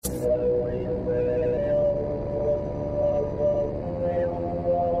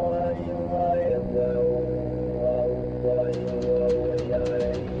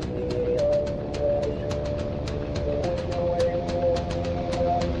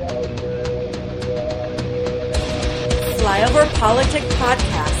Flyover Politic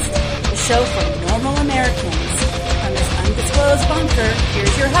Podcast, the show for normal Americans. From this undisclosed bunker,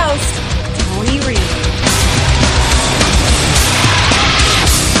 here's your host, Tony Reed.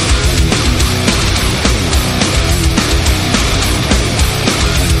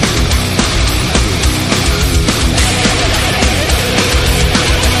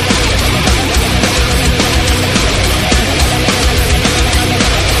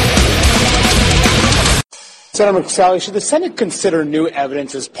 Senator McSally, should the Senate consider new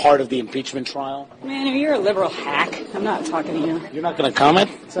evidence as part of the impeachment trial? Man, you're a liberal hack. I'm not talking to you. You're not going to comment,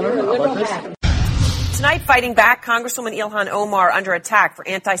 Senator? You're a liberal hack. Tonight, fighting back, Congresswoman Ilhan Omar under attack for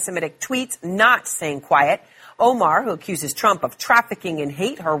anti-Semitic tweets, not staying quiet. Omar, who accuses Trump of trafficking in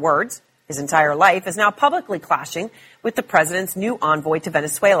hate, her words, his entire life, is now publicly clashing with the president's new envoy to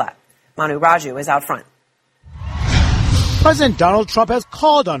Venezuela. Manu Raju is out front. President Donald Trump has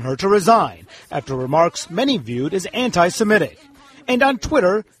called on her to resign after remarks many viewed as anti-Semitic. And on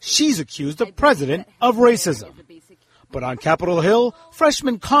Twitter, she's accused the president of racism. But on Capitol Hill,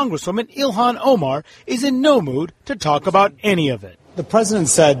 freshman Congresswoman Ilhan Omar is in no mood to talk about any of it. The president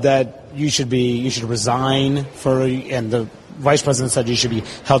said that you should resign and the vice president said you should be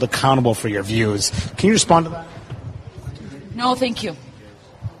held accountable for your views. Can you respond to that? No, thank you.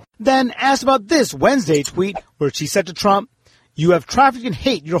 Then asked about this Wednesday tweet where she said to Trump, "You have trafficked in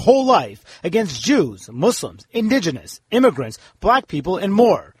hate your whole life against Jews, Muslims, indigenous, immigrants, black people, and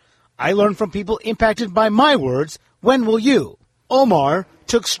more. I learned from people impacted by my words. When will you?" Omar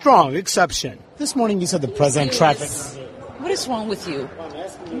took strong exception. This morning you said the president trafficked. What is wrong with you?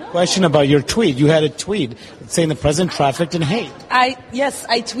 Question about your tweet. You had a tweet saying the president trafficked in hate. Yes,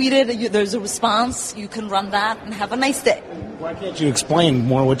 I tweeted. There's a response. You can run that and have a nice day. Why can't you explain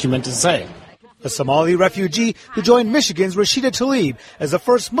more what you meant to say? A Somali refugee who joined Michigan's Rashida Tlaib as the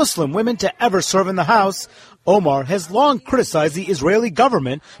first Muslim woman to ever serve in the House, Omar has long criticized the Israeli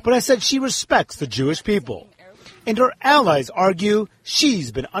government, but has said she respects the Jewish people. And her allies argue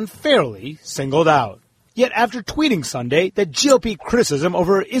she's been unfairly singled out. Yet after tweeting Sunday that GOP criticism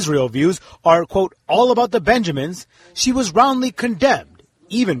over her Israel views are, quote, all about the Benjamins, she was roundly condemned,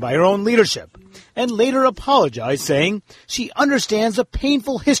 even by her own leadership, and later apologized, saying she understands the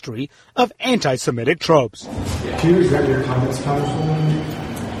painful history of anti-Semitic tropes. Can you regret your comments, Congresswoman?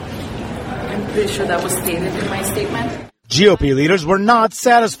 I'm pretty sure that was stated in my statement. GOP leaders were not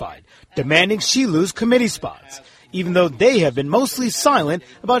satisfied, demanding she lose committee spots, even though they have been mostly silent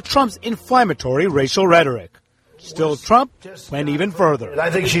about Trump's inflammatory racial rhetoric. Still, Trump went even further. I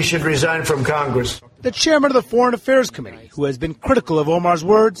think she should resign from Congress. The chairman of the Foreign Affairs Committee, who has been critical of Omar's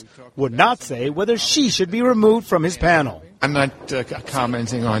words, would not say whether she should be removed from his panel. I'm not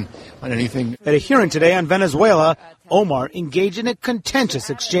commenting on anything. At a hearing today on Venezuela, Omar engaged in a contentious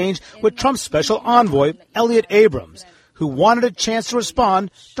exchange with Trump's special envoy, Elliot Abrams, who wanted a chance to respond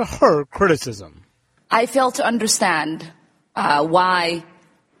to her criticism. I fail to understand why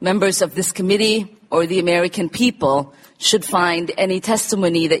members of this committee or the American people should find any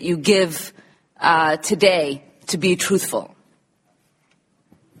testimony that you give today to be truthful.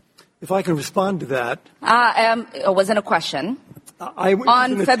 If I can respond to that. It wasn't a question.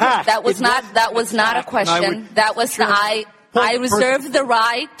 That was not a question. I reserve the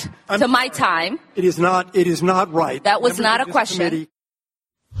right to my time. It is not right. That was not a question.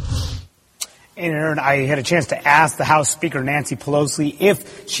 And Aaron, I had a chance to ask the House Speaker, Nancy Pelosi,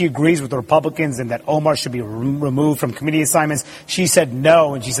 if she agrees with the Republicans and that Omar should be removed from committee assignments. She said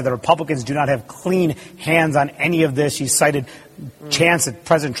no, and she said the Republicans do not have clean hands on any of this. She cited chants at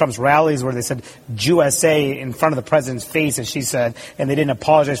President Trump's rallies where they said USA in front of the president's face, as she said, and they didn't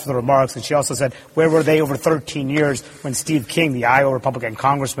apologize for the remarks. And she also said, where were they over 13 years when Steve King, the Iowa Republican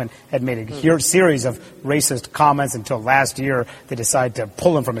congressman, had made a series of racist comments until last year they decided to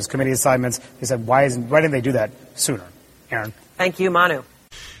pull him from his committee assignments. They said, why didn't they do that sooner? Aaron. Thank you, Manu.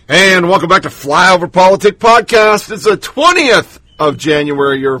 And welcome back to Flyover Politic Podcast. It's the 20th of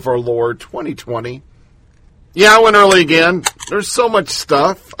January, year of our Lord, 2020. Yeah, I went early again. There's so much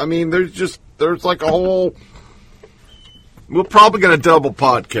stuff. I mean, there's like a whole... We're probably going to double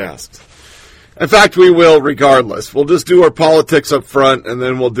podcast. In fact, we will regardless. We'll just do our politics up front, and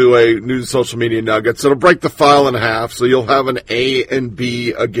then we'll do a new social media nugget. So it'll break the file in half, so you'll have an A and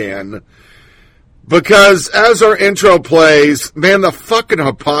B again. Because as our intro plays, man, the fucking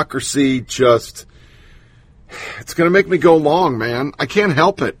hypocrisy just... It's going to make me go long, man. I can't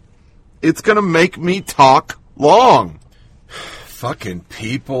help it. It's going to make me talk long. Fucking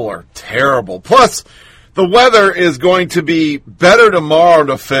people are terrible. Plus, The weather is going to be better tomorrow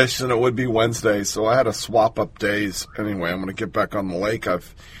to fish than it would be Wednesday, so I had to swap up days. Anyway, I'm going to get back on the lake.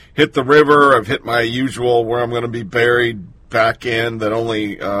 I've hit the river. I've hit my usual where I'm going to be buried back in that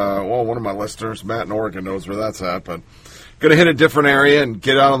only, one of my listeners, Matt in Oregon, knows where that's at. But going to hit a different area and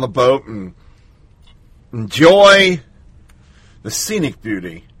get out on the boat and enjoy the scenic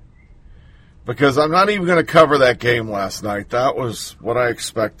beauty. Because I'm not even going to cover that game last night. That was what I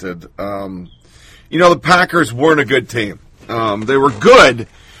expected. The Packers weren't a good team. They were good,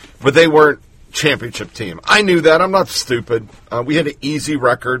 but they weren't championship team. I knew that. I'm not stupid. We had an easy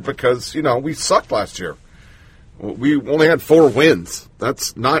record because, we sucked last year. We only had 4 wins.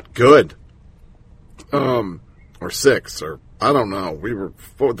 That's not good. Or 6, or I don't know.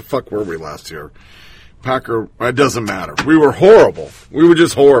 What the fuck were we last year? It doesn't matter. We were horrible. We were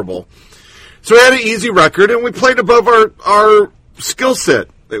just horrible. So we had an easy record, and we played above our skill set.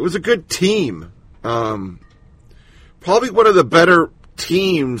 It was a good team. Probably one of the better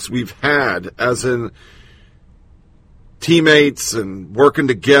teams we've had, as in teammates and working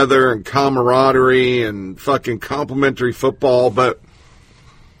together and camaraderie and fucking complimentary football, but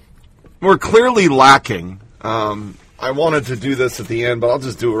we're clearly lacking. I wanted to do this at the end, but I'll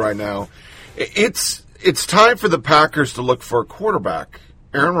just do it right now. It's time for the Packers to look for a quarterback.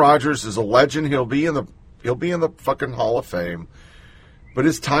 Aaron Rodgers is a legend. He'll be in the fucking Hall of Fame, but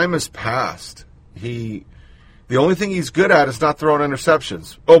his time has passed. The only thing he's good at is not throwing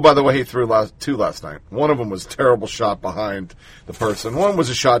interceptions. Oh, by the way, he threw 2 last night. One of them was a terrible shot behind the person. One was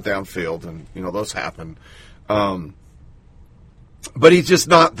a shot downfield, and, those happen. But he's just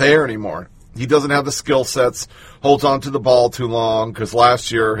not there anymore. He doesn't have the skill sets, holds on to the ball too long, because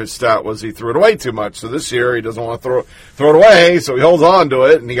last year his stat was he threw it away too much. So this year he doesn't want to throw it away, so he holds on to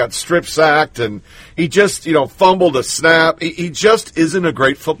it, and he got strip sacked, and he just, fumbled a snap. He just isn't a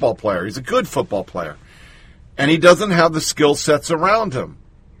great football player. He's a good football player. And he doesn't have the skill sets around him.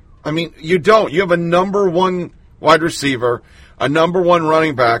 I mean, you don't. You have a number 1 wide receiver, a number 1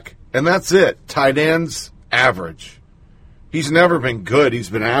 running back, and that's it. Tight ends, average. He's never been good. He's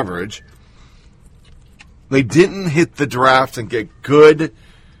been average. They didn't hit the draft and get good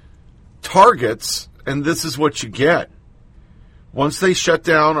targets, and this is what you get. Once they shut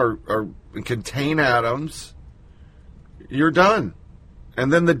down or contain Adams, you're done.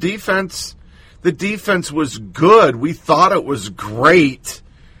 And then the defense was good. We thought it was great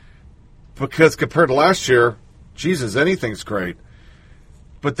because compared to last year, Jesus, anything's great.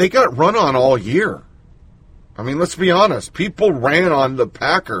 But they got run on all year. I mean, let's be honest. People ran on the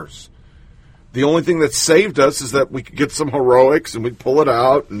Packers. The only thing that saved us is that we could get some heroics and we'd pull it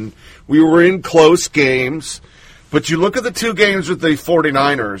out, and we were in close games. But you look at the 2 games with the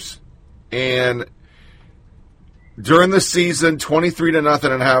 49ers, and during the season, 23-0 at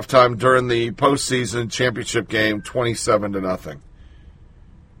halftime. During the postseason championship game, 27-0.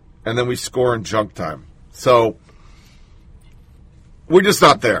 And then we score in junk time. So we're just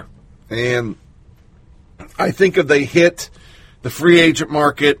not there. And I think if they hit the free agent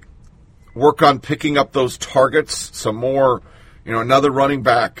market, work on picking up those targets, some more, another running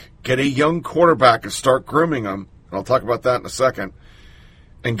back, get a young quarterback and start grooming them, and I'll talk about that in a second,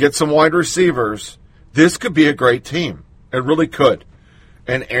 and get some wide receivers, this could be a great team. It really could.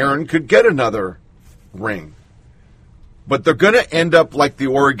 And Aaron could get another ring. But they're going to end up like the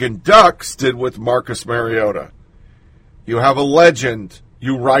Oregon Ducks did with Marcus Mariota. You have a legend,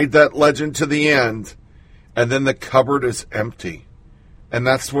 you ride that legend to the end, and then the cupboard is empty. And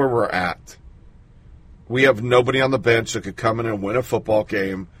that's where we're at. We have nobody on the bench that could come in and win a football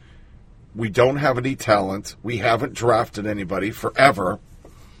game. We don't have any talent. We haven't drafted anybody forever.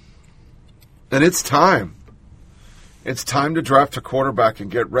 And it's time. It's time to draft a quarterback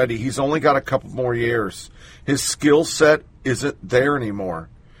and get ready. He's only got a couple more years. His skill set isn't there anymore.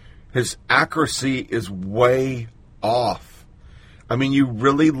 His accuracy is way off. I mean, you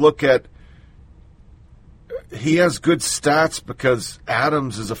really look at, he has good stats because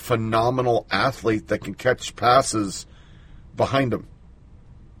Adams is a phenomenal athlete that can catch passes behind him,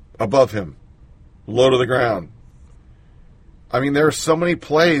 above him, low to the ground. I mean, there are so many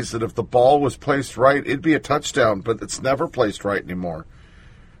plays that if the ball was placed right, it'd be a touchdown, but it's never placed right anymore.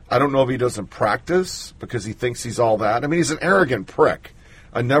 I don't know if he doesn't practice because he thinks he's all that. I mean, he's an arrogant prick.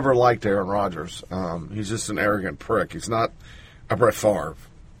 I never liked Aaron Rodgers. He's just an arrogant prick. He's not a Brett Favre,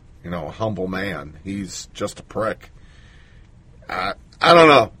 a humble man. He's just a prick. I don't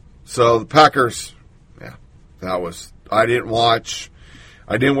know. So the Packers, I didn't watch.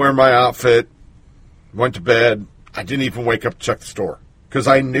 I didn't wear my outfit. Went to bed. I didn't even wake up to check the store because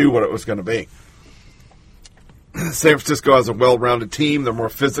I knew what it was going to be. San Francisco has a well-rounded team. They're more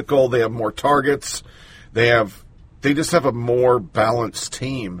physical. They have more targets. They just have a more balanced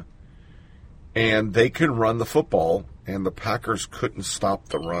team, and they can run the football, and the Packers couldn't stop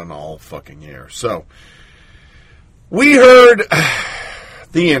the run all fucking year. So we heard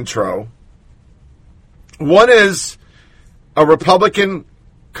the intro. One is a Republican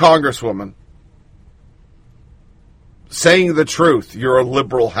congresswoman saying the truth. You're a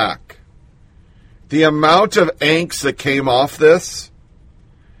liberal hack. The amount of angst that came off this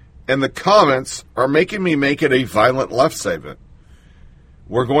and the comments are making me make it a violent left segment.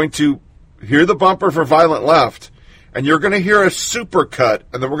 We're going to hear the bumper for violent left, and you're going to hear a supercut,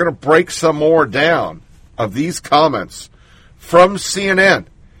 and then we're going to break some more down of these comments from CNN.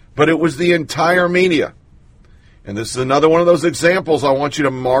 But it was the entire media. And this is another one of those examples I want you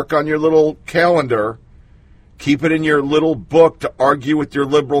to mark on your little calendar. Keep it in your little book to argue with your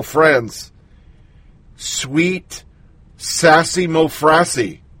liberal friends. Sweet, sassy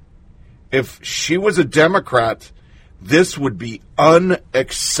Mofrassi. If she was a Democrat, this would be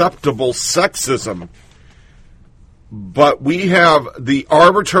unacceptable sexism. But we have the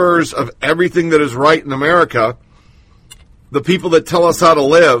arbiters of everything that is right in America, the people that tell us how to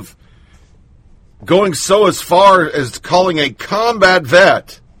live, going so as far as calling a combat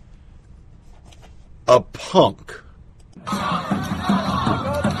vet a punk.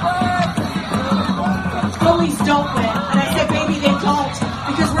 Police don't win. And I said, baby, they don't.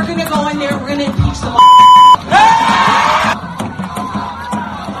 Because we're going to go in there, we're going to impeach them.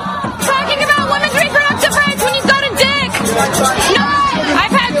 Talking about women's reproductive rights when you've got a dick. No,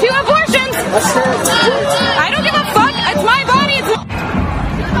 I've had 2 abortions. I don't give a fuck. It's my body.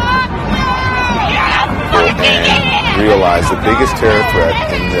 Realize the biggest terror threat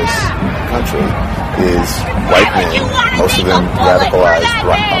in this country is white men, most of them radicalized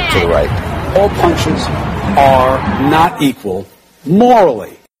up to the right. All punches are not equal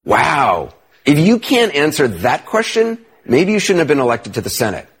morally. Wow. If you can't answer that question, maybe you shouldn't have been elected to the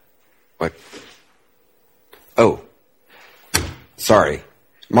Senate. What? Oh. Sorry.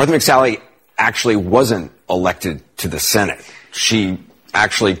 Martha McSally actually wasn't elected to the Senate. She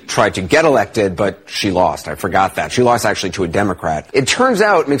actually tried to get elected, but she lost. I forgot that. She lost actually to a Democrat. It turns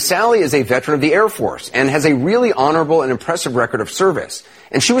out McSally is a veteran of the Air Force and has a really honorable and impressive record of service.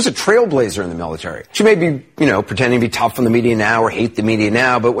 And she was a trailblazer in the military. She may be, pretending to be tough on the media now or hate the media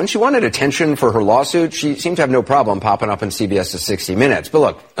now, but when she wanted attention for her lawsuit, she seemed to have no problem popping up on CBS's 60 Minutes. But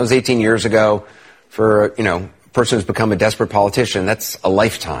look, that was 18 years ago. For, a person who's become a desperate politician, that's a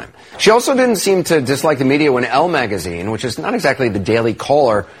lifetime. She also didn't seem to dislike the media when Elle magazine, which is not exactly the Daily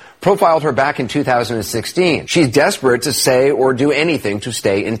Caller, profiled her back in 2016. She's desperate to say or do anything to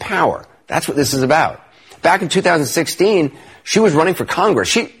stay in power. That's what this is about. Back in 2016, she was running for Congress.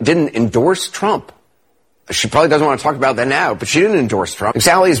 She didn't endorse Trump. She probably doesn't want to talk about that now, but she didn't endorse Trump.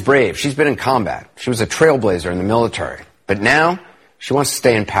 McSally is brave. She's been in combat. She was a trailblazer in the military. But now, she wants to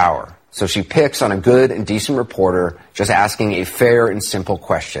stay in power. So she picks on a good and decent reporter just asking a fair and simple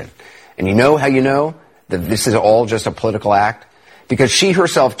question. And you know how you know that this is all just a political act? Because she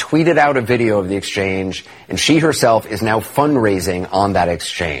herself tweeted out a video of the exchange, and she herself is now fundraising on that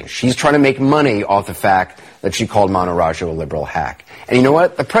exchange. She's trying to make money off the fact that she called Manu Raju a liberal hack. And you know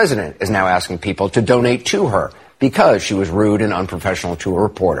what? The president is now asking people to donate to her because she was rude and unprofessional to a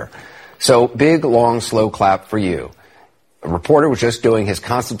reporter. So big, long, slow clap for you. A reporter was just doing his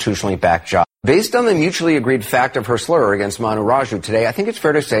constitutionally backed job. Based on the mutually agreed fact of her slur against Manu Raju today, I think it's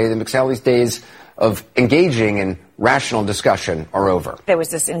fair to say that McSally's days of engaging in rational discussion are over. There was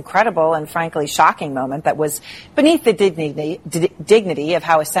this incredible and frankly shocking moment that was beneath the dignity of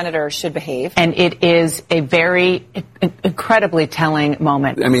how a senator should behave. And it is a very incredibly telling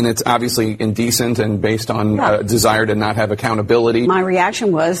moment. I mean, it's obviously indecent and based on a desire to not have accountability. My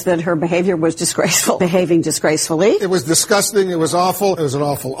reaction was that her behavior was disgraceful, behaving disgracefully. It was disgusting. It was awful. It was an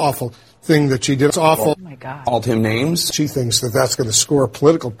awful, awful thing that she did. It's awful. Oh, my God. Called him names. She thinks that that's going to score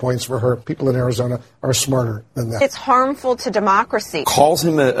political points for her. People in Arizona are smarter than that. It's harmful to democracy. Calls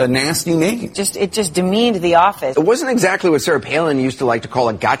him a nasty name. It just demeaned the office. It wasn't exactly what Sarah Palin used to like to call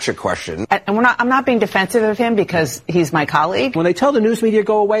a gotcha question. And I'm not being defensive of him because he's my colleague. When they tell the news media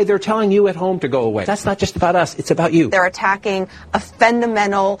go away, they're telling you at home to go away. That's not just about us. It's about you. They're attacking a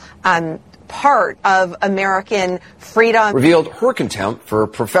fundamental part of American freedom. Revealed her contempt for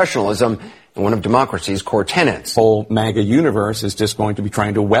professionalism and one of democracy's core tenets. The whole MAGA universe is just going to be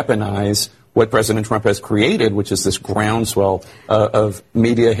trying to weaponize what President Trump has created, which is this groundswell of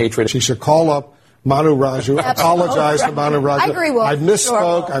media hatred. She should call up Manu Raju, apologize to Manu Raju. I agree with I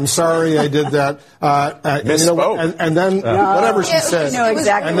misspoke. Sure. I'm sorry I did that. Misspoke. And then whatever she said.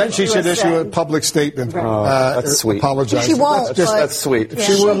 Exactly and then she should issue a public statement. That's sweet. Apologize. She won't. That's sweet. If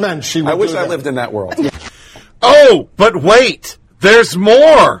she were meant, she would. I wish I lived in that world. Oh, but wait, there's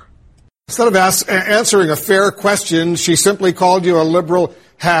more. Instead of answering a fair question, she simply called you a liberal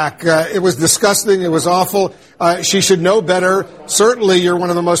hack. It was disgusting. It was awful. She should know better. Certainly, you're one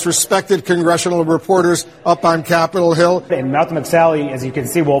of the most respected congressional reporters up on Capitol Hill. And Martha McSally, as you can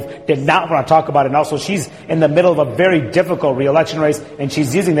see, Wolf, did not want to talk about it. And also, she's in the middle of a very difficult re-election race, and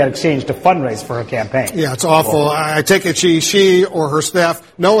she's using that exchange to fundraise for her campaign. Yeah, it's awful. I take it she or her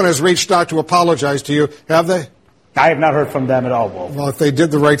staff, no one has reached out to apologize to you, have they? I have not heard from them at all, Wolf. Well, if they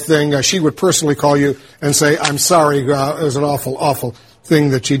did the right thing, she would personally call you and say, I'm sorry, it was an awful, awful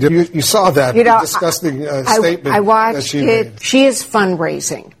thing that she did. You saw that disgusting statement I watched that she it. made. She is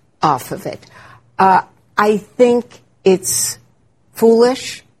fundraising off of it. I think it's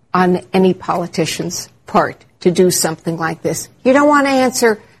foolish on any politician's part to do something like this. You don't want to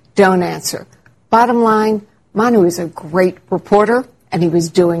answer, don't answer. Bottom line, Manu is a great reporter, and he was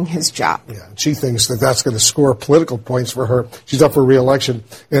doing his job. Yeah, she thinks that that's going to score political points for her. She's up for re-election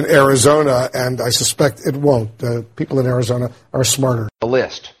in Arizona, and I suspect it won't. People in Arizona are smarter. A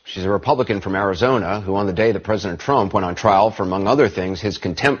list. She's a Republican from Arizona who, on the day that President Trump went on trial for, among other things, his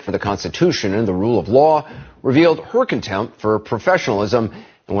contempt for the Constitution and the rule of law, revealed her contempt for professionalism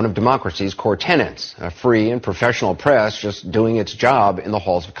and one of democracy's core tenets, a free and professional press just doing its job in the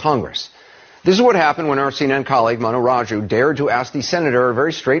halls of Congress. This is what happened when our CNN colleague, Manu Raju, dared to ask the senator a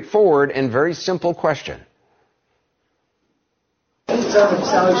very straightforward and very simple question. Senator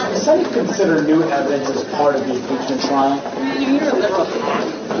McSally, should the Senate consider new evidence as part of the impeachment trial?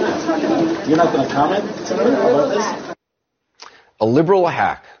 You're not going to comment, Senator, about this? A liberal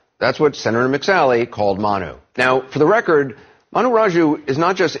hack. That's what Senator McSally called Manu. Now, for the record, Manu Raju is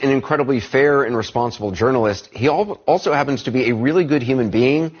not just an incredibly fair and responsible journalist. He also happens to be a really good human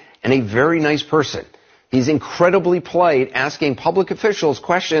being and a very nice person. He's incredibly polite, asking public officials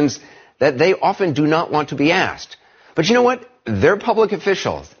questions that they often do not want to be asked. But you know what? They're public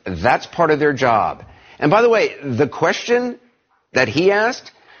officials. That's part of their job. And by the way, the question that he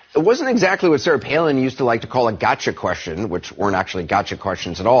asked, it wasn't exactly what Sarah Palin used to like to call a gotcha question, which weren't actually gotcha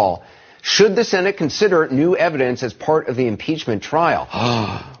questions at all. Should the Senate consider new evidence as part of the impeachment trial?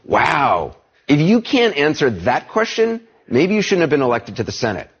 Wow. If you can't answer that question, maybe you shouldn't have been elected to the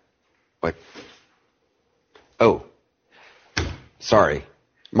Senate. What? Oh, sorry.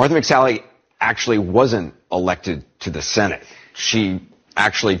 Martha McSally actually wasn't elected to the Senate. She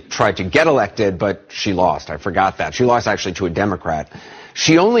actually tried to get elected, but she lost. I forgot that. She lost actually to a Democrat.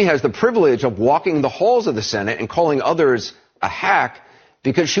 She only has the privilege of walking the halls of the Senate and calling others a hack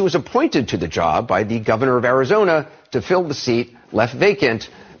because she was appointed to the job by the governor of Arizona to fill the seat left vacant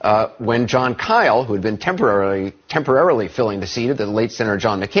when John Kyle, who had been temporarily filling the seat of the late Senator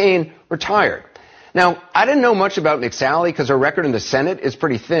John McCain, retired. Now, I didn't know much about McSally because her record in the Senate is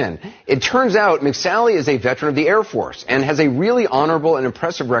pretty thin. It turns out McSally is a veteran of the Air Force and has a really honorable and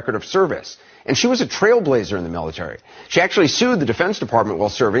impressive record of service. And she was a trailblazer in the military. She actually sued the Defense Department while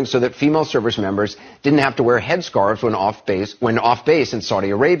serving so that female service members didn't have to wear headscarves when off base in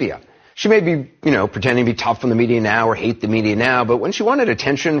Saudi Arabia. She may be, pretending to be tough on the media now or hate the media now, but when she wanted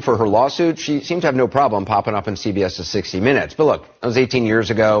attention for her lawsuit, she seemed to have no problem popping up on CBS's 60 Minutes. But look, that was 18 years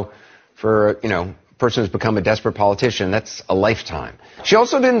ago. For, a person who's become a desperate politician, that's a lifetime. She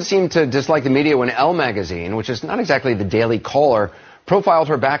also didn't seem to dislike the media when Elle magazine, which is not exactly the Daily Caller, profiled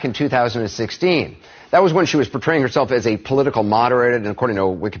her back in 2016. That was when she was portraying herself as a political moderate and, according to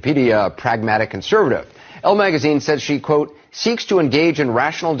Wikipedia, a pragmatic conservative. Elle magazine said she, quote, seeks to engage in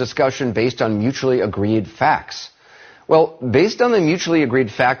rational discussion based on mutually agreed facts. Well, based on the mutually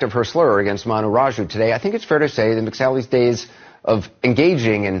agreed fact of her slur against Manu Raju today, I think it's fair to say that McSally's days of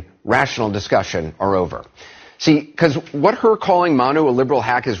engaging in rational discussion are over. See, because what her calling Manu a liberal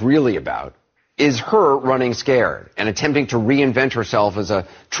hack is really about is her running scared and attempting to reinvent herself as a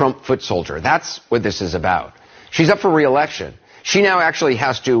Trump foot soldier. That's what this is about. She's up for re-election. She now actually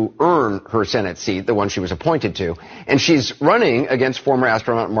has to earn her Senate seat, the one she was appointed to, and she's running against former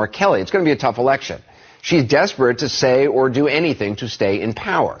astronaut Mark Kelly. It's going to be a tough election. She's desperate to say or do anything to stay in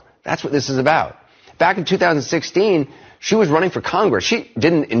power. That's what this is about. Back in 2016, she was running for Congress. She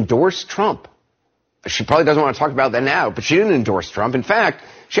didn't endorse Trump. She probably doesn't want to talk about that now, but she didn't endorse Trump. In fact,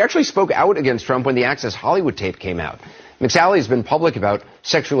 she actually spoke out against Trump when the Access Hollywood tape came out. McSally has been public about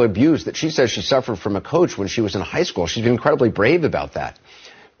sexual abuse that she says she suffered from a coach when she was in high school. She's been incredibly brave about that.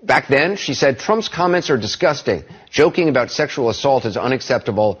 Back then, she said, Trump's comments are disgusting. Joking about sexual assault is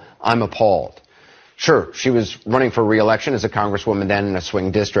unacceptable. I'm appalled. Sure, she was running for re-election as a congresswoman then in a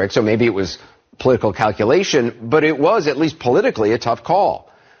swing district, so maybe it was political calculation, but it was, at least politically, a tough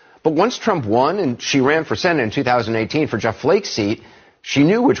call. But once Trump won and she ran for Senate in 2018 for Jeff Flake's seat, she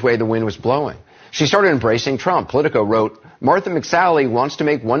knew which way the wind was blowing. She started embracing Trump. Politico wrote, Martha McSally wants to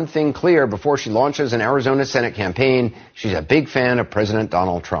make one thing clear before she launches an Arizona Senate campaign. She's a big fan of President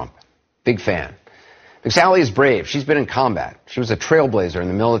Donald Trump. Big fan. McSally is brave. She's been in combat. She was a trailblazer in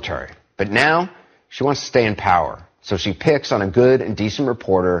the military. But now she wants to stay in power. So she picks on a good and decent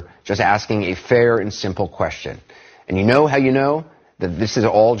reporter just asking a fair and simple question. And you know how you know that this is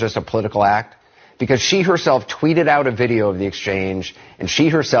all just a political act? Because she herself tweeted out a video of the exchange, and she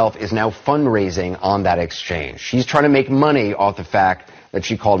herself is now fundraising on that exchange. She's trying to make money off the fact that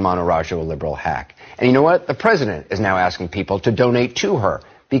she called Manu Raju a liberal hack. And you know what? The president is now asking people to donate to her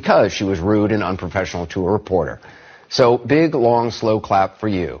because she was rude and unprofessional to a reporter. So big, long, slow clap for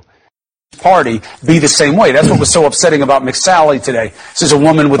you. Party be the same way. That's what was so upsetting about McSally today. This is a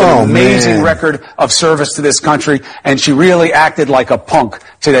woman with an amazing record of service to this country, and she really acted like a punk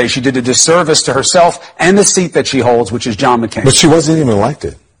today. She did a disservice to herself and the seat that she holds, which is John McCain. But she wasn't even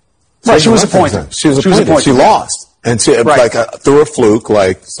elected. Right, she was appointed. She was appointed. She lost. And through a fluke,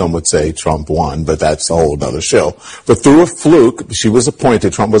 like some would say Trump won, but that's a whole other show. But through a fluke, she was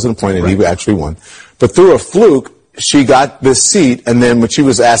appointed. Trump wasn't appointed. Right. He actually won. But through a fluke, she got this seat, and then when she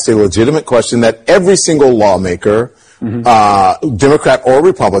was asked a legitimate question that every single lawmaker, Democrat or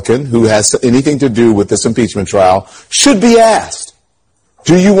Republican, who has anything to do with this impeachment trial, should be asked.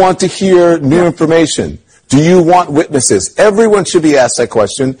 Do you want to hear new information? Do you want witnesses? Everyone should be asked that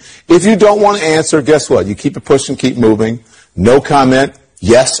question. If you don't want to answer, guess what? You keep it pushing, keep moving. No comment,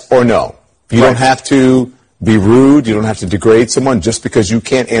 yes or no. You don't have to be rude. You don't have to degrade someone just because you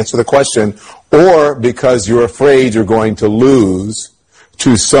can't answer the question or because you're afraid you're going to lose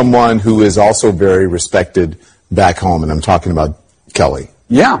to someone who is also very respected back home. And I'm talking about Kelly.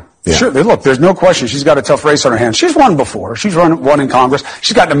 Yeah. Sure. Look, there's no question. She's got a tough race on her hands. She's won before. She's won in Congress.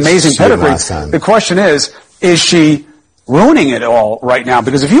 She's got an amazing pedigree. The question is she ruining it all right now?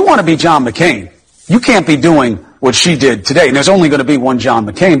 Because if you want to be John McCain, you can't be doing what she did today. And there's only going to be one John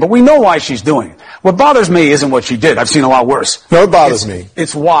McCain, but we know why she's doing it. What bothers me isn't what she did. I've seen a lot worse. No, it bothers me.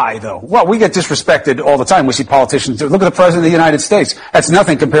 It's why, though. Well, we get disrespected all the time. We see politicians do. Look at the President of the United States. That's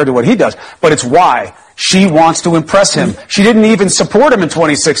nothing compared to what he does. But it's why. She wants to impress him. She didn't even support him in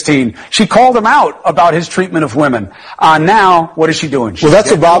 2016. She called him out about his treatment of women. Now, what is she doing? Well,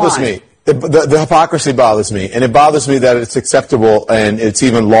 that's what bothers me. The hypocrisy bothers me, and it bothers me that it's acceptable and it's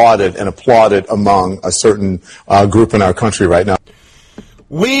even lauded and applauded among a certain group in our country right now.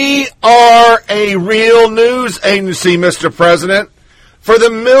 We are a real news agency, Mr. President. For the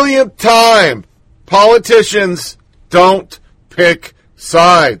millionth time, politicians don't pick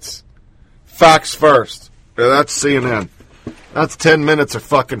sides. Facts first. Yeah, that's CNN. That's 10 minutes of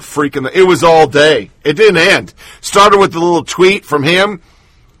fucking freaking... It was all day. It didn't end. Started with a little tweet from him.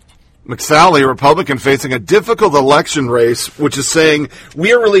 McSally, a Republican facing a difficult election race, which is saying,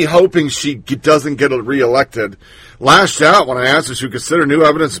 we're really hoping she doesn't get reelected, lashed out when I asked if she would consider new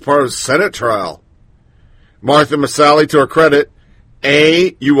evidence as part of the Senate trial. Martha McSally, to her credit,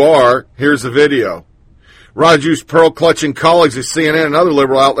 you are. Here's the video. Raju's pearl-clutching colleagues at CNN and other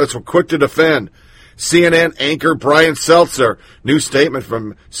liberal outlets were quick to defend. CNN anchor Brian Seltzer. New statement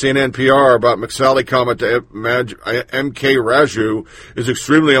from CNN PR about McSally comment to M.K. Raju is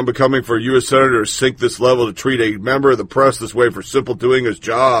extremely unbecoming for a U.S. Senator to sink this level to treat a member of the press this way for simple doing his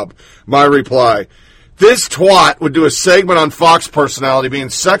job. My reply. This twat would do a segment on Fox personality being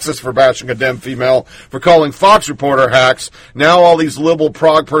sexist for bashing a dem female, for calling Fox reporter hacks. Now all these liberal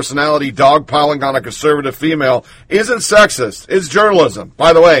prog personality dogpiling on a conservative female isn't sexist. It's journalism.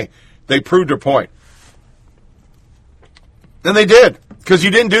 By the way, they proved their point. And they did, because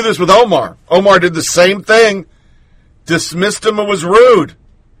you didn't do this with Omar. Omar did the same thing, dismissed him and was rude.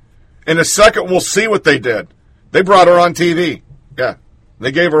 In a second, we'll see what they did. They brought her on TV. Yeah,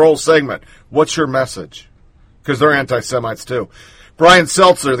 they gave her a whole segment. What's your message? Because they're anti-Semites, too. Brian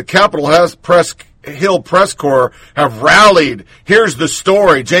Seltzer, the Capitol Hill Press Corps have rallied. Here's the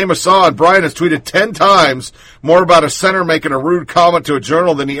story. Jay Masson, Brian has tweeted 10 times more about a senator making a rude comment to a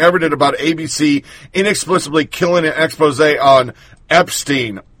journal than he ever did about ABC inexplicably killing an expose on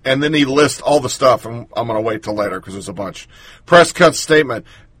Epstein. And then he lists all the stuff, and I'm going to wait till later because there's a bunch. Press cut statement.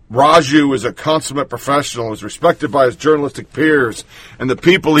 Raju is a consummate professional, is respected by his journalistic peers and the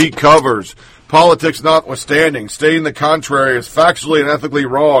people he covers. Politics notwithstanding, stating the contrary is factually and ethically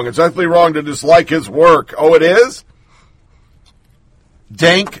wrong. It's ethically wrong to dislike his work. Oh, it is?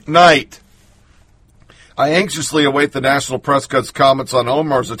 Dank night. I anxiously await the National Press Cut's comments on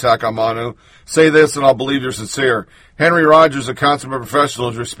Omar's attack on Manu. Say this and I'll believe you're sincere. Henry Rogers, a consummate professional,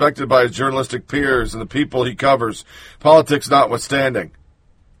 is respected by his journalistic peers and the people he covers. Politics notwithstanding.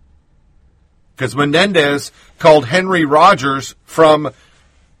 Because Menendez called Henry Rogers from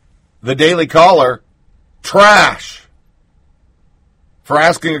the Daily Caller, trash for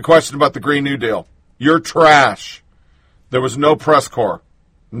asking a question about the Green New Deal. You're trash. There was no press corps.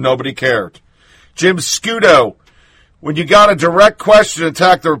 Nobody cared. Jim Scudo, when you got a direct question,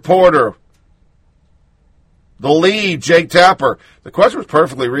 attack the reporter. The lead, Jake Tapper. The question was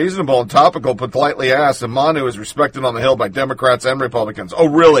perfectly reasonable and topical, but politely asked, and Manu is respected on the Hill by Democrats and Republicans. Oh,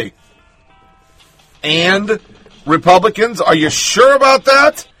 really? And Republicans? Are you sure about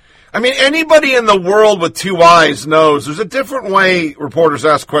that? I mean, anybody in the world with two eyes knows there's a different way reporters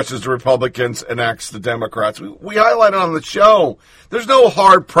ask questions to Republicans and ask the Democrats. We highlight it on the show. There's no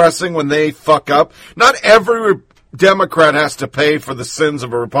hard pressing when they fuck up. Not every Democrat has to pay for the sins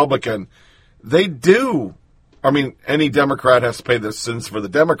of a Republican. They do. I mean, any Democrat has to pay the sins for the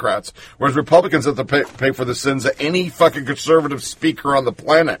Democrats, whereas Republicans have to pay for the sins of any fucking conservative speaker on the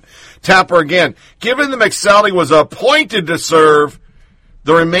planet. Tapper again. Given that McSally was appointed to serve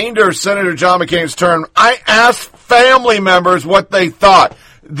the remainder of Senator John McCain's term, I asked family members what they thought.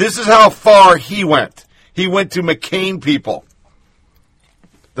 This is how far he went. He went to McCain people.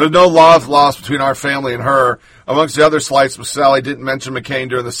 There's no love lost between our family and her. Amongst the other slights, McSally didn't mention McCain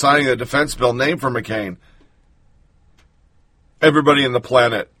during the signing of the defense bill named for McCain. Everybody in the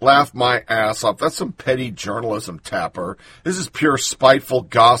planet, laugh my ass off. That's some petty journalism, Tapper. This is pure spiteful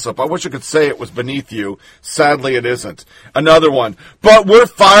gossip. I wish I could say it was beneath you. Sadly, it isn't. Another one. But we're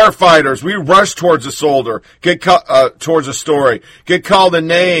firefighters. We rush towards a soldier, towards a story, get called a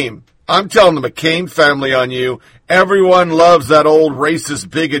name. I'm telling the McCain family on you. Everyone loves that old racist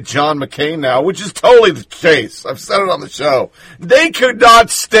bigot John McCain now, which is totally the case. I've said it on the show. They could not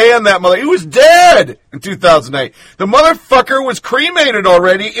stand that mother. He was dead in 2008. The motherfucker was cremated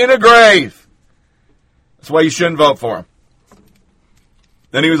already in a grave. That's why you shouldn't vote for him.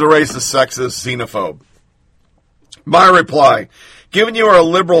 Then he was a racist, sexist, xenophobe. My reply. Given you are a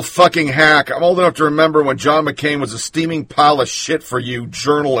liberal fucking hack, I'm old enough to remember when John McCain was a steaming pile of shit for you,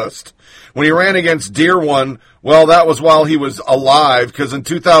 journalist. When he ran against Dear One, well, that was while he was alive, because in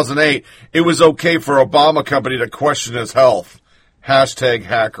 2008, it was okay for Obama company to question his health. Hashtag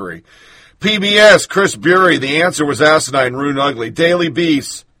hackery. PBS, Chris Bury, the answer was asinine, rude, ugly. Daily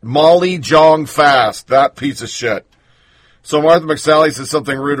Beast, Molly Jong Fast, that piece of shit. So Martha McSally said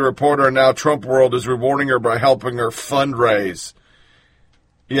something rude to a reporter, and now Trump World is rewarding her by helping her fundraise.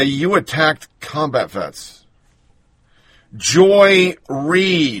 Yeah, you attacked combat vets. Joy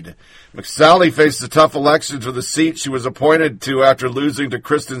Reid. McSally faced a tough election for the seat she was appointed to after losing to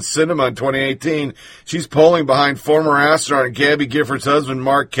Kristen Sinema in 2018. She's polling behind former astronaut Gabby Gifford's husband,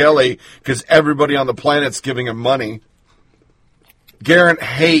 Mark Kelly, because everybody on the planet's giving him money. Garrett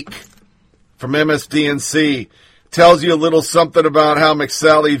Hake from MSDNC tells you a little something about how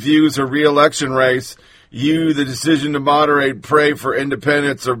McSally views her re-election race. You, the decision to moderate, pray for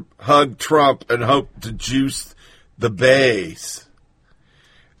independence, or hug Trump and hope to juice the base.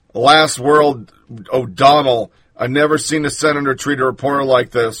 Last World O'Donnell, I've never seen a senator treat a reporter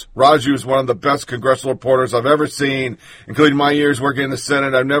like this. Raju is one of the best congressional reporters I've ever seen, including my years working in the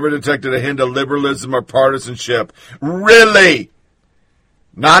Senate. I've never detected a hint of liberalism or partisanship. Really?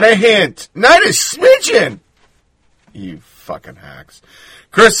 Not a hint. Not a smidgen. You fucking hacks.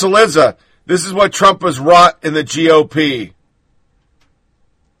 Chris Cillizza, this is what Trump has wrought in the GOP.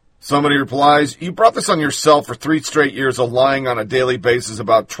 Somebody replies, you brought this on yourself for 3 straight years of lying on a daily basis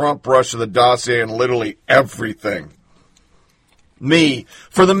about Trump, Russia, the dossier, and literally everything. Me,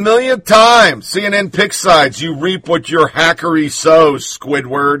 for the millionth time, CNN pick sides, you reap what your hackery sows,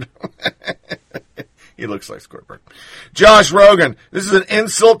 Squidward. He looks like Squidward. Josh Rogan, this is an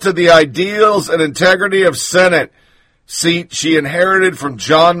insult to the ideals and integrity of Senate seat she inherited from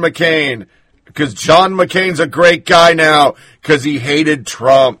John McCain. Because John McCain's a great guy now, because he hated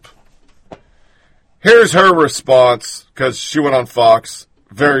Trump. Here's her response, because she went on Fox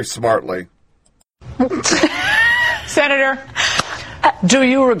very smartly. Senator, do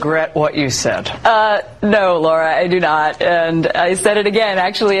you regret what you said? No, Laura, I do not. And I said it again,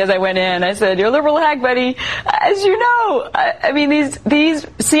 actually, as I went in. I said, you're a liberal hack, buddy. As you know, I mean, these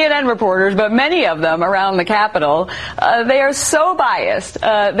CNN reporters, but many of them around the Capitol, they are so biased.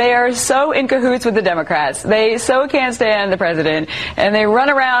 They are so in cahoots with the Democrats. They so can't stand the president. And they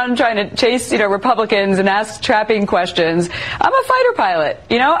run around trying to chase, Republicans and ask trapping questions. I'm a fighter pilot.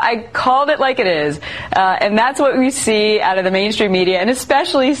 I called it like it is. And that's what we see out of the mainstream media, and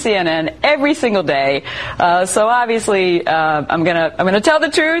especially CNN, every single day. So obviously, I'm gonna tell the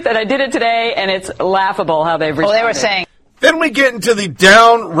truth, and I did it today, and it's laughable how they've responded. Well, they were saying. Then we get into the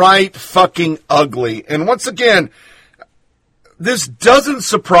downright fucking ugly. And once again, this doesn't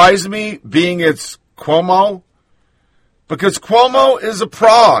surprise me, being it's Cuomo, because Cuomo is a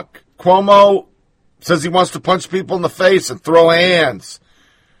prog. Cuomo says he wants to punch people in the face and throw hands.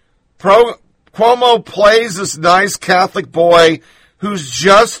 Cuomo plays this nice Catholic boy who's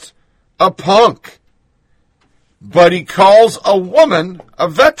just a punk. But he calls a woman, a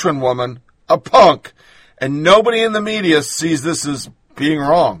veteran woman, a punk. And nobody in the media sees this as being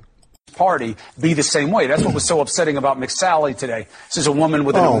wrong. Party be the same way. That's what was so upsetting about McSally today. This is a woman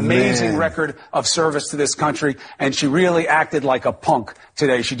with an amazing record of service to this country, and she really acted like a punk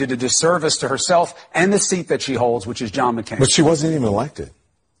today. She did a disservice to herself and the seat that she holds, which is John McCain. But she wasn't even elected.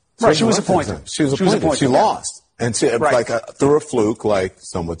 Right, she was appointed. She was appointed. She lost. And she, through a fluke, like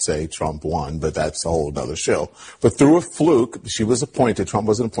some would say Trump won, but that's a whole other show. But through a fluke, she was appointed. Trump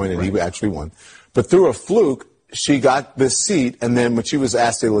wasn't appointed. He actually won. But through a fluke, she got this seat, and then when she was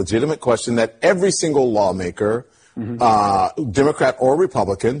asked a legitimate question that every single lawmaker, Democrat or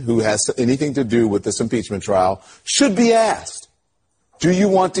Republican, who has anything to do with this impeachment trial, should be asked, do you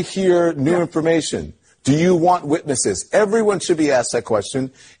want to hear new information? Do you want witnesses? Everyone should be asked that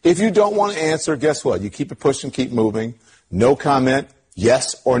question. If you don't want to answer, guess what? You keep it pushing, keep moving. No comment,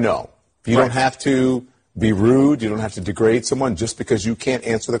 yes or no. You don't have to be rude. You don't have to degrade someone just because you can't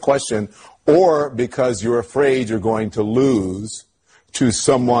answer the question or because you're afraid you're going to lose to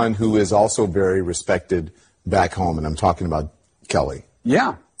someone who is also very respected back home. And I'm talking about Kelly.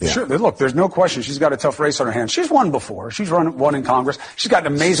 Yeah. Sure. Look, there's no question she's got a tough race on her hands. She's won before. She's won in Congress. She's got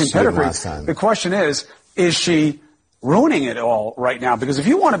an amazing pedigree. The question is she ruining it all right now? Because if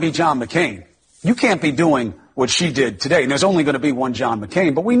you want to be John McCain, you can't be doing what she did today. And there's only going to be one John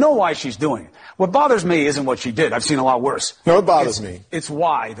McCain, but we know why she's doing it. What bothers me isn't what she did. I've seen a lot worse. No, it bothers me. It's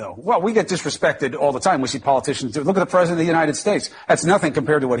why, though. Well, we get disrespected all the time. We see politicians do. Look at the President of the United States. That's nothing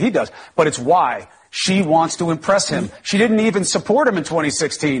compared to what he does. But it's why. She wants to impress him. She didn't even support him in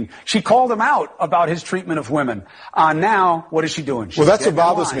 2016. She called him out about his treatment of women. Now, what is she doing? She's that's what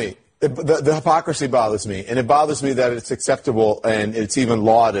bothers me. The hypocrisy bothers me, and it bothers me that it's acceptable and it's even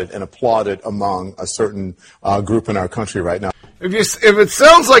lauded and applauded among a certain group in our country right now. If it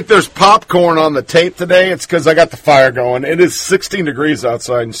sounds like there's popcorn on the tape today, it's because I got the fire going. It is 16 degrees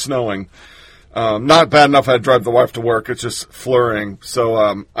outside and snowing. Not bad enough I had to drive the wife to work. It's just flurrying.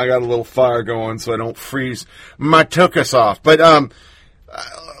 So I got a little fire going so I don't freeze my tuchus off. But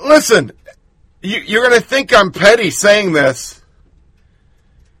listen, you're going to think I'm petty saying this.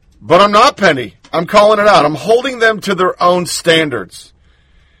 But I'm not petty. I'm calling it out. I'm holding them to their own standards.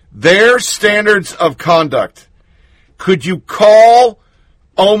 Their standards of conduct. Could you call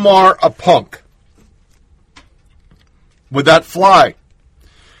Omar a punk? Would that fly?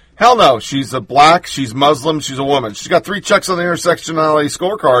 Hell no. She's a black, she's Muslim, she's a woman. She's got 3 checks on the intersectionality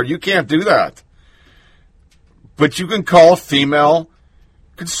scorecard. You can't do that. But you can call a female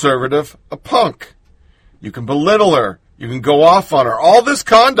conservative a punk. You can belittle her. You can go off on her. All this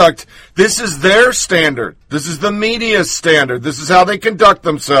conduct, this is their standard. This is the media's standard. This is how they conduct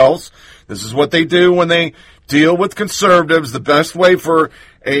themselves. This is what they do when they deal with conservatives. The best way for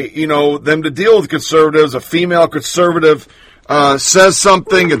them to deal with conservatives, a female conservative says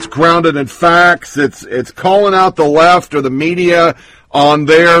something, it's grounded in facts, it's calling out the left or the media on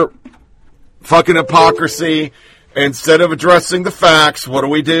their fucking hypocrisy. Instead of addressing the facts, what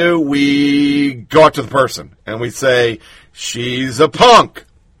do? We go out to the person and we say, she's a punk.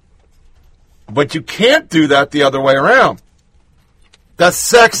 But you can't do that the other way around. That's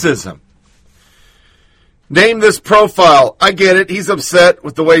sexism. Name this profile. I get it. He's upset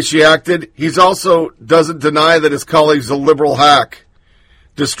with the way she acted. He's also doesn't deny that his colleague's a liberal hack.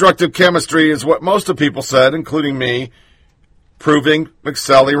 Destructive chemistry is what most of people said, including me, proving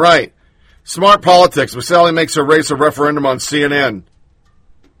McSally right. Smart politics. McSally makes her race a referendum on CNN.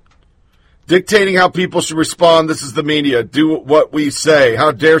 Dictating how people should respond. This is the media. Do what we say.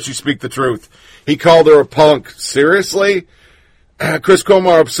 How dare she speak the truth? He called her a punk. Seriously? Chris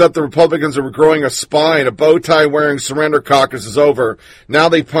Cuomo upset the Republicans are growing a spine. A bow tie wearing surrender caucus is over. Now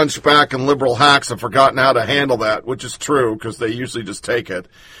they punch back and liberal hacks have forgotten how to handle that, which is true because they usually just take it.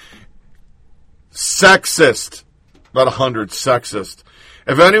 Sexist. About 100 sexist.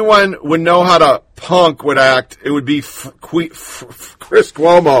 If anyone would know how to punk would act, it would be Chris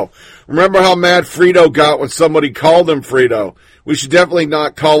Cuomo. Remember how mad Frito got when somebody called him Frito? We should definitely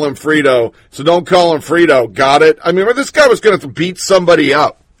not call him Frito, so don't call him Frito. Got it? I mean, this guy was going to beat somebody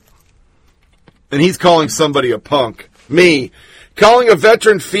up. And he's calling somebody a punk. Me. Calling a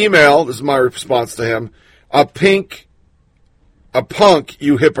veteran female, this is my response to him, a punk,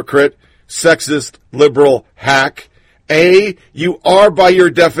 you hypocrite, sexist, liberal hack. A, you are by your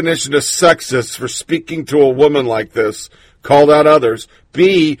definition a sexist for speaking to a woman like this. Called out others.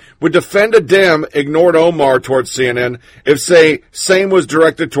 B, would defend a Dem, ignored Omar towards CNN, if, say, same was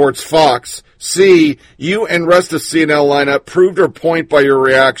directed towards Fox. C, you and rest of CNN lineup proved her point by your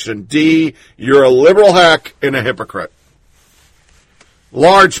reaction. D, you're a liberal hack and a hypocrite.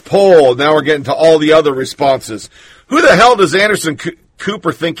 Large poll. Now we're getting to all the other responses. Who the hell does Anderson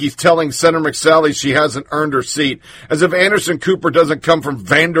Cooper think he's telling Senator McSally she hasn't earned her seat? As if Anderson Cooper doesn't come from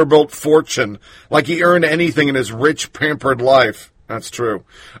Vanderbilt fortune, like he earned anything in his rich, pampered life. That's true.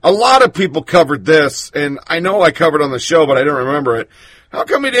 A lot of people covered this, and I know I covered on the show, but I don't remember it. How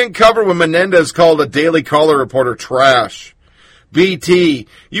come he didn't cover when Menendez called a Daily Caller reporter trash? BT,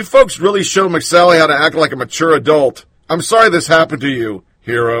 you folks really showed McSally how to act like a mature adult. I'm sorry this happened to you,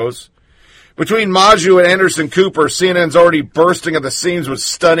 heroes. Between Maju and Anderson Cooper, CNN's already bursting at the seams with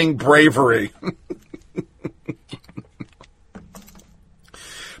stunning bravery.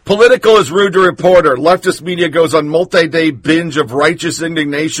 Political is rude to reporter. Leftist media goes on multi-day binge of righteous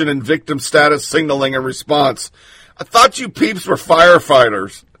indignation and victim status signaling in response. I thought you peeps were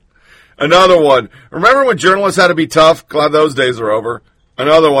firefighters. Another one. Remember when journalists had to be tough? Glad those days are over.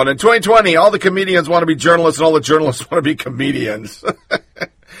 Another one. In 2020, all the comedians want to be journalists and all the journalists want to be comedians.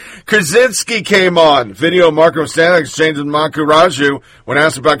 Krasinski came on. Video of Marco Stedman exchange with Manku Raju when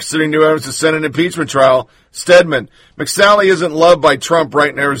asked about considering new evidence to Senate impeachment trial. Stedman, McSally isn't loved by Trump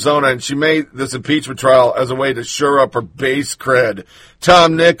right in Arizona, and she made this impeachment trial as a way to shore up her base cred.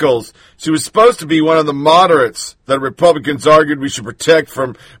 Tom Nichols, she was supposed to be one of the moderates that Republicans argued we should protect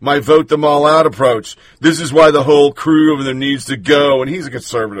from my vote them all out approach. This is why the whole crew of them needs to go, and he's a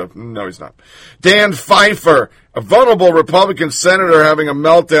conservative. No, he's not. Dan Pfeiffer, a vulnerable Republican senator having a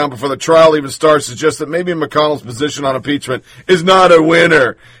meltdown before the trial even starts, suggests that maybe McConnell's position on impeachment is not a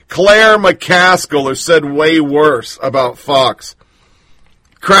winner. Claire McCaskill, who said way worse about Fox.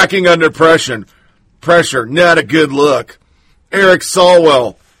 Cracking under pressure, not a good look. Eric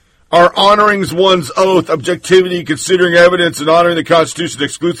Swalwell, are honoring one's oath, objectivity, considering evidence, and honoring the Constitution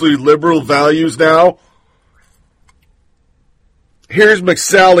exclusively liberal values now? Here's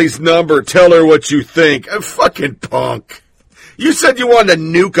McSally's number. Tell her what you think. A fucking punk. You said you wanted to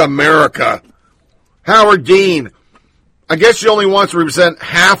nuke America. Howard Dean. I guess she only wants to represent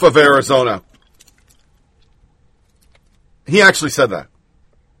half of Arizona. He actually said that.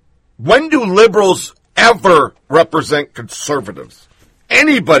 When do liberals ever represent conservatives?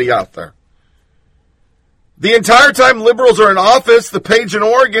 Anybody out there? The entire time liberals are in office, the Page and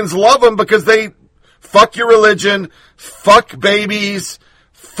Oregons love them because they fuck your religion, fuck babies,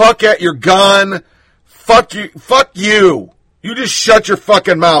 fuck at your gun, fuck you. You just shut your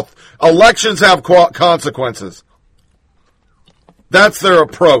fucking mouth. Elections have consequences. That's their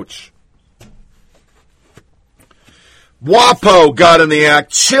approach. WAPO got in the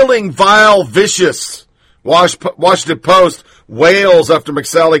act. Chilling, vile, vicious. Washington Post wails after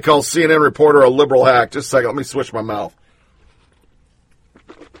McSally calls CNN reporter a liberal hack. Just a second, let me switch my mouth.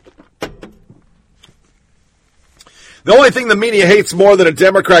 The only thing the media hates more than a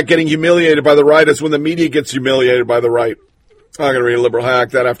Democrat getting humiliated by the right is when the media gets humiliated by the right. I'm going to read a liberal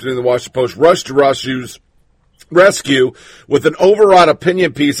hack. That afternoon, the Washington Post rushed to Rashu's rescue with an overwrought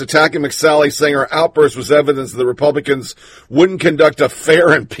opinion piece attacking McSally, saying her outburst was evidence that the Republicans wouldn't conduct a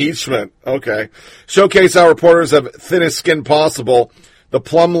fair impeachment. Okay. Showcase how reporters have thinnest skin possible. The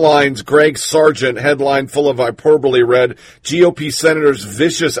Plum Line's Greg Sargent headline full of hyperbole read, GOP senators'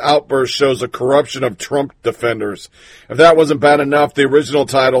 vicious outburst shows a corruption of Trump defenders. If that wasn't bad enough, the original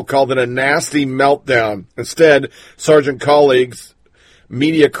title called it a nasty meltdown. Instead, Sargent colleagues,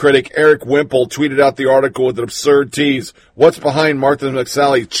 media critic Eric Wimple tweeted out the article with an absurd tease. What's behind Martha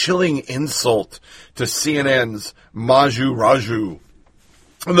McSally's chilling insult to CNN's Maju Raju?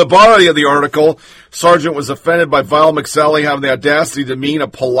 In the body of the article, Sargent was offended by vile McSally having the audacity to demean a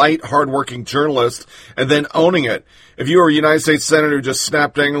polite, hardworking journalist and then owning it. If you were a United States senator who just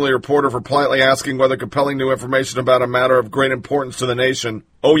snapped angrily a reporter for politely asking whether compelling new information about a matter of great importance to the nation,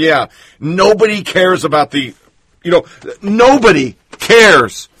 oh yeah, nobody cares about nobody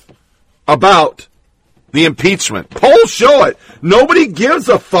cares about the impeachment. Polls show it. Nobody gives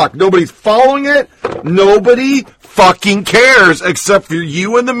a fuck. Nobody's following it. Nobody fucking cares except for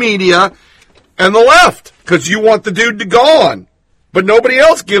you and the media and the left because you want the dude to go on. But nobody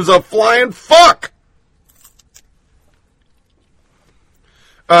else gives a flying fuck.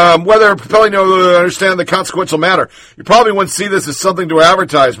 Whether propelling to understand the consequential matter. You probably wouldn't see this as something to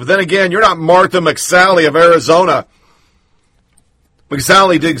advertise. But then again, you're not Martha McSally of Arizona.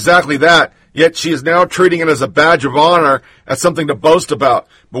 McSally did exactly that. Yet she is now treating it as a badge of honor, as something to boast about.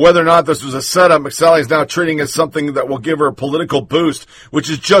 But whether or not this was a setup, McSally is now treating it as something that will give her a political boost, which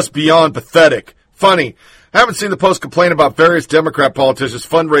is just beyond pathetic. Funny. I haven't seen the Post complain about various Democrat politicians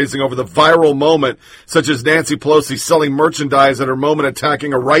fundraising over the viral moment, such as Nancy Pelosi selling merchandise at her moment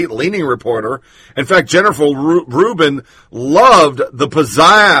attacking a right-leaning reporter. In fact, Jennifer Rubin loved the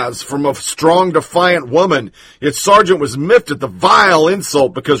pizzazz from a strong, defiant woman. Yet Sargent was miffed at the vile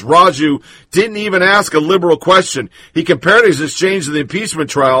insult because Raju didn't even ask a liberal question. He compared his exchange to the impeachment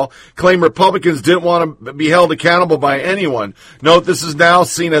trial, claimed Republicans didn't want to be held accountable by anyone. Note, this is now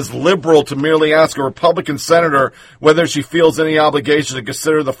seen as liberal to merely ask a Republican senator whether she feels any obligation to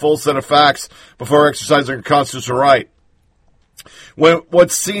consider the full set of facts before exercising her constitutional right.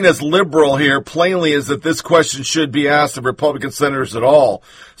 What's seen as liberal here plainly is that this question should be asked of Republican senators at all.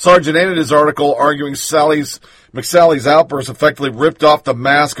 Sargent ended his article arguing McSally's outburst effectively ripped off the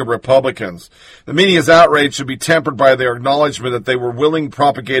mask of Republicans. The media's outrage should be tempered by their acknowledgement that they were willing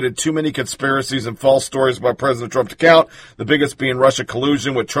propagated too many conspiracies and false stories about President Trump to count, the biggest being Russia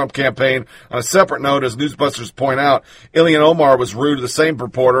collusion with Trump campaign. On a separate note, as Newsbusters point out, Ilhan Omar was rude to the same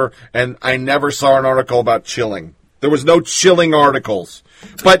reporter, and I never saw an article about chilling. There was no chilling articles.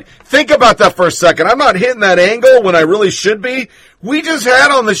 But think about that for a second. I'm not hitting that angle when I really should be. We just had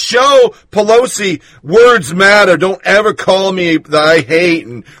on the show Pelosi, words matter, don't ever call me that I hate,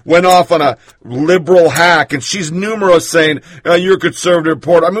 and went off on a liberal hack. And she's numerous saying, you're a conservative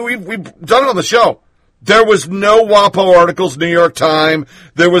reporter. I mean, we've done it on the show. There was no WAPO articles, New York Times.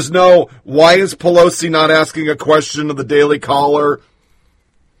 There was no, why is Pelosi not asking a question of the Daily Caller?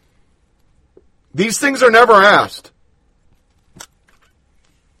 These things are never asked.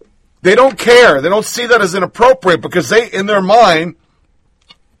 They don't care. They don't see that as inappropriate because they, in their mind,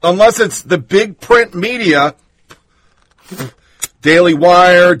 unless it's the big print media, Daily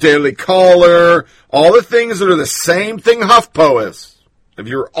Wire, Daily Caller, all the things that are the same thing HuffPo is. If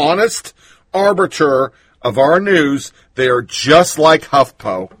you're honest arbiter of our news, they are just like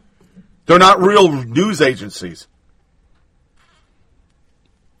HuffPo. They're not real news agencies.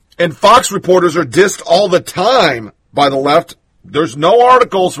 And Fox reporters are dissed all the time by the left. There's no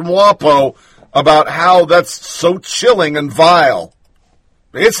articles from WAPO about how that's so chilling and vile.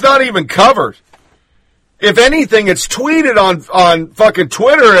 It's not even covered. If anything, it's tweeted on fucking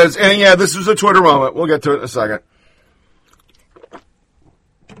Twitter as, and yeah, this was a Twitter moment. We'll get to it in a second.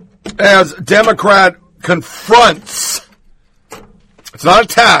 As Democrat confronts. It's not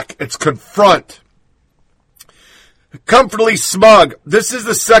attack, it's confront. Comfortably smug. This is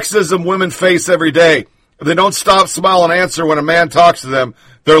the sexism women face every day. If they don't stop, smile, and answer when a man talks to them,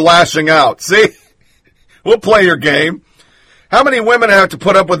 they're lashing out. See? We'll play your game. How many women have to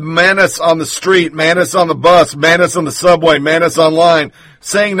put up with madness on the street, madness on the bus, madness on the subway, madness online?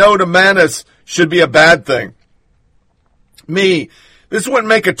 Saying no to madness should be a bad thing. Me. This wouldn't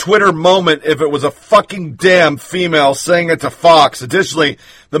make a Twitter moment if it was a fucking damn female saying it to Fox. Additionally,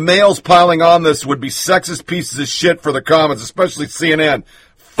 the males piling on this would be sexist pieces of shit for their comments, especially CNN.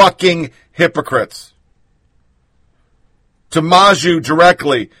 Fucking hypocrites. To Maju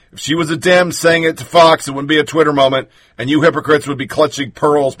directly, if she was a Dem saying it to Fox, it wouldn't be a Twitter moment, and you hypocrites would be clutching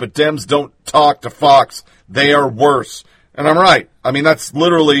pearls, but Dems don't talk to Fox. They are worse. And I'm right. I mean, that's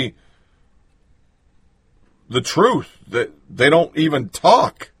literally the truth. They don't even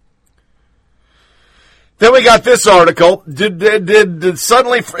talk. Then we got this article. Did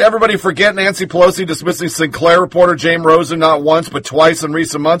suddenly everybody forget Nancy Pelosi dismissing Sinclair reporter James Rosen not once but twice in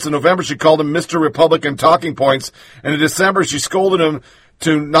recent months? In November, she called him Mr. Republican Talking Points, and in December, she scolded him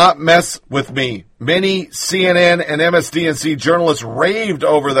to not mess with me. Many CNN and MSDNC journalists raved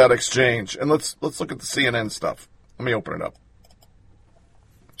over that exchange. And let's look at the CNN stuff. Let me open it up.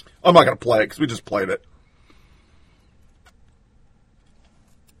 I'm not going to play it because we just played it.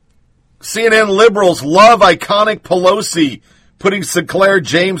 CNN liberals love iconic Pelosi, putting Sinclair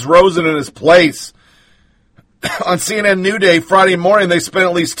James Rosen in his place. On CNN New Day Friday morning, they spent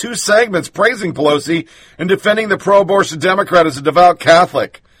at least 2 segments praising Pelosi and defending the pro-abortion Democrat as a devout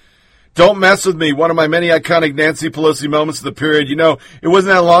Catholic. Don't mess with me, one of my many iconic Nancy Pelosi moments of the period. You know, it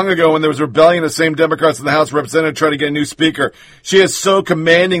wasn't that long ago when there was rebellion, the same Democrats in the House of Representatives trying to get a new speaker. She is so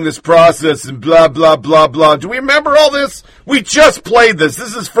commanding this process and blah, blah, blah, blah. Do we remember all this? We just played this.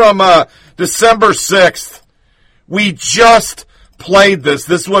 This is from December 6th. We just played this.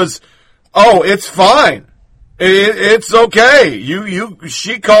 This was, oh, it's fine. It's okay.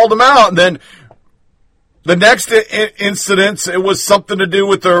 She called him out, and then the next incident, it was something to do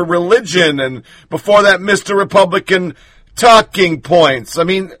with her religion, and before that, Mr. Republican talking points. I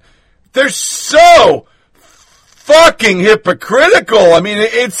mean, they're so fucking hypocritical. I mean,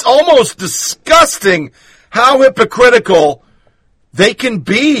 it's almost disgusting how hypocritical they can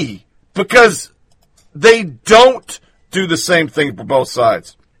be because they don't do the same thing for both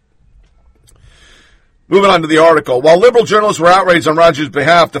sides. Moving on to the article. While liberal journalists were outraged on Raju's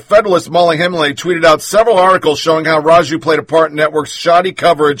behalf, the Federalist Molly Hemingway tweeted out several articles showing how Raju played a part in network's shoddy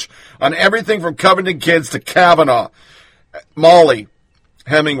coverage on everything from Covington Kids to Kavanaugh. Molly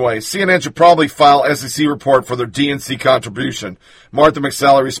Hemingway, CNN should probably file SEC report for their DNC contribution. Martha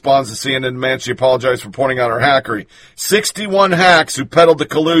McSally responds to CNN and demands she apologize for pointing out her hackery. 61 hacks who peddled the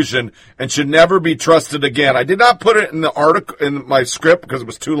collusion and should never be trusted again. I did not put it in the article, in my script because it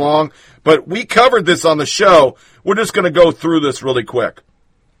was too long, but we covered this on the show. We're just going to go through this really quick.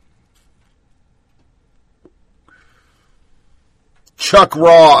 Chuck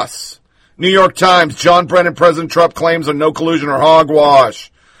Ross. New York Times, John Brennan, President Trump claims of no collusion or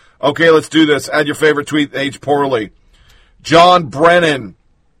hogwash. Okay, let's do this. Add your favorite tweet, aged poorly. John Brennan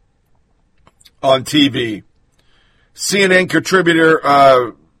on TV. CNN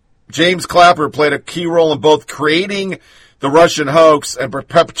contributor James Clapper played a key role in both creating the Russian hoax and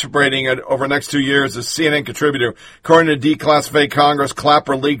perpetuating it over the next 2 years as CNN contributor. According to Declassified Congress,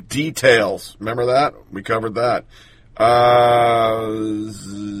 Clapper leaked details. Remember that? We covered that. Let's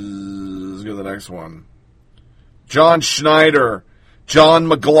go to the next one. John Schneider, John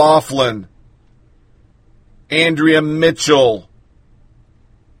McLaughlin, Andrea Mitchell,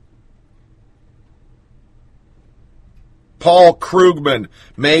 Paul Krugman,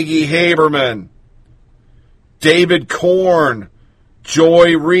 Maggie Haberman, David Korn,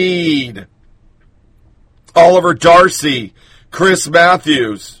 Joy Reid, Oliver Darcy, Chris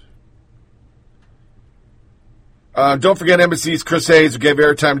Matthews. Don't forget NBC's Chris Hayes, who gave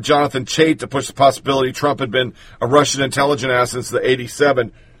airtime to Jonathan Chait to push the possibility Trump had been a Russian intelligence asset since the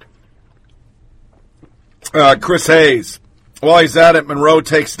 87. Chris Hayes. While he's at it, Monroe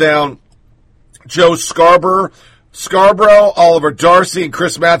takes down Joe Scarborough, Oliver Darcy, and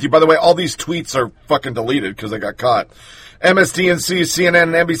Chris Matthews. By the way, all these tweets are fucking deleted because they got caught. MSDNC, CNN,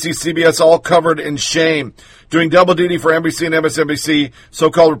 and NBC, CBS all covered in shame. Doing double duty for NBC and MSNBC,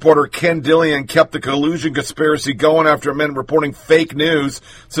 so-called reporter Ken Dillian kept the collusion conspiracy going after men reporting fake news,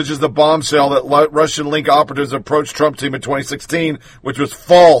 such as the bombshell that Russian link operatives approached Trump team in 2016, which was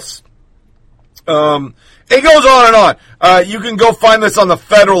false. It goes on and on. You can go find this on the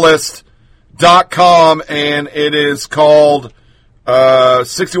Federalist.com, and it is called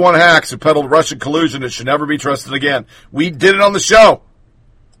 61 hacks who peddled Russian collusion that should never be trusted again. We did it on the show.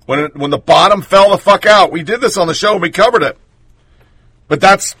 When the bottom fell the fuck out, we did this on the show and we covered it. But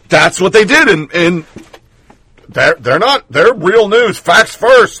that's what they did, and they're real news. Facts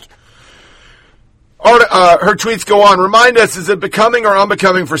first. Her tweets go on. Remind us, is it becoming or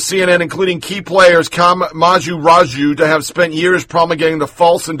unbecoming for CNN, including key players Maju Raju, to have spent years promulgating the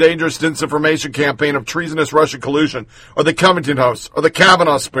false and dangerous disinformation campaign of treasonous Russian collusion, or the Covington hosts, or the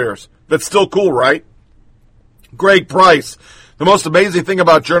Kavanaugh spears? That's still cool, right? Greg Price. The most amazing thing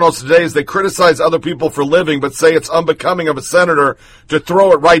about journalists today is they criticize other people for living, but say it's unbecoming of a senator to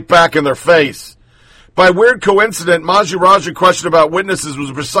throw it right back in their face. By weird coincidence, Maju Raju question about witnesses was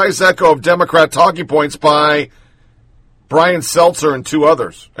a precise echo of Democrat talking points by Brian Seltzer and two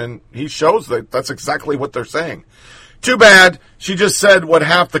others. And he shows that that's exactly what they're saying. Too bad she just said what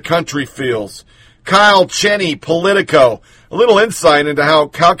half the country feels. Kyle Cheney, Politico. A little insight into how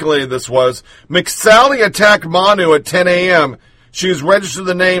calculated this was. McSally attacked Manu at 10 a.m. She was registered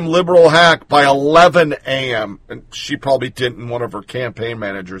the name Liberal Hack by 11 a.m. And she probably didn't, one of her campaign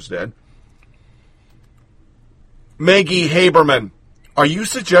managers did. Maggie Haberman, are you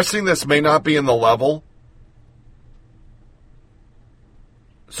suggesting this may not be in the level?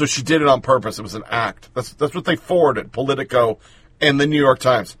 So she did it on purpose. It was an act. That's what they forwarded, Politico and the New York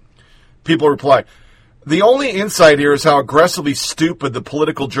Times. People reply, the only insight here is how aggressively stupid the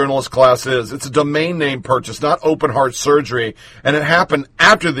political journalist class is. It's a domain name purchase, not open heart surgery, and it happened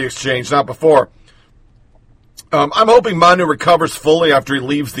after the exchange, not before. I'm hoping Manu recovers fully after he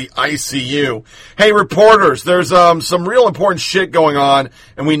leaves the ICU. Hey, reporters, there's some real important shit going on,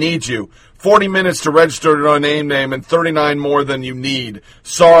 and we need you. 40 minutes to register a name and 39 more than you need.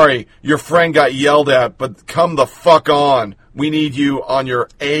 Sorry, your friend got yelled at, but come the fuck on. We need you on your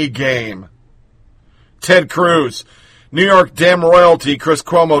A game. Ted Cruz. New York Dem royalty Chris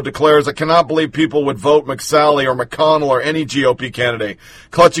Cuomo declares, I cannot believe people would vote McSally or McConnell or any GOP candidate.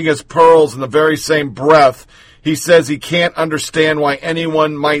 Clutching his pearls in the very same breath, he says he can't understand why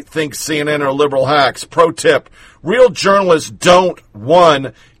anyone might think CNN are liberal hacks. Pro tip, real journalists don't,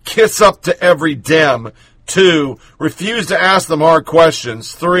 1, kiss up to every Dem, 2, refuse to ask them hard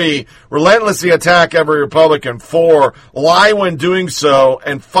questions, 3, relentlessly attack every Republican, 4, lie when doing so,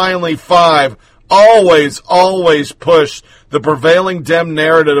 and finally 5, always push the prevailing Dem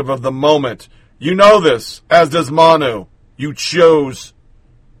narrative of the moment. You know this, as does Manu. You chose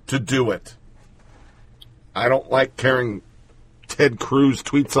to do it. I don't like carrying Ted Cruz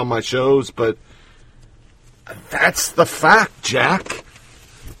tweets on my shows, but that's the fact, Jack.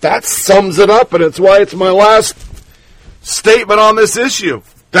 That sums it up, and it's why it's my last statement on this issue.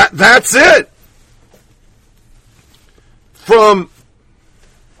 That's it. From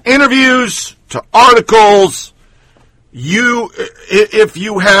interviews to articles, if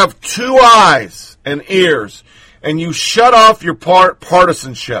you have two eyes and ears and you shut off your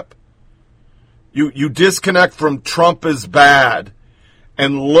partisanship, you disconnect from Trump is bad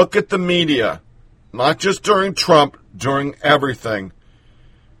and look at the media, not just during Trump, during everything.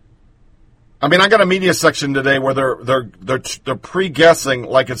 I mean, I got a media section today where they're pre-guessing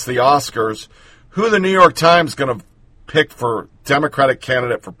like it's the Oscars who the New York Times is going to pick for Democratic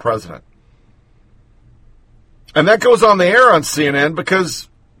candidate for president. And that goes on the air on CNN because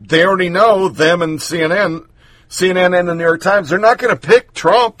they already know, them and CNN and the New York Times, they're not going to pick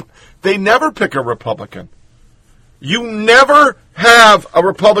Trump. They never pick a Republican. You never have a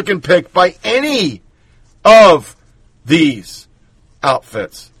Republican picked by any of these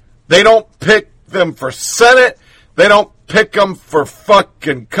outfits. They don't pick them for Senate. They don't pick them for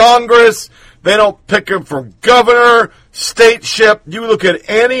fucking Congress. They don't pick them for governor, stateship. You look at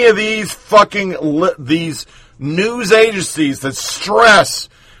any of these these news agencies that stress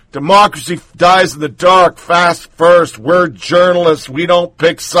democracy dies in the dark, fast first, we're journalists, we don't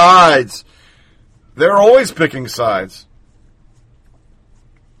pick sides. They're always picking sides.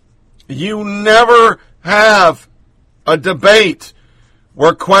 You never have a debate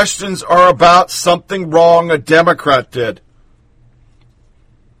where questions are about something wrong a Democrat did.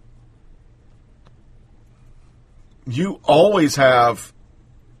 You always have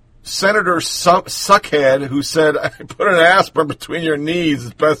Senator Suckhead who said, put an aspirin between your knees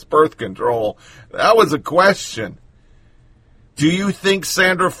is best birth control. That was a question. Do you think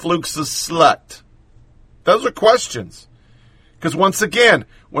Sandra Fluke's a slut? Those are questions. Because once again,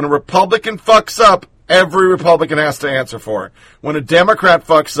 when a Republican fucks up, every Republican has to answer for it. When a Democrat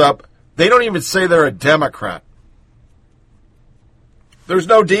fucks up, they don't even say they're a Democrat. There's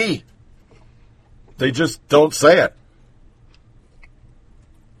no D. They just don't say it.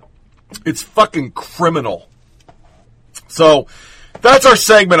 It's fucking criminal. So, that's our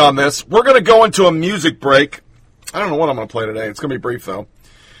segment on this. We're going to go into a music break. I don't know what I'm going to play today. It's going to be brief, though.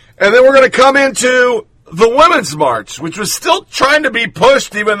 And then we're going to come into the Women's March, which was still trying to be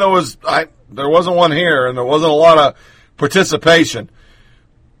pushed, even though there wasn't one here, and there wasn't a lot of participation.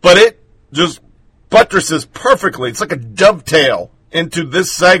 But it just buttresses perfectly. It's like a dovetail into this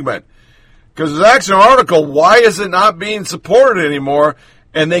segment. Because there's actually an article, why is it not being supported anymore?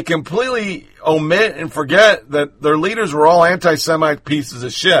 And they completely omit and forget that their leaders were all anti-Semite pieces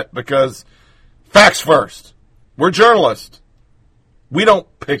of shit. Because facts first. We're journalists. We don't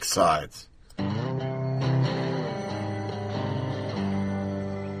pick sides.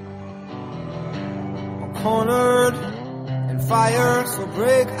 Cornered in fire, so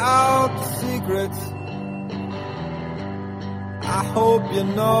break out the secrets. I hope you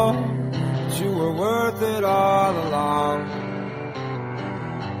know that you were worth it all along.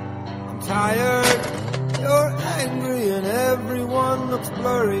 I'm tired, you're angry, and everyone looks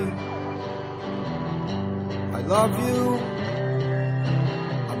blurry. I love you,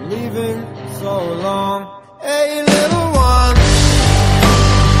 I'm leaving so long. Hey, little one.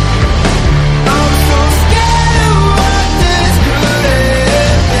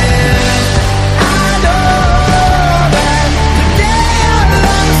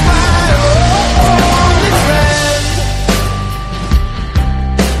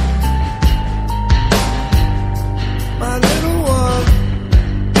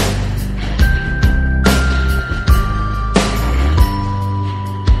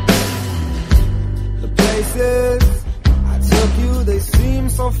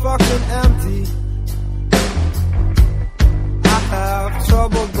 So fucking empty. I have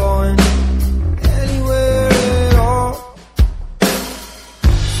trouble going anywhere at all,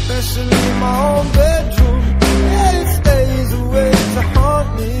 especially my own bedroom. It stays away to haunt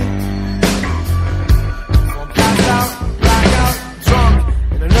me. So I'm passed out, blackout, drunk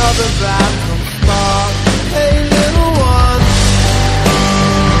in another bathroom stall. Hey, little one.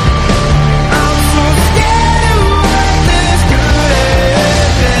 I'm so scared of what this could end.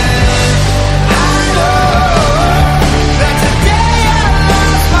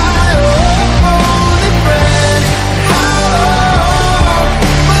 Justify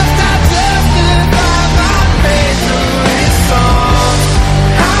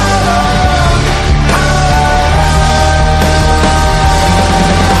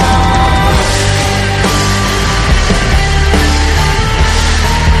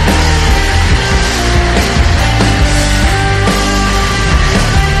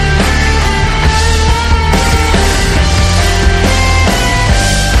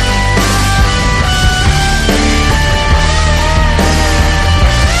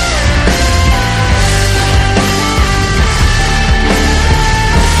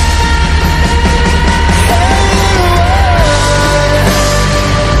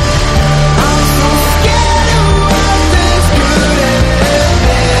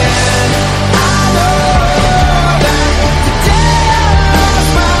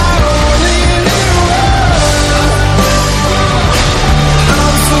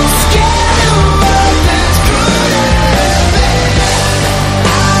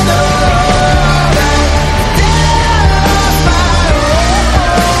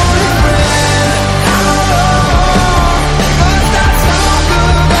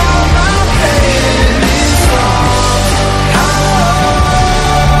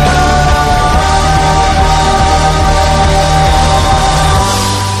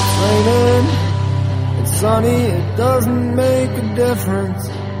sunny, it doesn't make a difference.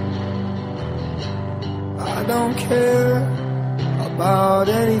 I don't care about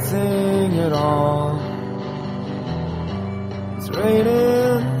anything at all. It's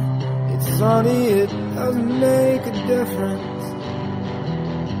raining, it's sunny, it doesn't make a difference.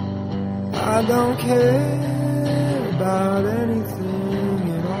 I don't care about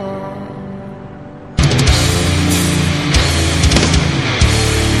anything at all.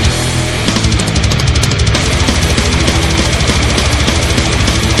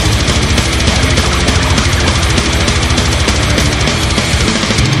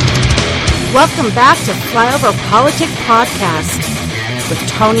 Welcome back to Flyover Politic Podcast with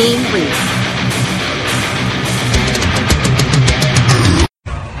Tony Reed.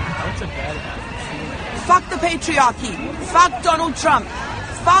 Fuck the patriarchy. Fuck Donald Trump.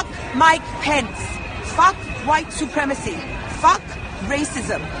 Fuck Mike Pence. Fuck white supremacy. Fuck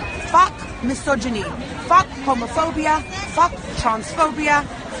racism. Fuck misogyny. Fuck homophobia. Fuck transphobia.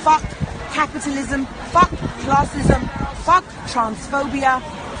 Fuck capitalism. Fuck classism. Fuck transphobia.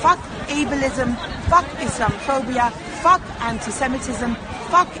 Fuck ableism, fuck Islamophobia, fuck anti-Semitism,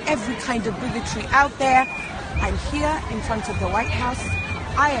 fuck every kind of bigotry out there. I'm here in front of the White House.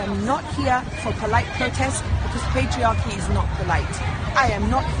 I am not here for polite protest because patriarchy is not polite. I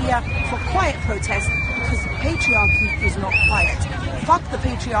am not here for quiet protest because patriarchy is not quiet. Fuck the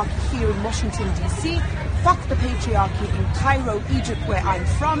patriarchy here in Washington, D.C. Fuck the patriarchy in Cairo, Egypt, where I'm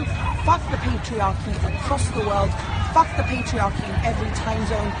from. Fuck the patriarchy across the world. Fuck the patriarchy in every time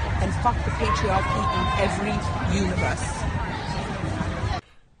zone, and fuck the patriarchy in every universe.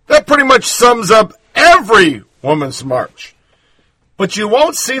 That pretty much sums up every Women's March. But you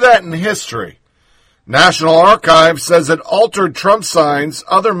won't see that in history. National Archives says it altered Trump signs,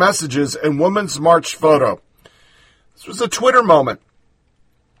 other messages, and Women's March photo. This was a Twitter moment.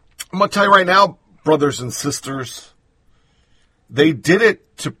 I'm going to tell you right now, brothers and sisters, they did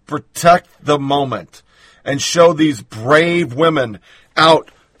it to protect the moment and show these brave women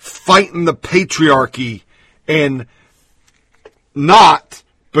out fighting the patriarchy, and not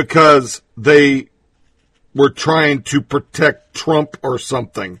because they were trying to protect Trump or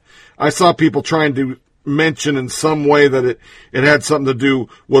something. I saw people trying to mention in some way that it had something to do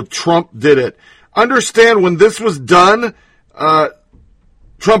with Trump did it. Understand, when this was done,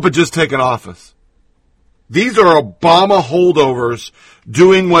 Trump had just taken office. These are Obama holdovers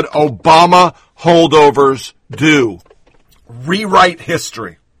doing what Obama holdovers do. Rewrite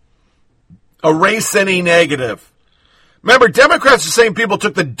history. Erase any negative. Remember, Democrats are the same people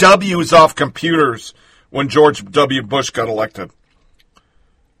took the W's off computers when George W. Bush got elected.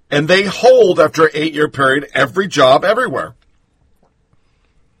 And they hold, after an 8-year period, every job everywhere.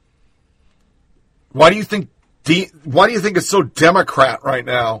 Why do you think it's so Democrat right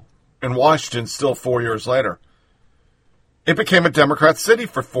now in Washington still 4 years later? It became a Democrat city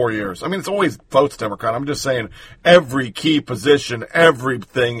for 4 years. I mean, it's always votes Democrat. I'm just saying every key position,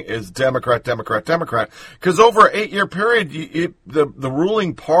 everything is Democrat, Democrat, Democrat. Because over an 8-year period, the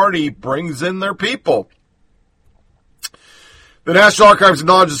ruling party brings in their people. The National Archives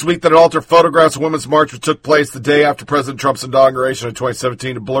acknowledged this week that it altered photographs of Women's March, which took place the day after President Trump's inauguration in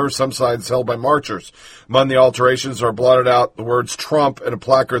 2017 to blur some signs held by marchers. Among the alterations are blotted out the words Trump and a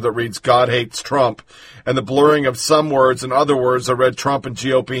placard that reads God hates Trump, and the blurring of some words and other words that read Trump and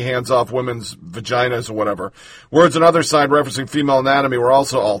GOP hands off women's vaginas or whatever. Words on other side referencing female anatomy were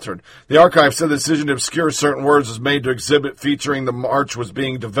also altered. The archive said the decision to obscure certain words was made to exhibit featuring the march was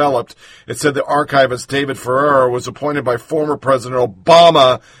being developed. It said the archivist David Ferrer was appointed by former President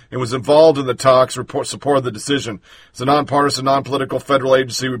Obama and was involved in the talks, supported the decision. As a nonpartisan, non-political federal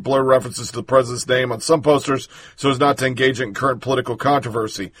agency, we blur references to the president's name on some posters so as not to engage in current political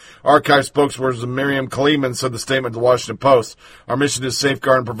controversy. Archive spokesperson Miriam Kleiman said the statement to the Washington Post. Our mission is to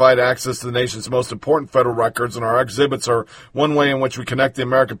safeguard and provide access to the nation's most important federal records, and our exhibits are one way in which we connect the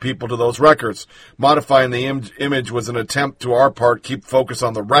American people to those records. Modifying the image was an attempt to our part keep focus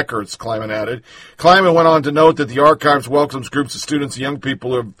on the records, Kleiman added. Kleiman went on to note that the archives welcomes groups of students and young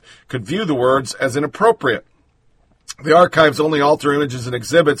people who could view the words as inappropriate. The archives only alter images and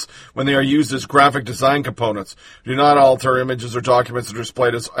exhibits when they are used as graphic design components. Do not alter images or documents that are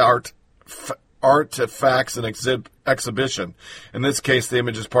displayed as artifacts and exhibition. In this case, the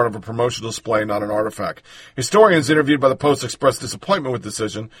image is part of a promotional display, not an artifact. Historians interviewed by the Post expressed disappointment with the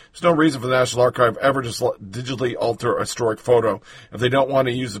decision. There's no reason for the National Archive ever to digitally alter a historic photo. If they don't want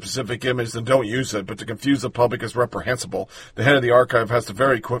to use a specific image, then don't use it, but to confuse the public is reprehensible. The head of the archive has to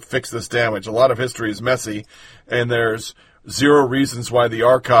very quick fix this damage. A lot of history is messy, and there's zero reasons why the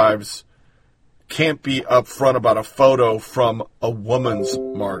archives can't be upfront about a photo from a woman's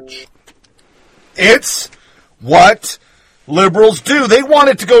march. It's what liberals do. They want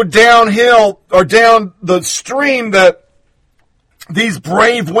it to go downhill or down the stream that these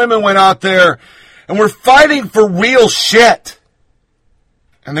brave women went out there and were fighting for real shit.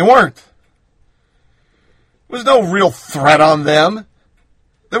 And they weren't. There was no real threat on them.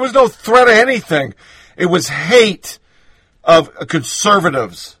 There was no threat of anything. It was hate of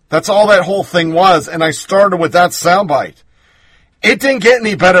conservatives. That's all that whole thing was. And I started with that soundbite. It didn't get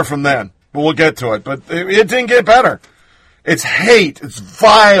any better from then. But we'll get to it. But it didn't get better. It's hate. It's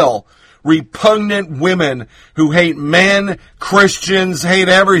vile, repugnant women who hate men, Christians, hate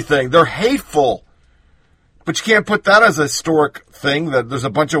everything. They're hateful. But you can't put that as a historic thing, that there's a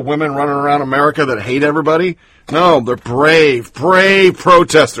bunch of women running around America that hate everybody. No, they're brave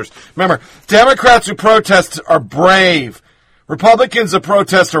protesters. Remember, Democrats who protest are brave. Republicans that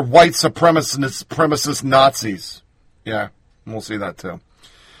protest are white supremacist Nazis. Yeah, we'll see that too.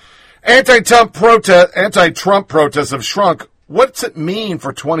 Anti-Trump protests have shrunk. What's it mean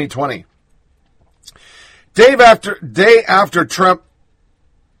for 2020? Day after Trump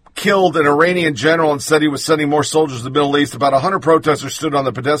killed an Iranian general and said he was sending more soldiers to the Middle East, about 100 protesters stood on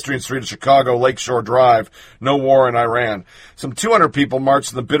the pedestrian street of Chicago, Lakeshore Drive. No war in Iran. Some 200 people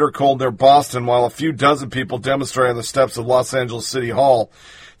marched in the bitter cold near Boston, while a few dozen people demonstrated on the steps of Los Angeles City Hall.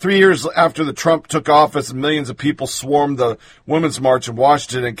 3 years after the Trump took office, millions of people swarmed the Women's March in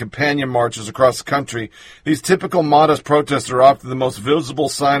Washington and companion marches across the country. These typical modest protests are often the most visible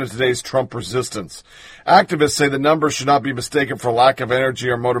sign of today's Trump resistance. Activists say the numbers should not be mistaken for lack of energy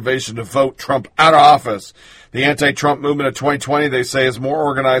or motivation to vote Trump out of office. The anti-Trump movement of 2020, they say, is more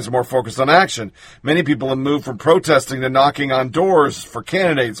organized and more focused on action. Many people have moved from protesting to knocking on doors for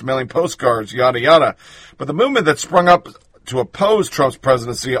candidates, mailing postcards, yada, yada. But the movement that sprung up to oppose Trump's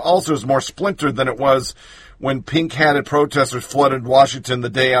presidency also is more splintered than it was when pink-hatted protesters flooded Washington the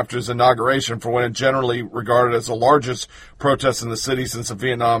day after his inauguration for what is generally regarded as the largest protest in the city since the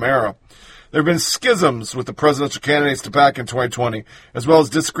Vietnam era. There have been schisms with the presidential candidates back in 2020, as well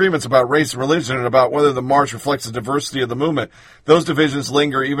as disagreements about race and religion and about whether the march reflects the diversity of the movement. Those divisions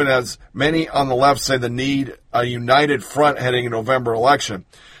linger even as many on the left say they need a united front heading in November election.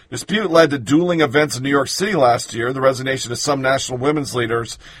 Dispute led to dueling events in New York City last year, the resignation of some national women's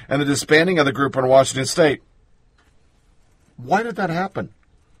leaders, and the disbanding of the group in Washington State. Why did that happen?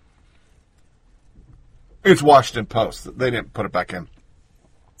 It's Washington Post. They didn't put it back in.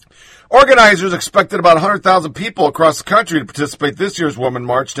 Organizers expected about 100,000 people across the country to participate this year's Women's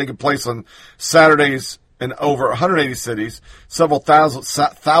March, taking place on Saturdays in over 180 cities. Several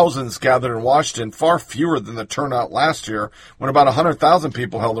thousands gathered in Washington, far fewer than the turnout last year when about 100,000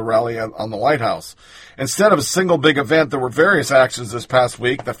 people held a rally on the White House. Instead of a single big event, there were various actions this past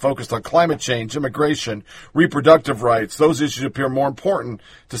week that focused on climate change, immigration, reproductive rights. Those issues appear more important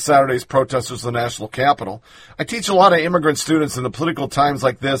to Saturday's protesters in the national capital. I teach a lot of immigrant students in the political times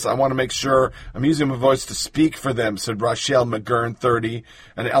like this. I want to make sure I'm using my voice to speak for them, said Rochelle McGurn, 30,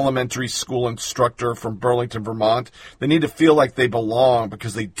 an elementary school instructor from Burlington, Vermont. They need to feel like they belong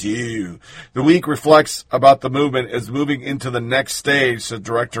because they do. The week reflects about the movement is moving into the next stage, said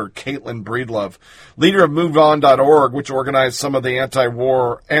director Caitlin Breedlove. Leader of MoveOn.org, which organized some of the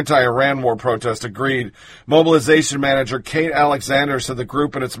anti-Iran war protests, agreed. Mobilization manager Kate Alexander said the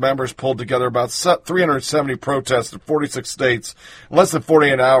group and its members pulled together about 370 protests in 46 states in less than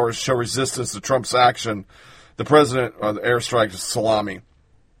 48 hours show resistance to Trump's action. The president, or the airstrike, is salami.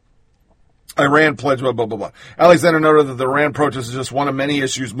 Iran pledge, blah, blah, blah, blah. Alexander noted that the Iran protest is just one of many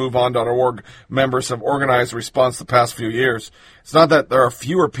issues MoveOn.org members have organized in response to the past few years. It's not that there are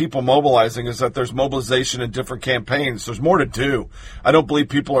fewer people mobilizing, it's that there's mobilization in different campaigns. There's more to do. I don't believe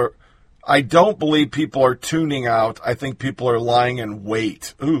people are tuning out. I think people are lying in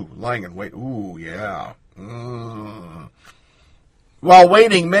wait. Ooh, lying in wait. Ooh, yeah. While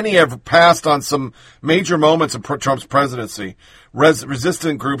waiting, many have passed on some major moments of Trump's presidency.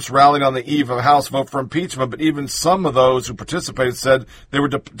 Resistant groups rallied on the eve of a House vote for impeachment, but even some of those who participated said they were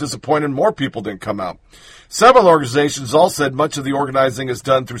disappointed more people didn't come out. Several organizations all said much of the organizing is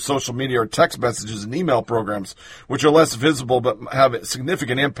done through social media or text messages and email programs, which are less visible but have a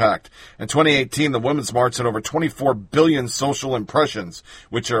significant impact. In 2018, the Women's March had over 24 billion social impressions,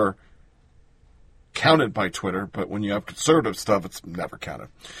 which are counted by Twitter, but when you have conservative stuff, it's never counted.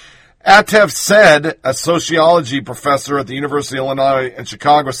 Atef said, a sociology professor at the University of Illinois in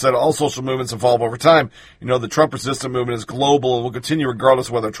Chicago, said all social movements evolve over time. You know, the Trump-resistant movement is global and will continue regardless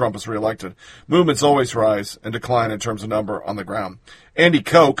of whether Trump is reelected. Movements always rise and decline in terms of number on the ground. Andy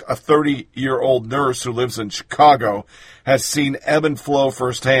Koch, a 30-year-old nurse who lives in Chicago, has seen ebb and flow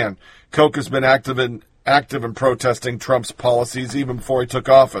firsthand. Koch has been active in active in protesting Trump's policies even before he took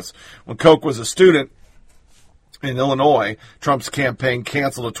office. When Koch was a student in Illinois, Trump's campaign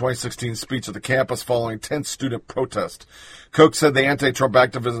canceled a 2016 speech at the campus following tense student protest. Koch said the anti-Trump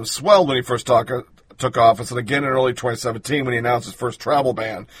activism swelled when he first took office, and again in early 2017 when he announced his first travel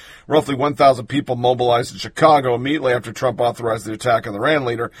ban. Roughly 1,000 people mobilized in Chicago immediately after Trump authorized the attack on the Iran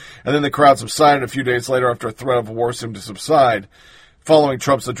leader, and then the crowd subsided a few days later after a threat of war seemed to subside, following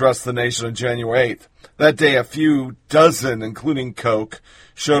Trump's address to the nation on January 8th. That day, a few dozen, including Koch,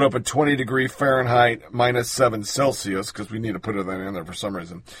 showed up at 20-degree Fahrenheit, -7 Celsius, because we need to put it in there for some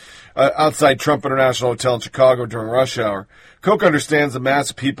reason, outside Trump International Hotel in Chicago during rush hour. Koch understands that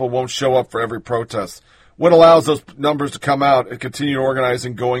mass people won't show up for every protest. What allows those numbers to come out and continue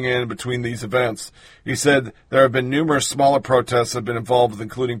organizing going in between these events? He said there have been numerous smaller protests that have been involved with,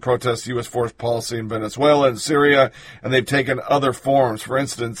 including protests U.S. force policy in Venezuela and Syria, and they've taken other forms. For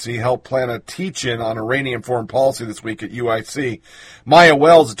instance, he helped plan a teach-in on Iranian foreign policy this week at UIC. Maya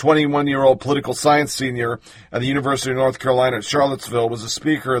Wells, a 21-year-old political science senior at the University of North Carolina at Charlottesville, was a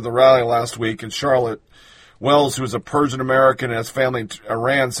speaker at the rally last week in Charlotte. Wells, who is a Persian-American and has family in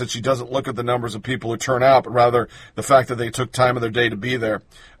Iran, said she doesn't look at the numbers of people who turn out, but rather the fact that they took time of their day to be there.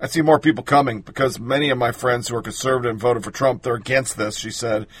 I see more people coming because many of my friends who are conservative and voted for Trump, they're against this, she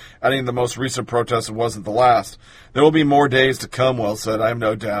said, adding the most recent protest wasn't the last. There will be more days to come, Wells said, I have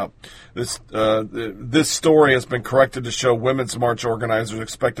no doubt. This story has been corrected to show Women's March organizers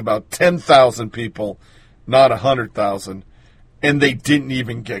expect about 10,000 people, not 100,000, and they didn't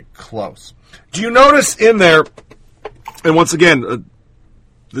even get close. Do you notice in there, and once again,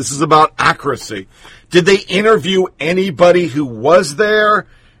 this is about accuracy, did they interview anybody who was there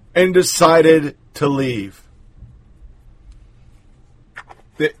and decided to leave?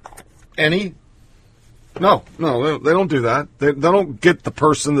 Any? No, they don't do that. They don't get the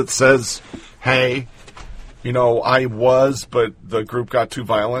person that says, hey, you know, I was, but the group got too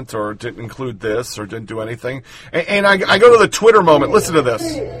violent or didn't include this or didn't do anything. And I go to the Twitter moment. Listen to this.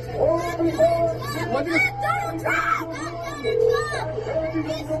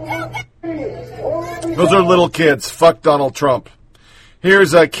 Those are little kids. Fuck Donald Trump.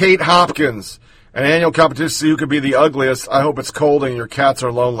 Here's Kate Hopkins. An annual competition to see who could be the ugliest. I hope it's cold and your cats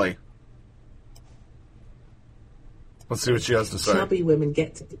are lonely. Let's see what she has to say. Chubby women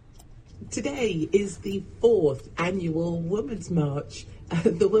get to... Today is the 4th annual Women's March.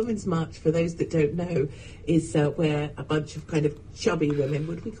 The Women's March, for those that don't know, is where a bunch of kind of chubby women,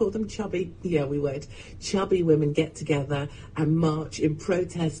 would we call them chubby? Yeah, we would. Chubby women get together and march in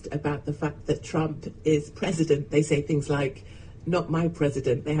protest about the fact that Trump is president. They say things like, not my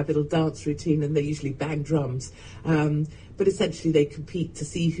president. They have a little dance routine and they usually bang drums. But essentially they compete to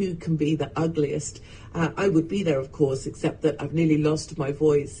see who can be the ugliest. I would be there, of course, except that I've nearly lost my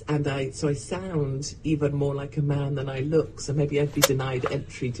voice and so I sound even more like a man than I look. So maybe I'd be denied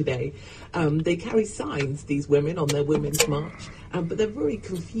entry today. They carry signs, these women, on their Women's March, but they're very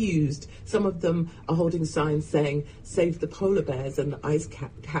confused. Some of them are holding signs saying, save the polar bears and ice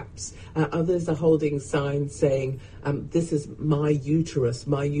caps. Others are holding signs saying, this is my uterus,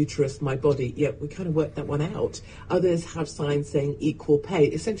 my body. Yeah, we kind of worked that one out. Others have signs saying equal pay.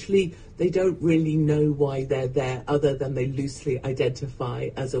 Essentially, they don't really know why they're there other than they loosely identify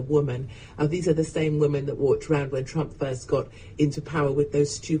as a woman. These are the same women that walked around when Trump first got into power with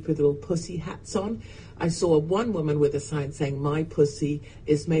those stupid little pussy hats on. I saw one woman with a sign saying, my pussy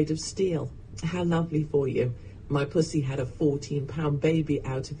is made of steel. How lovely for you. My pussy had a 14-pound baby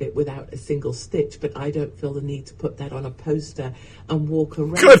out of it without a single stitch, but I don't feel the need to put that on a poster and walk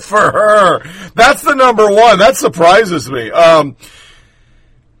around. Good for her. That's the number one. That surprises me.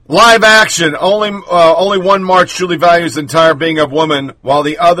 Live action. Only one march truly values the entire being of woman, while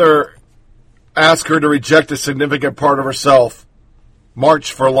the other asks her to reject a significant part of herself.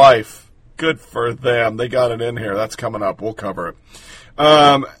 March for Life. Good for them. They got it in here. That's coming up. We'll cover it.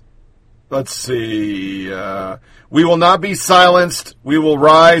 Let's see. We will not be silenced. We will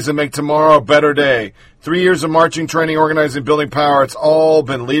rise and make tomorrow a better day. 3 years of marching, training, organizing, building power. It's all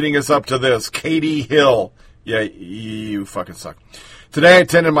been leading us up to this. Katie Hill. Yeah, you fucking suck. Today I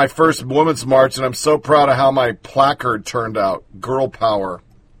attended my first Women's March, and I'm so proud of how my placard turned out. Girl power.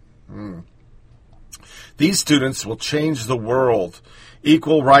 These students will change the world.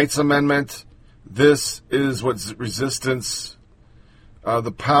 Equal Rights Amendment. This is what resistance...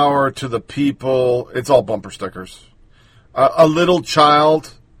 the power to the people. It's all bumper stickers. A little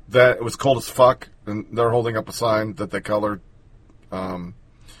child that was cold as fuck, and they're holding up a sign that they colored.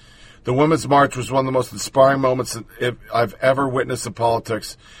 The Women's March was one of the most inspiring moments I've ever witnessed in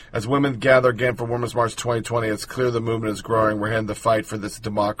politics. As women gather again for Women's March 2020, it's clear the movement is growing. We're heading to fight for this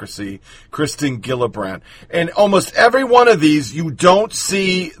democracy. Christine Gillibrand. And almost every one of these, you don't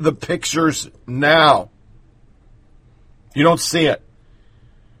see the pictures now. You don't see it.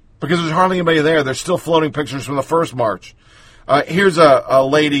 Because there's hardly anybody there. They're still floating pictures from the first march. Here's a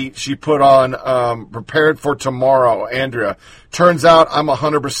lady she put on, Prepared for Tomorrow, Andrea. Turns out I'm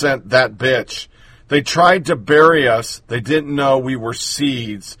 100% that bitch. They tried to bury us. They didn't know we were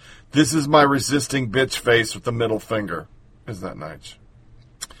seeds. This is my resisting bitch face with the middle finger. Isn't that nice?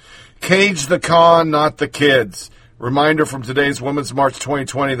 Cage the con, not the kids. Reminder from today's Women's March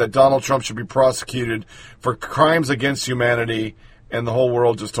 2020 that Donald Trump should be prosecuted for crimes against humanity. And the whole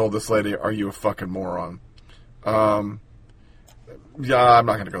world just told this lady, are you a fucking moron? Yeah, I'm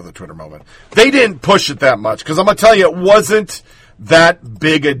not going to go to the Twitter moment. They didn't push it that much, because I'm going to tell you, it wasn't that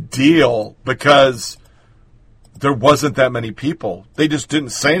big a deal, because there wasn't that many people. They just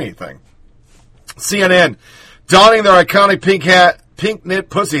didn't say anything. CNN, donning their iconic pink knit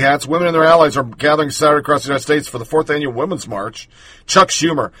pussy hats, women and their allies are gathering Saturday across the United States for the 4th Annual Women's March. Chuck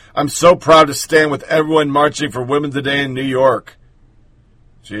Schumer, I'm so proud to stand with everyone marching for Women's Day in New York.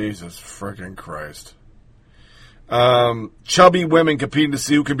 Jesus freaking Christ. Chubby women competing to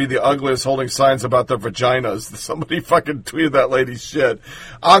see who can be the ugliest, holding signs about their vaginas. Somebody fucking tweeted that lady's shit.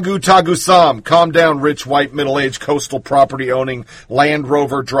 Agu Tagu Sam, calm down, rich, white, middle-aged, coastal property owning, Land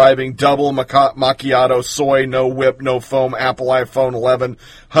Rover driving, double macchiato, soy, no whip, no foam, Apple iPhone 11,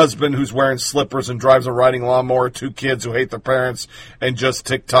 husband who's wearing slippers and drives a riding lawnmower, 2 kids who hate their parents, and just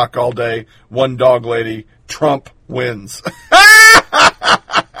TikTok all day, 1 dog lady. Trump wins.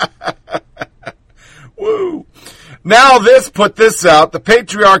 Woo. Now put this out. The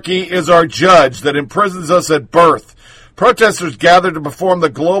patriarchy is our judge that imprisons us at birth. Protesters gathered to perform the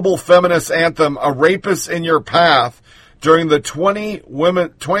global feminist anthem, A Rapist in Your Path, during the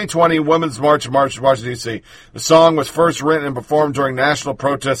 2020 Women's March in Washington, D.C. The song was first written and performed during national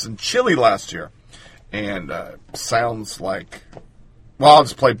protests in Chile last year. And sounds like... Well, I'll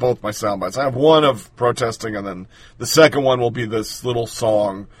just play both my sound bites. I have one of protesting, and then the second one will be this little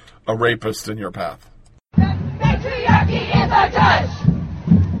song, A Rapist in Your Path. Patriarchy is our judge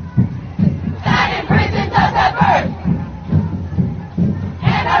that imprisons us at birth,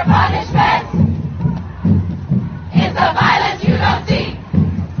 and our punishment is the violence you don't see.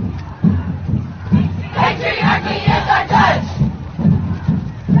 Patriarchy is our judge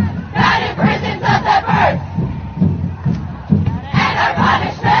that imprisons us at birth, and our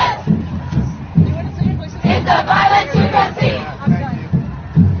punishment is the violence you don't see.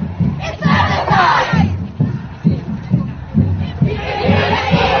 It's satisfied.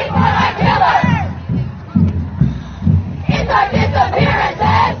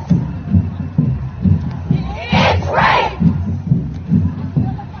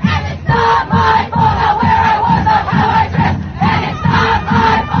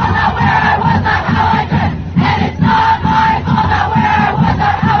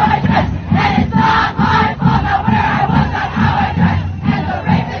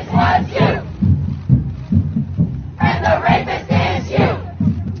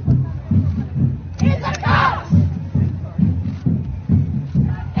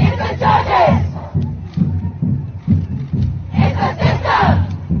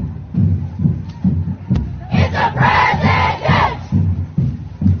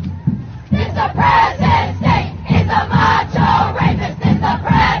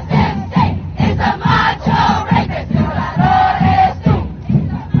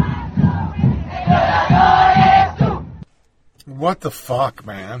 What the fuck,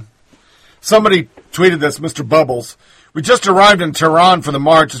 man? Somebody tweeted this, Mr. Bubbles. We just arrived in Tehran for the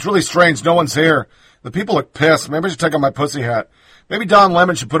march. It's really strange. No one's here. The people look pissed. Maybe I should take off my pussy hat. Maybe Don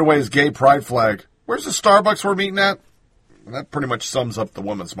Lemon should put away his gay pride flag. Where's the Starbucks we're meeting at? That pretty much sums up the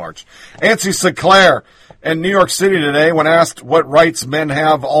Women's March. Nancy Sinclair in New York City today, when asked what rights men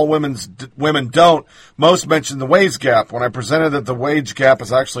have all women don't, most mentioned the wage gap. When I presented that the wage gap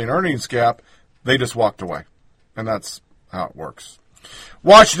is actually an earnings gap, they just walked away. And that's how it works.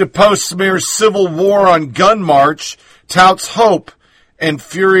 Washington Post smears civil war on gun march, touts hope, and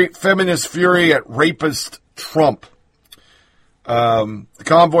feminist fury at rapist Trump. The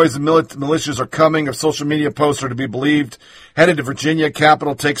convoys and militias are coming if social media posts are to be believed. Headed to Virginia,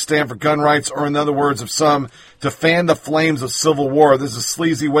 Capitol takes stand for gun rights, or in other words of some, to fan the flames of civil war. This is a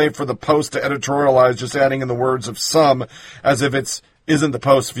sleazy way for the Post to editorialize, just adding in the words of some, as if isn't the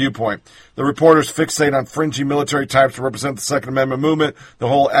Post's viewpoint. The reporters fixate on fringy military types to represent the Second Amendment movement. The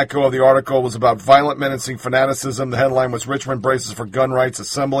whole echo of the article was about violent menacing fanaticism. The headline was Richmond braces for gun rights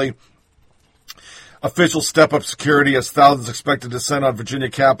assembly. Officials step up security as thousands expect to descend on Virginia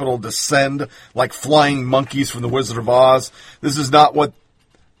Capitol, descend like flying monkeys from the Wizard of Oz. This is not what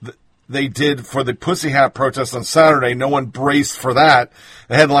they did for the Pussy Hat protest on Saturday. No one braced for that.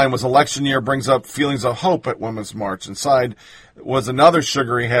 The headline was "Election Year Brings Up Feelings of Hope at Women's March." Inside was another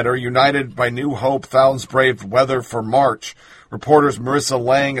sugary header, "United by New Hope, thousands braved weather for March." Reporters Marissa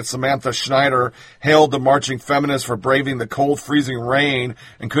Lang and Samantha Schneider hailed the marching feminists for braving the cold, freezing rain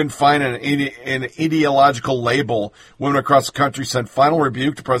and couldn't find an ideological label. Women across the country sent final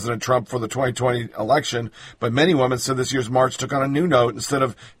rebuke to President Trump for the 2020 election, but many women said this year's march took on a new note. Instead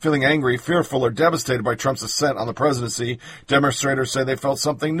of feeling angry, fearful, or devastated by Trump's ascent on the presidency, demonstrators say they felt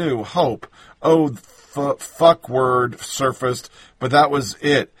something new, hope. Oh, fuck word surfaced, but that was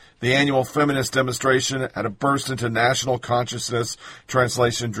it. The annual feminist demonstration had a burst into national consciousness.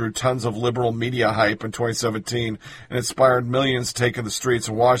 Translation drew tons of liberal media hype in 2017 and inspired millions taking the streets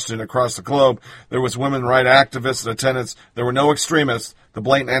of Washington across the globe. There was women rights activists in attendance. There were no extremists. The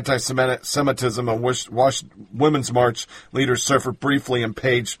blatant anti-Semitism of Women's March leaders surfaced briefly in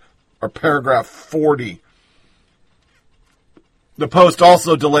paragraph 40. The Post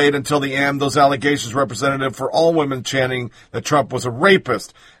also delayed until the end those allegations representative for all women chanting that Trump was a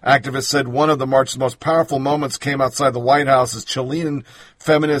rapist. Activists said one of the march's most powerful moments came outside the White House as Chilean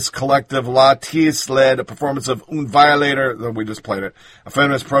feminist collective La Tis led a performance of Un Violator, we just played it, a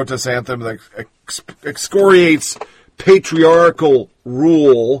feminist protest anthem that excoriates patriarchal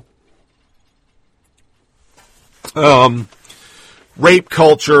rule, rape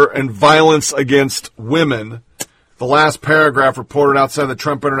culture, and violence against women. The last paragraph reported outside the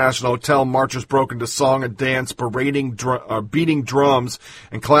Trump International Hotel, marchers broke into song and dance, beating drums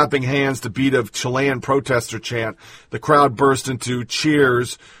and clapping hands to beat of Chilean protester chant. The crowd burst into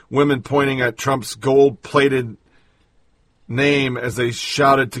cheers, women pointing at Trump's gold-plated name as they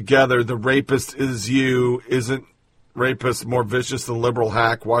shouted together, "The rapist is you, isn't rapist more vicious than liberal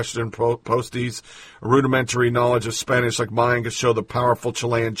hack?" Washington Posties, a rudimentary knowledge of Spanish like mine could show the powerful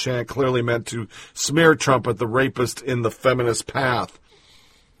Chilean chant clearly meant to smear Trump as the rapist in the feminist path.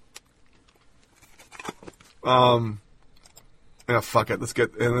 Fuck it. Let's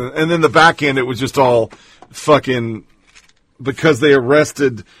get, and then the back end, it was just all fucking, because they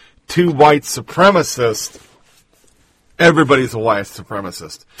arrested two white supremacists. Everybody's a white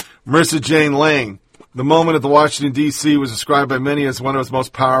supremacist. Marissa Jane Lang. The moment at the Washington, D.C. was described by many as one of its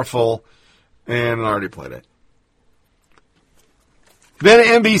most powerful, and I already played it.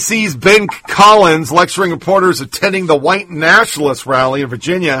 Then NBC's Ben Collins lecturing reporters attending the white nationalist rally in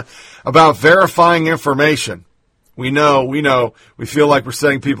Virginia about verifying information. We know. We feel like we're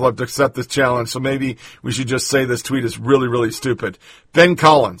setting people up to accept this challenge, so maybe we should just say this tweet is really, really stupid. Ben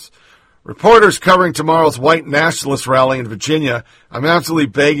Collins. Reporters covering tomorrow's white nationalist rally in Virginia, I'm absolutely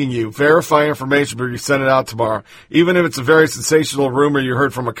begging you, verify information before you send it out tomorrow. Even if it's a very sensational rumor you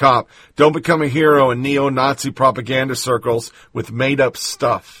heard from a cop, don't become a hero in neo-Nazi propaganda circles with made-up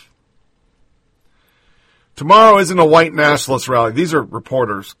stuff. Tomorrow isn't a white nationalist rally. These are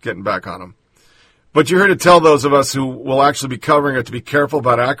reporters getting back on them. But you're here to tell those of us who will actually be covering it to be careful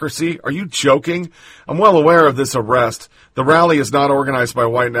about accuracy? Are you joking? I'm well aware of this arrest. The rally is not organized by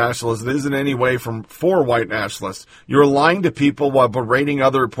white nationalists. It isn't in any way for white nationalists. You're lying to people while berating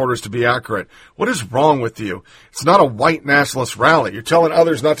other reporters to be accurate. What is wrong with you? It's not a white nationalist rally. You're telling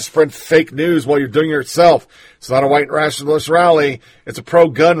others not to spread fake news while you're doing it yourself. It's not a white nationalist rally. It's a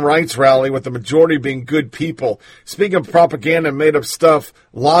pro-gun rights rally with the majority being good people. Speaking of propaganda and made-up stuff,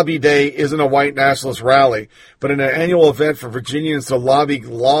 Lobby Day isn't a white nationalist rally, but an annual event for Virginians to lobby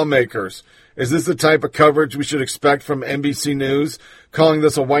lawmakers. Is this the type of coverage we should expect from NBC News? Calling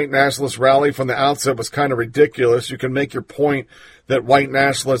this a white nationalist rally from the outset was kind of ridiculous. You can make your point that white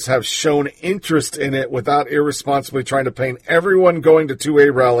nationalists have shown interest in it without irresponsibly trying to paint everyone going to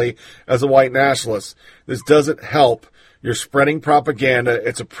 2A rally as a white nationalist. This doesn't help. You're spreading propaganda.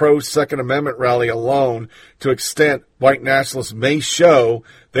 It's a pro-Second Amendment rally alone. To extent white nationalists may show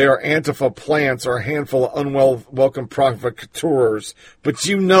they are Antifa plants or a handful of unwelcome provocateurs. But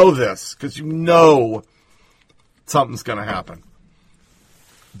you know this, because you know something's going to happen.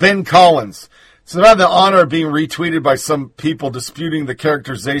 Ben Collins. So I had the honor of being retweeted by some people disputing the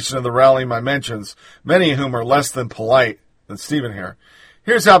characterization of the rally in my mentions, many of whom are less than polite than Stephen here.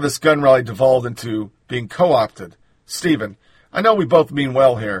 Here's how this gun rally devolved into being co-opted. Stephen, I know we both mean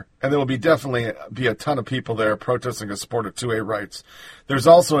well here, and there will definitely be a ton of people there protesting in support of 2A rights. There's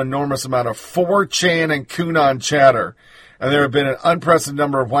also an enormous amount of 4chan and QAnon chatter, and there have been an unprecedented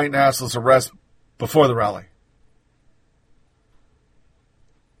number of white nationalist arrests before the rally.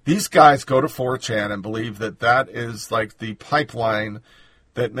 These guys go to 4chan and believe that that is like the pipeline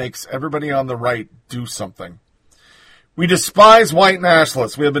that makes everybody on the right do something. We despise white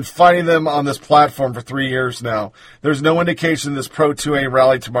nationalists. We have been fighting them on this platform for 3 years now. There's no indication this Pro-2A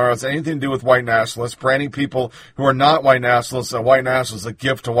rally tomorrow has anything to do with white nationalists, branding people who are not white nationalists and white nationalists a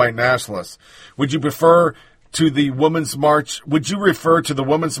gift to white nationalists. Would you refer to the Women's March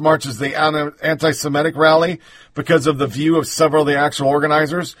as the anti-Semitic rally because of the view of several of the actual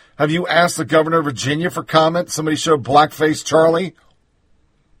organizers? Have you asked the governor of Virginia for comment? Somebody showed Blackface Charlie.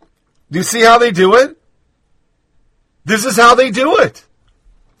 Do you see how they do it? This is how they do it.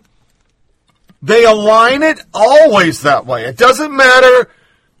 They align it always that way. It doesn't matter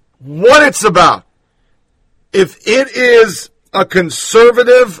what it's about. If it is a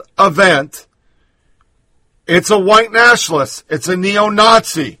conservative event, it's a white nationalist, it's a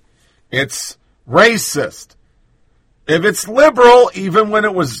neo-Nazi, it's racist. If it's liberal, even when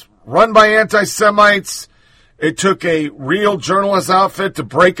it was run by anti-Semites, it took a real journalist outfit to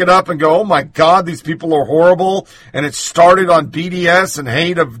break it up and go, oh my God, these people are horrible. And it started on BDS and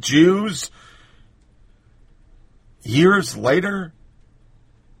hate of Jews. Years later,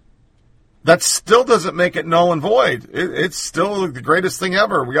 that still doesn't make it null and void. It's still the greatest thing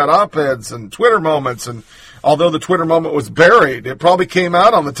ever. We got op-eds and Twitter moments. And although the Twitter moment was buried, it probably came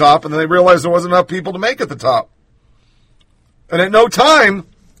out on the top and then they realized there wasn't enough people to make it the top. And at no time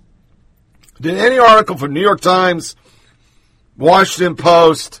did any article from New York Times, Washington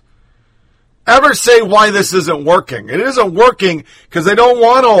Post, ever say why this isn't working? It isn't working because they don't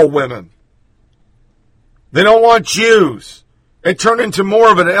want all women. They don't want Jews. It turned into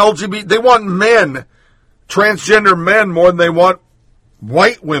more of an LGBT. They want men, transgender men, more than they want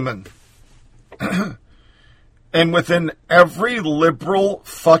white women. And within every liberal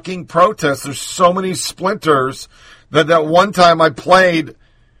fucking protest, there's so many splinters that one time I played.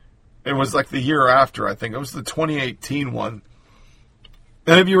 It was like the year after, I think. It was the 2018 one.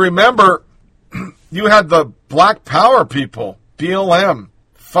 And if you remember, you had the Black Power people, BLM,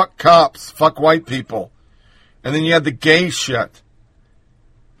 fuck cops, fuck white people. And then you had the gay shit.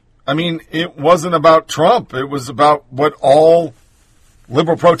 I mean, it wasn't about Trump. It was about what all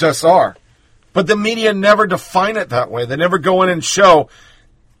liberal protests are. But the media never define it that way. They never go in and show.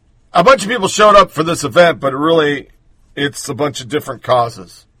 A bunch of people showed up for this event, but really, it's a bunch of different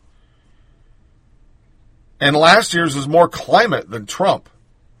causes. And last year's was more climate than Trump.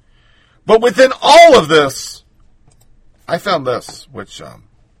 But within all of this, I found this, which,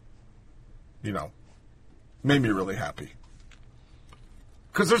 made me really happy.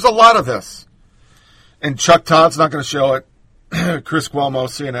 Because there's a lot of this. And Chuck Todd's not going to show it. Chris Cuomo,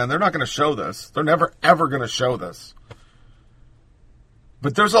 CNN, they're not going to show this. They're never, ever going to show this.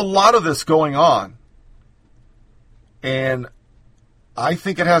 But there's a lot of this going on. And I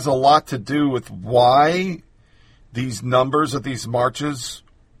think it has a lot to do with why these numbers at these marches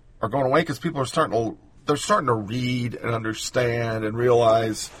are going away, because people are starting to read and understand and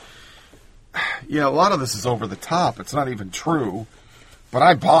realize, a lot of this is over the top. It's not even true, but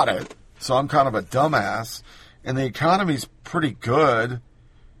I bought it, so I'm kind of a dumbass, and the economy's pretty good,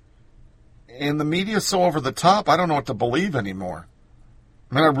 and the media's so over the top, I don't know what to believe anymore.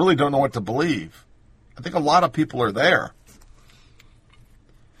 I mean, I really don't know what to believe. I think a lot of people are there.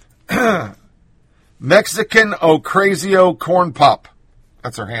 Mexican Ocasio Corn Pop.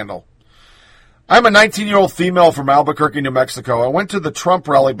 That's her handle. I'm a 19-year-old female from Albuquerque, New Mexico. I went to the Trump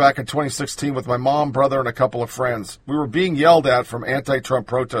rally back in 2016 with my mom, brother, and a couple of friends. We were being yelled at from anti-Trump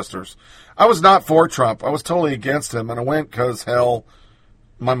protesters. I was not for Trump. I was totally against him, and I went because, hell,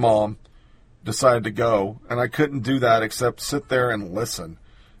 my mom decided to go, and I couldn't do that except sit there and listen.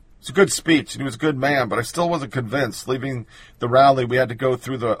 It was a good speech, and he was a good man, but I still wasn't convinced. Leaving the rally, we had to go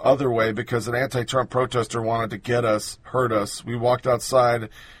through the other way because an anti-Trump protester wanted to get us, hurt us. We walked outside,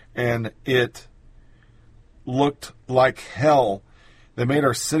 and it looked like hell. They made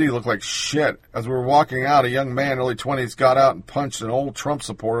our city look like shit. As we were walking out, a young man, early 20s, got out and punched an old Trump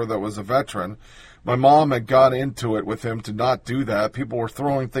supporter that was a veteran. My mom had got into it with him to not do that. People were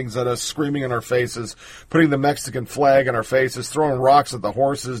throwing things at us, screaming in our faces, putting the Mexican flag in our faces, throwing rocks at the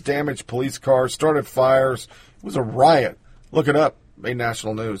horses, damaged police cars, started fires. It was a riot. Look it up. Made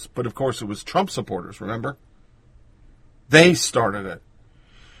national news. But, of course, it was Trump supporters, remember? They started it.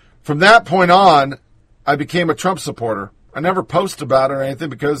 From that point on, I became a Trump supporter. I never posted about it or anything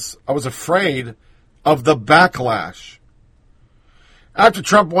because I was afraid of the backlash. After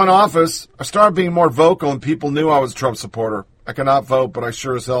Trump won office, I started being more vocal and people knew I was a Trump supporter. I cannot vote, but I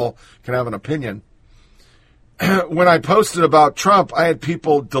sure as hell can have an opinion. When I posted about Trump, I had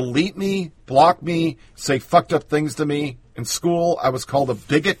people delete me, block me, say fucked up things to me. In school, I was called a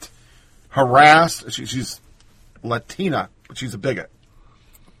bigot, harassed. She's Latina, but she's a bigot.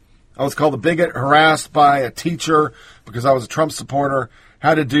 I was called a bigot, harassed by a teacher because I was a Trump supporter,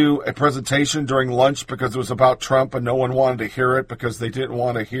 had to do a presentation during lunch because it was about Trump and no one wanted to hear it because they didn't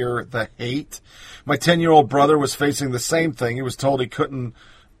want to hear the hate. My 10-year-old brother was facing the same thing. He was told he couldn't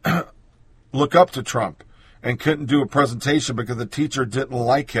look up to Trump and couldn't do a presentation because the teacher didn't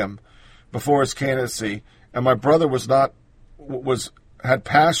like him before his candidacy. And my brother had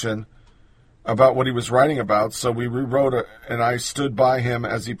passion about what he was writing about, so we rewrote it, and I stood by him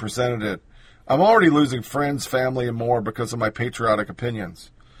as he presented it. I'm already losing friends, family, and more because of my patriotic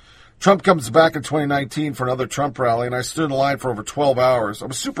opinions. Trump comes back in 2019 for another Trump rally, and I stood in line for over 12 hours. I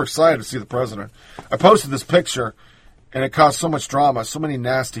was super excited to see the president. I posted this picture, and it caused so much drama, so many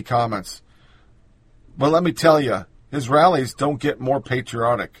nasty comments. But let me tell you, his rallies don't get more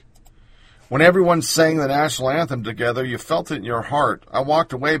patriotic. When everyone sang the national anthem together, you felt it in your heart. I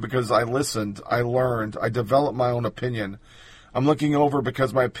walked away because I listened, I learned, I developed my own opinion. I'm looking over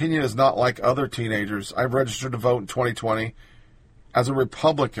because my opinion is not like other teenagers. I registered to vote in 2020 as a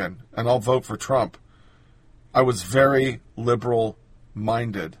Republican, and I'll vote for Trump. I was very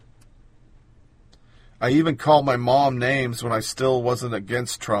liberal-minded. I even called my mom names when I still wasn't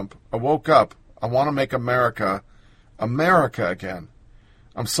against Trump. I woke up. I want to make America again.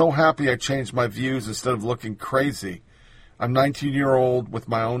 I'm so happy I changed my views instead of looking crazy. I'm 19-year-old with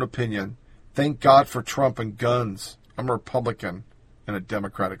my own opinion. Thank God for Trump and guns. I'm a Republican in a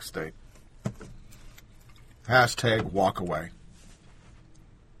Democratic state. Hashtag walk away.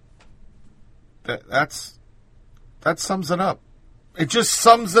 That sums it up. It just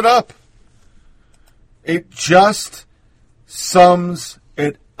sums it up. It just sums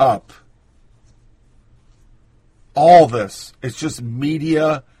it up. All this is just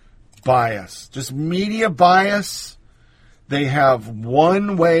media bias. Just media bias. They have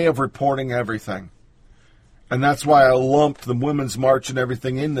one way of reporting everything. And that's why I lumped the Women's March and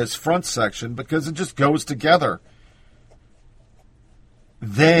everything in this front section, because it just goes together.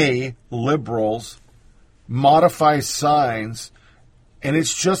 They, liberals, modify signs, and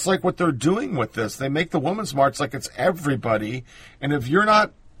it's just like what they're doing with this. They make the Women's March like it's everybody, and if you're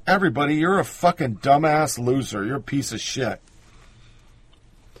not everybody, you're a fucking dumbass loser. You're a piece of shit.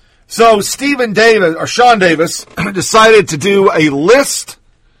 So Sean Davis decided to do a list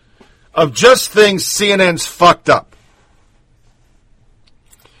of just things CNN's fucked up.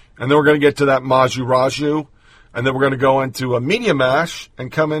 And then we're going to get to that Maju Raju. And then we're going to go into a media mash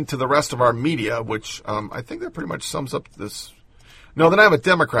and come into the rest of our media, which I think that pretty much sums up this. No, then I have a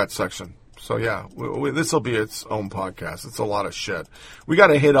Democrat section. So, yeah, this will be its own podcast. It's a lot of shit. We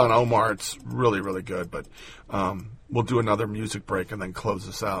got a hit on Omar. It's really, really good. But we'll do another music break and then close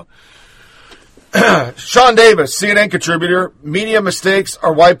this out. Sean Davis, CNN contributor. Media mistakes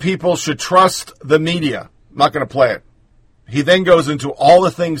are why people should trust the media. I'm not going to play it. He then goes into all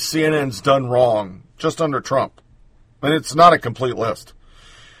the things CNN's done wrong just under Trump. And it's not a complete list.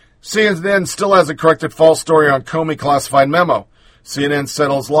 CNN still hasn't corrected false story on Comey classified memo. CNN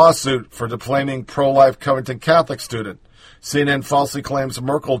settles lawsuit for defaming pro-life Covington Catholic student. CNN falsely claims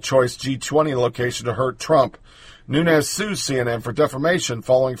Merkel choice G20 location to hurt Trump. Nunes sues CNN for defamation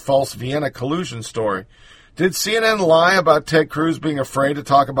following false Vienna collusion story. Did CNN lie about Ted Cruz being afraid to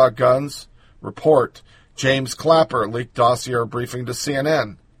talk about guns? Report. James Clapper leaked dossier briefing to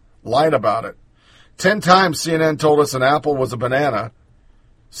CNN. Lied about it. 10 times CNN told us an apple was a banana.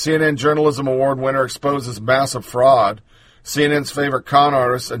 CNN Journalism Award winner exposes massive fraud. CNN's favorite con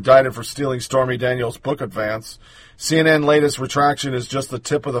artist indicted for stealing Stormy Daniels' book advance. CNN latest retraction is just the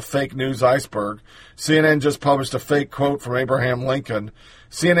tip of the fake news iceberg. CNN just published a fake quote from Abraham Lincoln.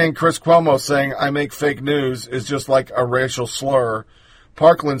 CNN Chris Cuomo saying, I make fake news is just like a racial slur.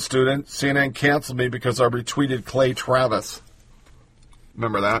 Parkland student, CNN canceled me because I retweeted Clay Travis.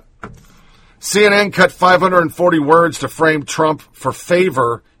 Remember that? CNN cut 540 words to frame Trump for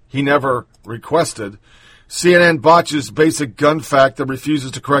favor he never requested. CNN botches basic gun fact that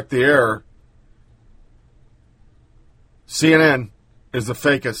refuses to correct the error. CNN is the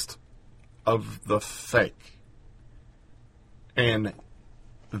fakest of the fake. And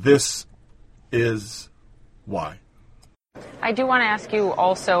this is why. I do want to ask you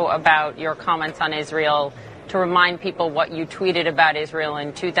also about your comments on Israel, to remind people what you tweeted about Israel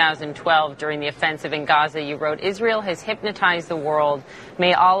in 2012 during the offensive in Gaza. You wrote, Israel has hypnotized the world.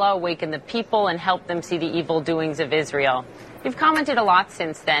 May Allah awaken the people and help them see the evil doings of Israel. You've commented a lot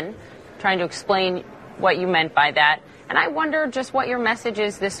since then, trying to explain what you meant by that. And I wonder just what your message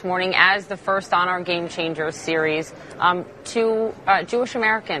is this morning as the first on our Game Changers series to Jewish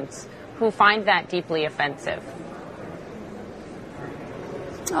Americans who find that deeply offensive.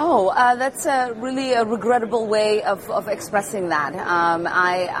 Oh, that's really a regrettable way of expressing that.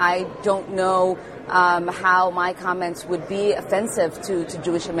 I don't know how my comments would be offensive to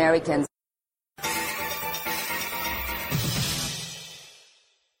Jewish Americans.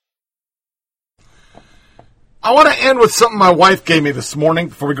 I want to end with something my wife gave me this morning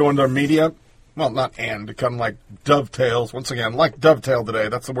before we go into our media. Well, not end, kind of like dovetails. Once again, like dovetail today.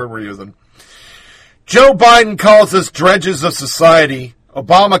 That's the word we're using. Joe Biden calls us dredges of society.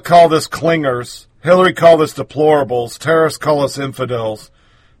 Obama called us clingers. Hillary called us deplorables. Terrorists call us infidels.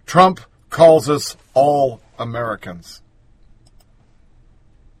 Trump calls us all Americans.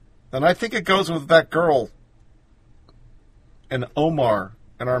 And I think it goes with that girl and Omar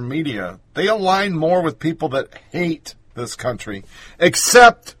and our media. They align more with people that hate this country,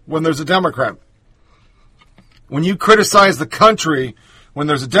 except when there's a Democrat. When you criticize the country when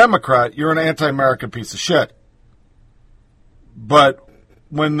there's a Democrat, you're an anti-American piece of shit. But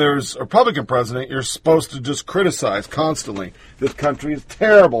when there's a Republican president, you're supposed to just criticize constantly. This country is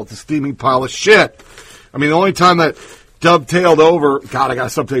terrible. It's a steaming pile of shit. I mean, the only time that dovetailed over, God, I got to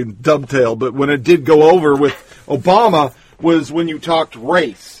stop saying dovetail, but when it did go over with Obama was when you talked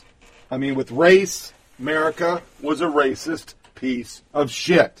race. I mean, with race, America was a racist piece of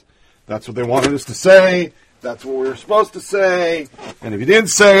shit. That's what they wanted us to say. That's what we were supposed to say. And if you didn't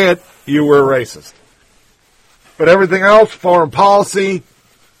say it, you were a racist. But everything else, foreign policy,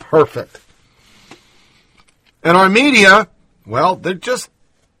 perfect. And our media, well, they're just,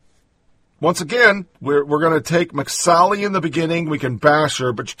 once again, we're going to take McSally in the beginning. We can bash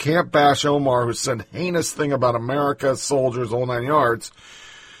her, but you can't bash Omar, who said heinous thing about America, soldiers, whole 9 yards.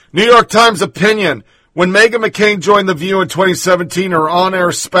 New York Times opinion. When Meghan McCain joined The View in 2017, her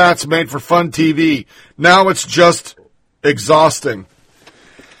on-air spats made for fun TV. Now it's just exhausting.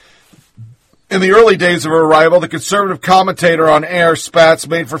 In the early days of her arrival, the conservative commentator on air spats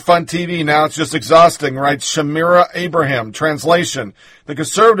made for fun TV. Now it's just exhausting, writes Shamira Abraham. Translation: the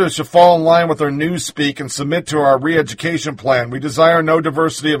conservatives should fall in line with our newspeak and submit to our re-education plan. We desire no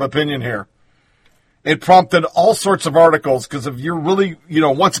diversity of opinion here. It prompted all sorts of articles because if you're really,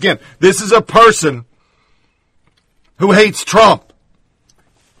 once again, this is a person who hates Trump,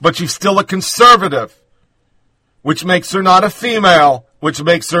 but she's still a conservative, which makes her not a female, which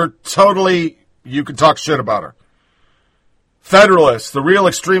makes her totally, you can talk shit about her. Federalists, the real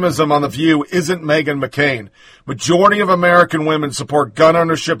extremism on The View isn't Meghan McCain. Majority of American women support gun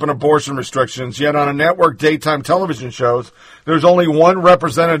ownership and abortion restrictions, yet on a network daytime television shows, there's only one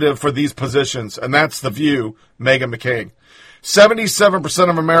representative for these positions, and that's The View, Meghan McCain.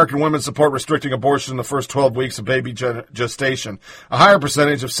 77% of American women support restricting abortion in the first 12 weeks of baby gestation, a higher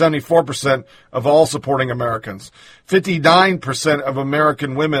percentage of 74% of all supporting Americans. 59% of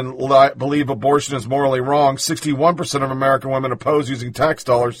American women believe abortion is morally wrong. 61% of American women oppose using tax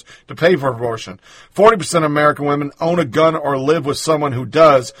dollars to pay for abortion. 40% of American women own a gun or live with someone who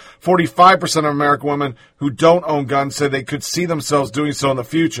does. 45% of American women who don't own guns say they could see themselves doing so in the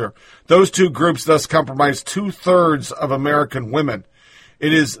future. Those two groups thus comprise 2/3 of American women.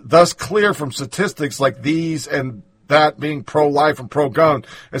 It is thus clear from statistics like these and that being pro-life and pro-gun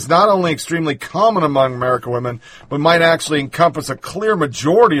is not only extremely common among American women, but might actually encompass a clear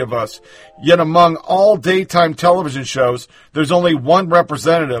majority of us. Yet among all daytime television shows, there's only one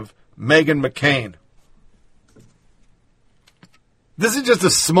representative, Meghan McCain. This is just a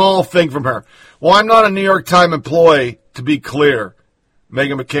small thing from her. Well, I'm not a New York Times employee, to be clear.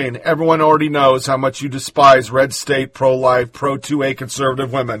 Meghan McCain, everyone already knows how much you despise red state, pro-life, pro-2A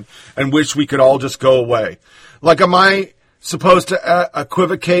conservative women and wish we could all just go away. Like, am I supposed to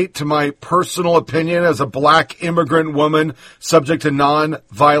equivocate to my personal opinion as a black immigrant woman subject to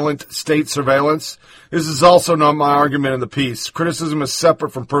non-violent state surveillance? This is also not my argument in the piece. Criticism is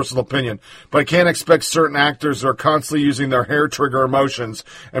separate from personal opinion, but I can't expect certain actors who are constantly using their hair-trigger emotions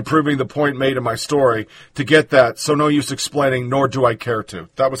and proving the point made in my story to get that, so no use explaining, nor do I care to.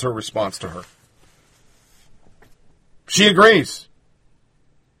 That was her response to her. She agrees.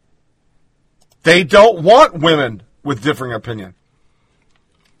 They don't want women with differing opinion.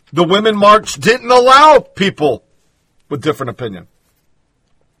 The Women March didn't allow people with different opinion.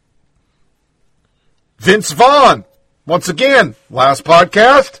 Vince Vaughn, once again, last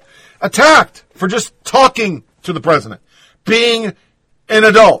podcast, attacked for just talking to the president, being an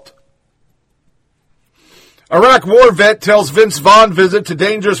adult. Iraq war vet tells Vince Vaughn visit to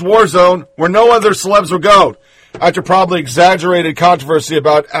dangerous war zone where no other celebs would go. After probably exaggerated controversy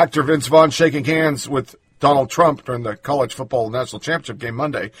about actor Vince Vaughn shaking hands with Donald Trump during the college football national championship game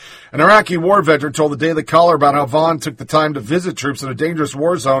Monday. An Iraqi war veteran told the Daily Caller about how Vaughn took the time to visit troops in a dangerous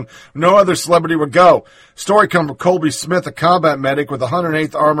war zone no other celebrity would go. Story comes from Colby Smith, a combat medic with the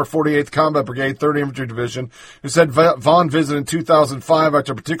 108th Armor 48th Combat Brigade, 3rd Infantry Division, who said Vaughn visited in 2005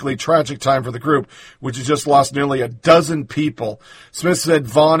 after a particularly tragic time for the group, which has just lost nearly a dozen people. Smith said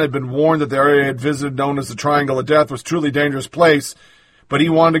Vaughn had been warned that the area he had visited, known as the Triangle of Death, was a truly dangerous place, but he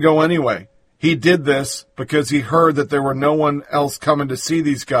wanted to go anyway. He did this because he heard that there were no one else coming to see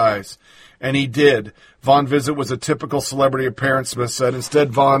these guys, and he did. Vaughn's visit was a typical celebrity appearance, Smith said.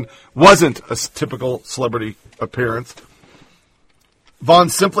 Instead, Vaughn wasn't a typical celebrity appearance. Vaughn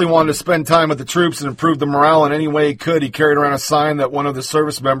simply wanted to spend time with the troops and improve the morale in any way he could. He carried around a sign that one of the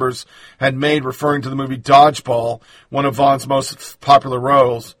service members had made referring to the movie Dodgeball, one of Vaughn's most popular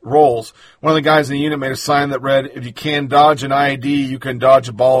roles. One of the guys in the unit made a sign that read, "If you can dodge an IED, you can dodge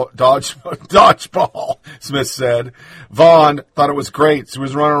a ball, dodgeball," Smith said. Vaughn thought it was great, so he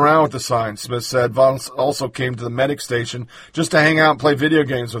was running around with the sign, Smith said. Vaughn also came to the medic station just to hang out and play video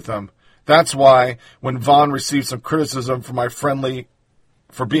games with them. That's why when Vaughn received some criticism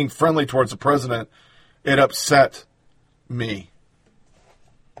for being friendly towards the president, it upset me.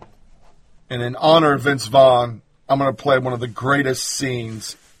 And in honor of Vince Vaughn, I'm going to play one of the greatest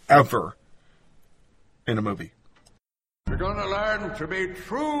scenes ever in a movie. You're going to learn to be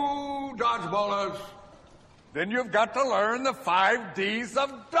true dodgeballers. Then you've got to learn the 5 Ds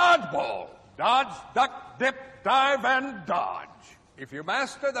of dodgeball. Dodge, duck, dip, dive, and dodge. If you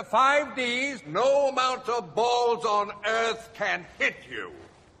master the 5 Ds, no amount of balls on earth can hit you.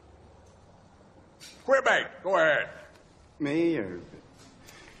 Quebec, go ahead. Me or...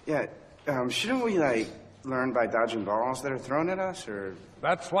 Yeah, shouldn't we, learn by dodging balls that are thrown at us, or...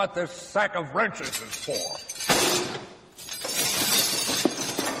 That's what this sack of wrenches is for.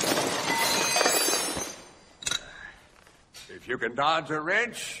 If you can dodge a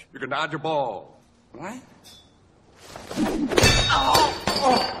wrench, you can dodge a ball. What?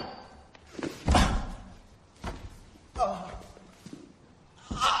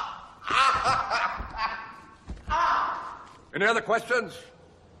 Any other questions?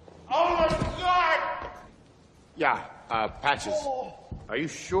 Oh, my God! Yeah, Patches. Are you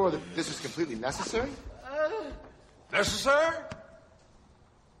sure that this is completely necessary? Necessary?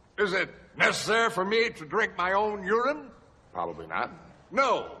 Is it necessary for me to drink my own urine? Probably not.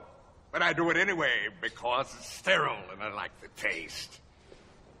 No, but I do it anyway because it's sterile and I like the taste.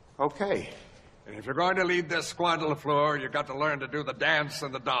 Okay. And if you're going to lead this squad to the floor, you've got to learn to do the dance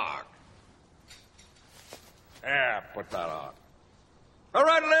in the dark. Yeah, put that on. All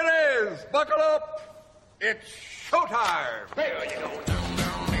right, ladies, buckle up. It's showtime. There you go.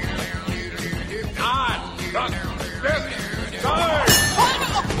 On, duck, dip, dive.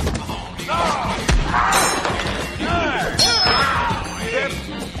 Dip,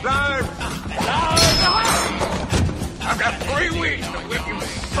 dive. I've got 3 weeks to whip you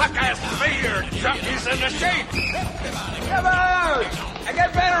suck-ass failure junkies into shape. Come on! I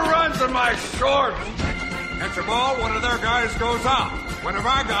got better runs in my shorts. Catch a ball, one of their guys goes out. One of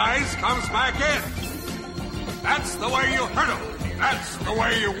our guys comes back in. That's the way you hurt them. That's the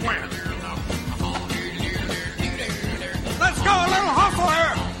way you win. Let's go, a little hustle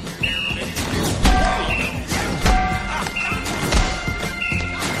here.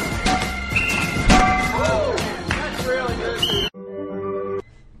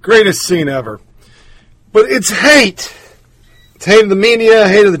 Greatest scene ever. But it's hate. It's hate of the media,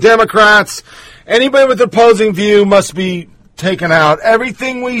 hate of the Democrats. Anybody with an opposing view must be taken out.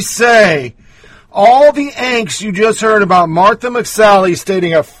 Everything we say, all the angst you just heard about Martha McSally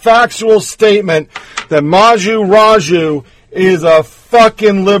stating a factual statement that Maju Raju is a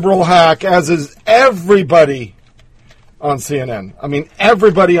fucking liberal hack, as is everybody on CNN. I mean,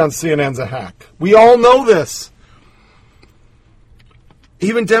 everybody on CNN's a hack. We all know this.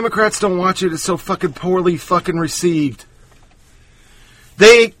 Even Democrats don't watch it. It's so fucking poorly fucking received.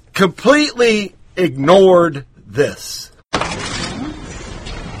 They completely ignored this.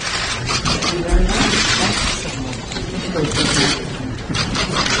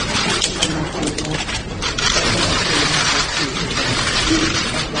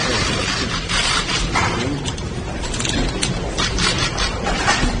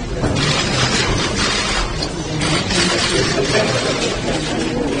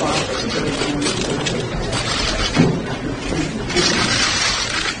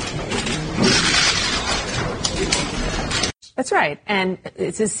 That's right. And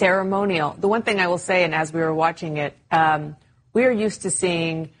it's a ceremonial. The one thing I will say, and as we were watching it, we are used to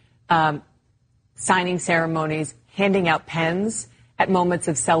seeing signing ceremonies, handing out pens at moments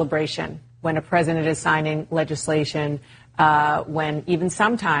of celebration. when a president is signing legislation, when even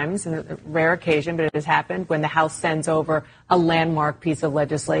sometimes, in a rare occasion, but it has happened, when the House sends over a landmark piece of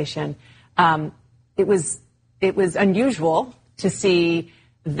legislation. It was unusual to see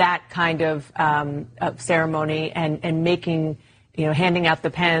that kind of ceremony and making, handing out the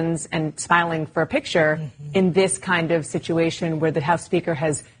pens and smiling for a picture in this kind of situation where the House Speaker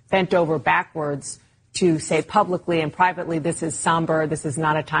has bent over backwards to say publicly and privately, this is somber, this is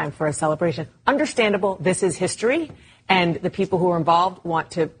not a time for a celebration. Understandable, this is history, and the people who are involved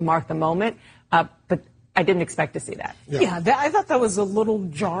want to mark the moment, but I didn't expect to see that. I thought that was a little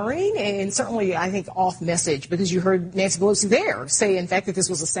jarring and certainly, I think, off message, because you heard Nancy Pelosi there say, in fact, that this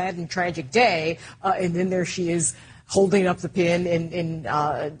was a sad and tragic day, and then there she is holding up the pin and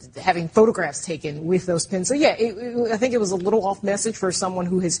having photographs taken with those pins. So, I think it was a little off message for someone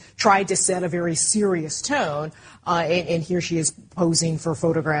who has tried to set a very serious tone, and here she is posing for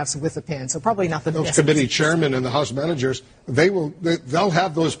photographs with a pin. So probably not the Those best. committee chairmen and the House managers, they'll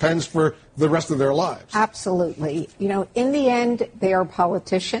have those pens for the rest of their lives. Absolutely. In the end, they are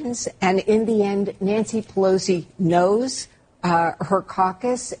politicians, and in the end, Nancy Pelosi knows her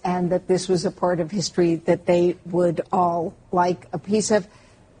caucus, and that this was a part of history that they would all like a piece of.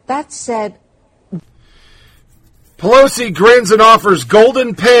 That said, Pelosi grins and offers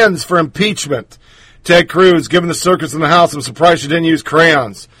golden pens for impeachment. Ted Cruz, given the circus in the House, I'm surprised she didn't use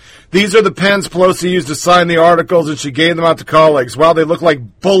crayons. These are the pens Pelosi used to sign the articles, and she gave them out to colleagues. Wow, they look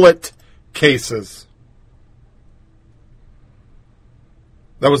like bullet cases.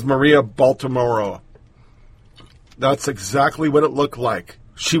 That was Maria Baltimore. That's exactly what it looked like.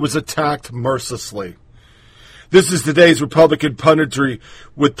 She was attacked mercilessly. This is today's Republican punditry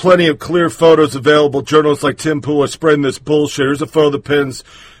with plenty of clear photos available. Journalists like Tim Pool are spreading this bullshit. Here's a photo of the pens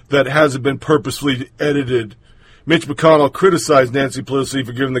that hasn't been purposefully edited. Mitch McConnell criticized Nancy Pelosi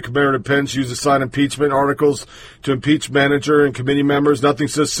for giving the commemorative pens used to sign impeachment articles to impeach manager and committee members. Nothing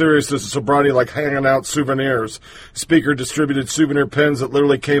so serious as a sobriety like hanging out souvenirs. Speaker distributed souvenir pens that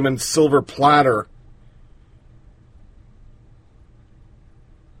literally came in silver platter.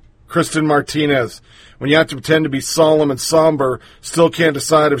 Kristen Martinez, when you have to pretend to be solemn and somber, still can't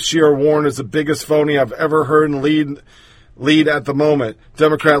decide if she or Warren is the biggest phony I've ever heard and lead at the moment.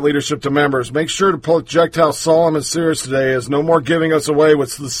 Democrat leadership to members, make sure to project how solemn and serious today is. No more giving us away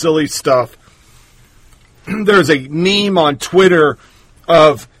with the silly stuff. There's a meme on Twitter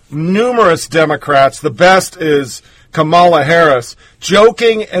of numerous Democrats. The best is Kamala Harris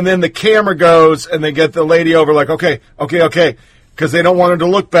joking, and then the camera goes and they get the lady over like, okay. Because they don't want her to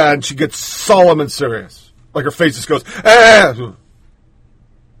look bad, and she gets solemn and serious. Like her face just goes, ah!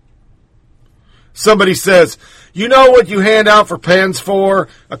 Somebody says, you know what you hand out for pens for?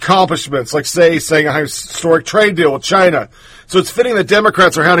 Accomplishments, like saying a historic trade deal with China. So it's fitting that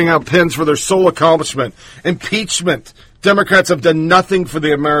Democrats are handing out pens for their sole accomplishment. Impeachment. Democrats have done nothing for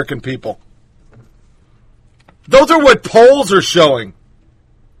the American people. Those are what polls are showing.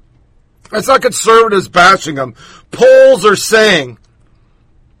 It's not conservatives bashing them. Polls are saying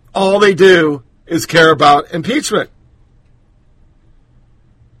all they do is care about impeachment.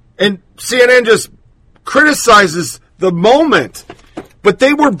 And CNN just criticizes the moment. But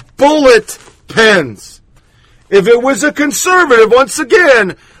they were bullet pens. If it was a conservative, once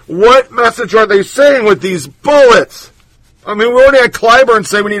again, what message are they saying with these bullets? I mean, we already had Clyburn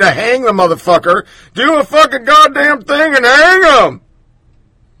say we need to hang the motherfucker. Do a fucking goddamn thing and hang him.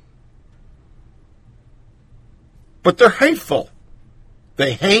 But they're hateful.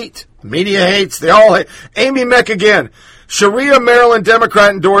 They hate. The media hates. They all hate. Amy Meck again. Sharia Maryland Democrat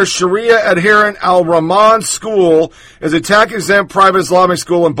endorsed Sharia adherent Al Rahman School as a tax-exempt private Islamic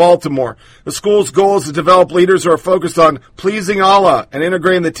school in Baltimore. The school's goal is to develop leaders who are focused on pleasing Allah and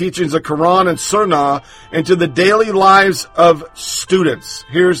integrating the teachings of Quran and Sunnah into the daily lives of students.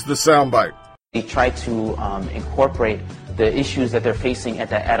 Here's the soundbite. We try to incorporate the issues that they're facing at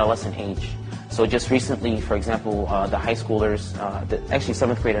the adolescent age. So just recently, for example, the high schoolers, actually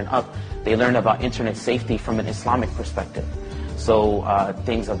 7th grade and up, they learned about internet safety from an Islamic perspective. So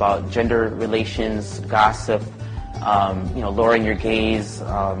things about gender relations, gossip, lowering your gaze,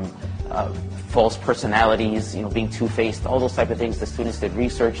 false personalities, being two-faced, all those type of things. The students did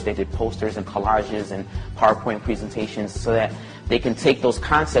research, they did posters and collages and PowerPoint presentations so that they can take those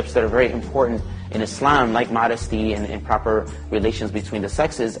concepts that are very important in Islam, like modesty and proper relations between the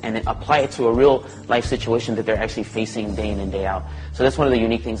sexes, and apply it to a real life situation that they're actually facing day in and day out. So that's one of the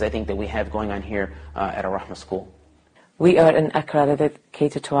unique things I think that we have going on here at Ar-Rahma School. We are an accredited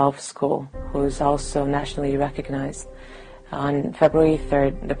K-12 school who is also nationally recognized. On February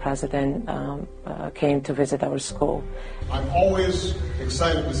 3rd, the president came to visit our school. I'm always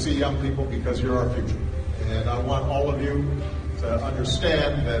excited to see young people because you're our future. And I want all of you to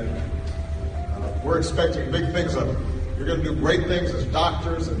understand that we're expecting big things of you. You're going to do great things as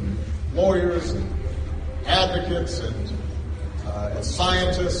doctors and lawyers and advocates and as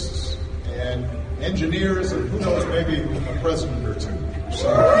scientists and engineers and who knows, maybe a president or two.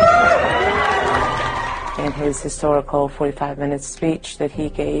 In his historical 45-minute speech that he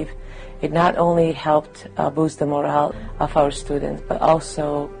gave, it not only helped boost the morale of our students, but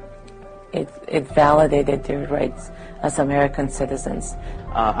also it validated their rights as American citizens.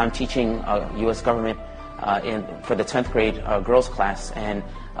 I'm teaching U.S. government for the 10th grade girls class, and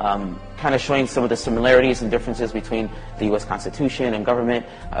kind of showing some of the similarities and differences between the U.S. Constitution and government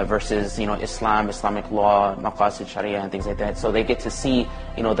versus, Islam, Islamic law, maqasid Sharia, and things like that. So they get to see,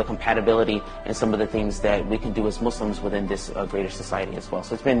 the compatibility and some of the things that we can do as Muslims within this greater society as well.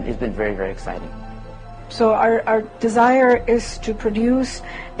 So it's been very, very exciting. So our desire is to produce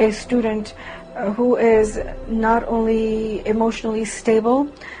a student who is not only emotionally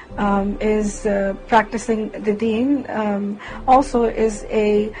stable, is practicing the deen, also is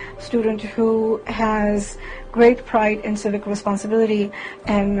a student who has great pride in civic responsibility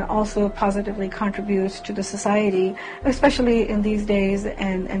and also positively contributes to the society, especially in these days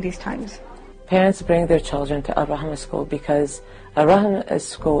and these times. Parents bring their children to Al-Rahma School because Al-Rahma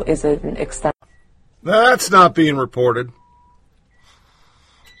School is an extension. That's not being reported.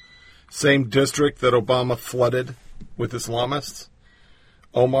 Same district that Obama flooded with Islamists.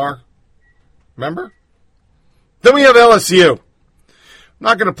 Omar. Remember? Then we have LSU. I'm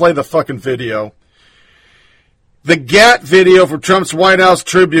not going to play the fucking video. The GAT video from Trump's White House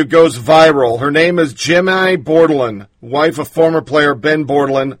tribute goes viral. Her name is Jemai Bordelon, wife of former player Ben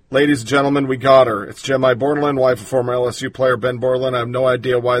Bordelon. Ladies and gentlemen, we got her. It's Jemai Bordelon, wife of former LSU player Ben Bordelon. I have no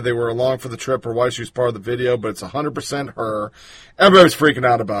idea why they were along for the trip or why she was part of the video, but it's 100% her. Everybody's freaking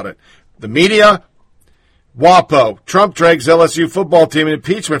out about it. The media, WAPO. Trump drags LSU football team in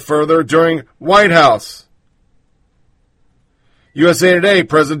impeachment further during White House. USA Today,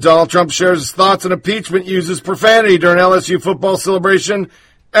 President Donald Trump shares his thoughts on impeachment, uses profanity during LSU football celebration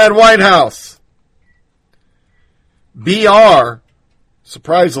at White House. BR,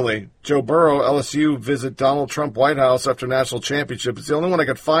 surprisingly, Joe Burrow, LSU visit Donald Trump White House after national championship. It's the only one I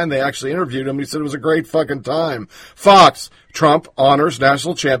could find. They actually interviewed him. He said it was a great fucking time. Fox, Trump honors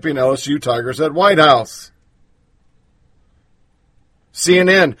national champion LSU Tigers at White House.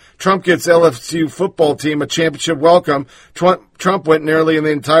 CNN, Trump gets LSU football team a championship welcome. Trump went nearly in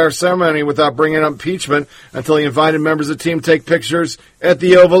the entire ceremony without bringing up impeachment until he invited members of the team to take pictures at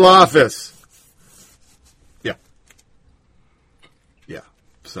the Oval Office. Yeah.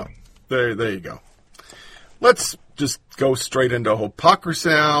 So, there you go. Let's just go straight into hypocrisy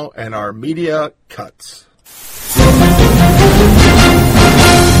now and our media cuts.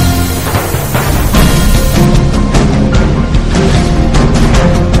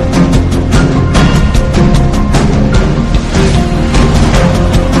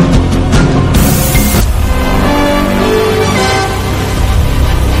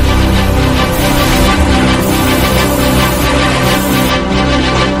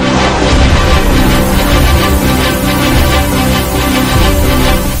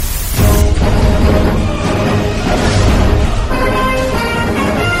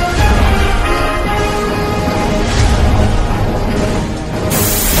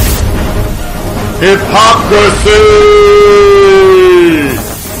 Hypocrisy!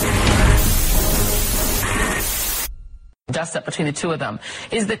 Dust up between the two of them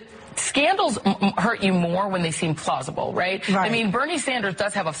is that scandals hurt you more when they seem plausible, right? I mean, Bernie Sanders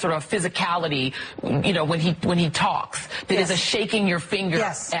does have a sort of physicality, when he talks that is a shaking your finger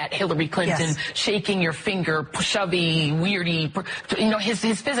at Hillary Clinton, shaking your finger, shovey, weirdy.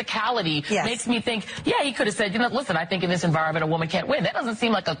 His physicality makes me think, he could have said, listen, I think in this environment a woman can't win. That doesn't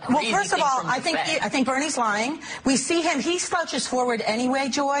seem like a crazy Well, first of all, I think Bernie's lying. We see him; he slouches forward anyway,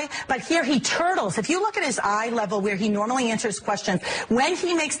 Joy. But here he turtles. If you look at his eye level, where he normally answers questions, when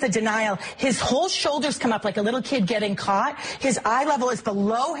he makes the denial, his whole shoulders come up like a little kid getting caught. His eye level is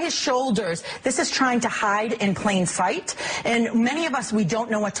below his shoulders. This is trying to hide in plain sight. And many of us, we don't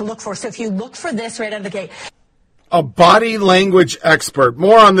know what to look for. So if you look for this right out of the gate. A body language expert.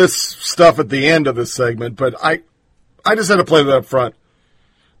 More on this stuff at the end of this segment, but I just had to play that up front.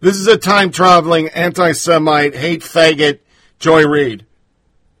 This is a time-traveling, anti-Semite, hate faggot, Joy Reid,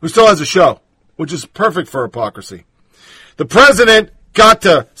 who still has a show, which is perfect for hypocrisy. The president got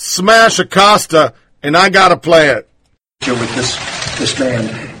to smash Acosta, and I got to play it. With this this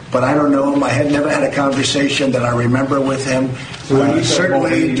man. But I don't know him. I had never had a conversation that I remember with him.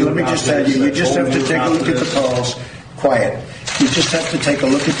 Certainly, let me just tell you, you just have to take a look at the polls. Quiet. You just have to take a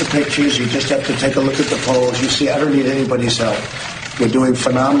look at the pictures. You just have to take a look at the polls. You see, I don't need anybody's help. We're doing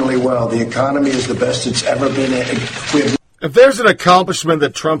phenomenally well. The economy is the best it's ever been. If there's an accomplishment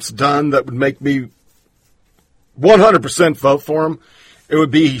that Trump's done that would make me 100% vote for him, it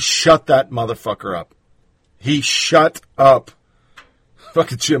would be he shut that motherfucker up. He shut up.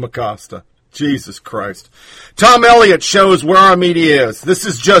 Fucking Jim Acosta. Jesus Christ. Tom Elliott shows where our media is. This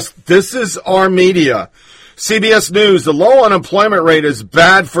is our media. CBS News, the low unemployment rate is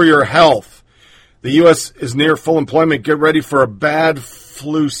bad for your health. The U.S. is near full employment. Get ready for a bad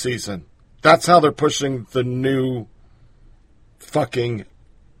flu season. That's how they're pushing the new fucking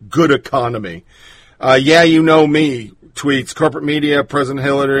good economy. Yeah, you know me. Tweets, corporate media, President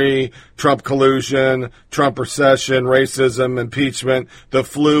Hillary, Trump collusion, Trump recession, racism, impeachment. The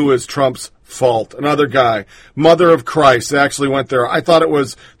flu is Trump's fault. Another guy, Mother of Christ, actually went there. I thought it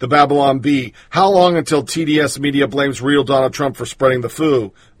was the Babylon Bee. How long until TDS media blames real Donald Trump for spreading the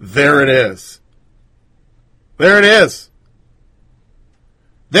flu? There it is. There it is.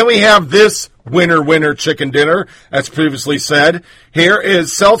 Then we have this winner chicken dinner, as previously said. Here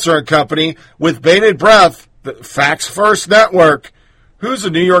is Seltzer & Company with bated breath. The Facts First Network. Who's the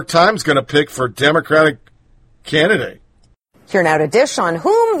New York Times going to pick for Democratic candidate? Here now to dish on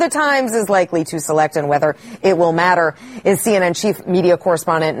whom the Times is likely to select and whether it will matter is CNN chief media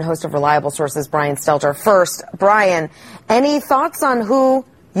correspondent and host of Reliable Sources, Brian Stelter. First, Brian, any thoughts on who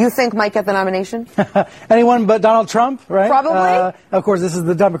you think might get the nomination? Anyone but Donald Trump, right? Probably. Of course, this is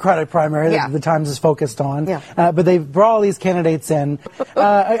the Democratic primary that the Times is focused on. Yeah. But they've brought all these candidates in.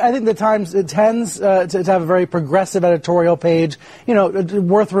 I think the Times tends to have a very progressive editorial page. You know,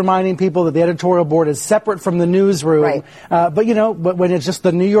 worth reminding people that the editorial board is separate from the newsroom. Right. But when it's just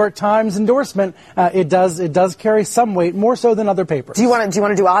the New York Times endorsement, it does carry some weight, more so than other papers. Do you want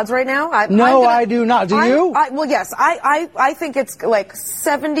to do odds right now? I do not. Do you? Well, yes. I think it's like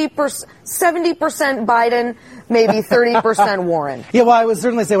 70% Biden, maybe 30% Warren. Yeah, well, I would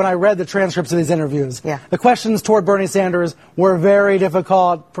certainly say when I read the transcripts of these interviews, the questions toward Bernie Sanders were very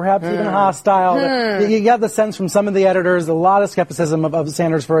difficult, perhaps even hostile. You got the sense from some of the editors, a lot of skepticism of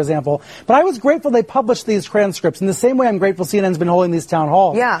Sanders, for example. But I was grateful they published these transcripts. In the same way I'm grateful CNN's been holding these town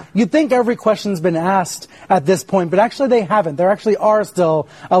halls. Yeah. You'd think every question's been asked at this point, but actually they haven't. There actually are still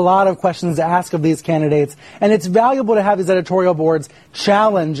a lot of questions to ask of these candidates. And it's valuable to have these editorial boards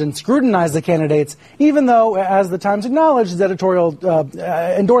challenge and scrutinize the candidates, even though, as the Times acknowledged, editorial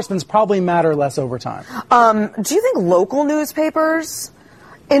endorsements probably matter less over time. Do you think local newspapers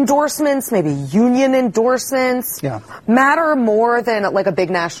endorsements, maybe union endorsements, matter more than like a big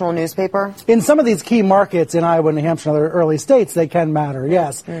national newspaper? In some of these key markets in Iowa, New Hampshire, and other early states, they can matter,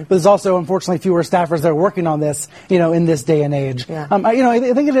 yes. But there's also, unfortunately, fewer staffers that are working on this, in this day and age.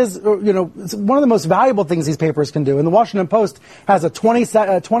 I think it is, it's one of the most valuable things these papers can do. And the Washington Post has a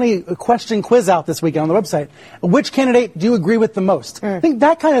 20 question quiz out this weekend on the website. Which candidate do you agree with the most? I think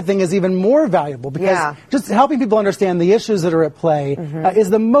that kind of thing is even more valuable because just helping people understand the issues that are at play is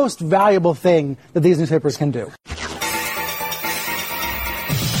the most valuable thing that these newspapers can do.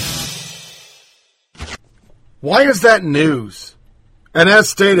 Why is that news? And as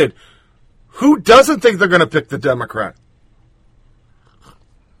stated, who doesn't think they're going to pick the Democrat?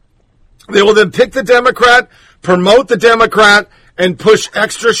 They will then pick the Democrat, promote the Democrat, and push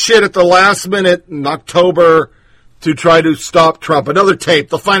extra shit at the last minute in October to try to stop Trump. Another tape.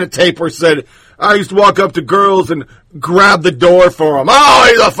 They'll find a tape where it said, I used to walk up to girls and grab the door for them. Oh,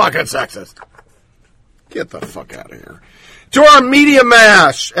 he's a fucking sexist. Get the fuck out of here. To our media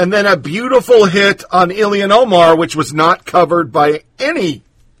mash, and then a beautiful hit on Ilhan Omar, which was not covered by any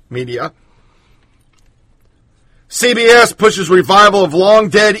media. CBS pushes revival of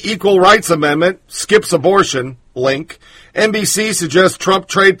long-dead Equal Rights Amendment, skips abortion, link. NBC suggests Trump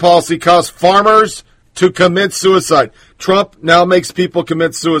trade policy caused farmers to commit suicide. Trump now makes people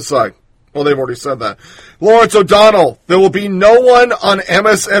commit suicide. Well, they've already said that. Lawrence O'Donnell, there will be no one on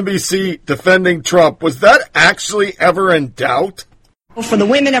MSNBC defending Trump. Was that actually ever in doubt? For the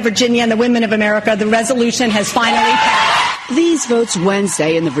women of Virginia and the women of America, the resolution has finally passed. These votes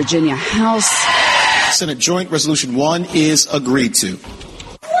Wednesday in the Virginia House. Senate Joint Resolution 1 is agreed to.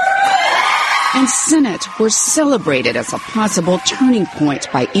 And Senate were celebrated as a possible turning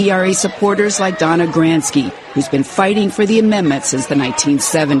point by ERA supporters like Donna Gransky, who's been fighting for the amendment since the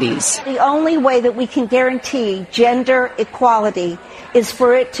 1970s. The only way that we can guarantee gender equality is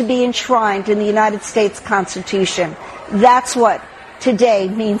for it to be enshrined in the United States Constitution. That's what today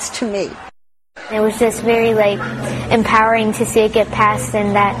means to me. It was just very, empowering to see it get passed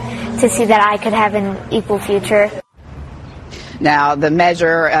and to see that I could have an equal future. Now, the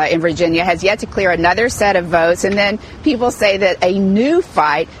measure in Virginia has yet to clear another set of votes, and then people say that a new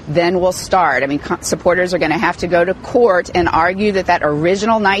fight then will start. I mean, supporters are going to have to go to court and argue that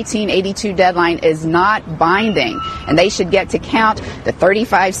original 1982 deadline is not binding, and they should get to count the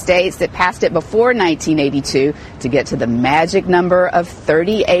 35 states that passed it before 1982 to get to the magic number of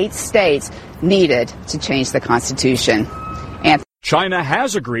 38 states needed to change the Constitution. China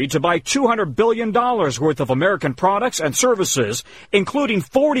has agreed to buy $200 billion worth of American products and services, including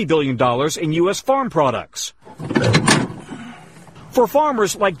 $40 billion in U.S. farm products. For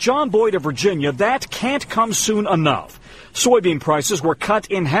farmers like John Boyd of Virginia, that can't come soon enough. Soybean prices were cut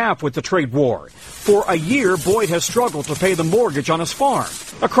in half with the trade war. For a year, Boyd has struggled to pay the mortgage on his farm.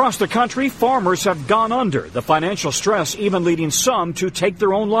 Across the country, farmers have gone under, the financial stress even leading some to take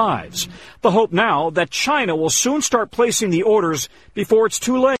their own lives. The hope now that China will soon start placing the orders before it's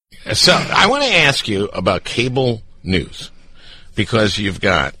too late. So I want to ask you about cable news, because you've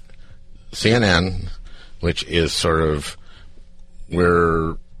got CNN, which is sort of,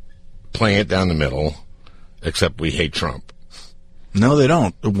 we're playing it down the middle, except we hate Trump. No, they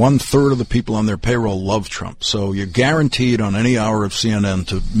don't. 1/3 of the people on their payroll love Trump. So you're guaranteed on any hour of CNN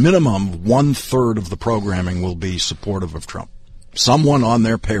to minimum 1/3 of the programming will be supportive of Trump. Someone on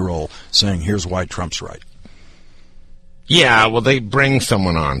their payroll saying, here's why Trump's right. Yeah, well, they bring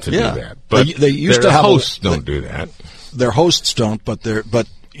someone on to do that. But they used to have hosts don't do that. Their hosts don't, but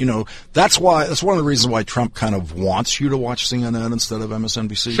you know, that's one of the reasons why Trump kind of wants you to watch CNN instead of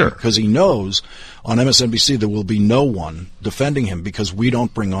MSNBC. Sure. Because he knows on MSNBC there will be no one defending him because we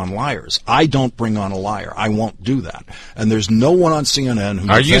don't bring on liars. I don't bring on a liar. I won't do that. And there's no one on CNN who...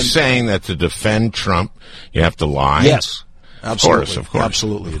 Are you saying that to defend Trump, you have to lie? Yes. Absolutely. Of course.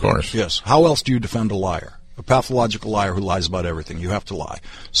 Absolutely. Of course. Yes. How else do you defend a liar? A pathological liar who lies about everything. You have to lie.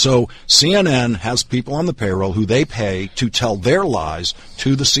 So CNN has people on the payroll who they pay to tell their lies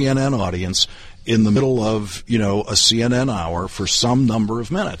to the CNN audience in the middle of, you know, a CNN hour for some number of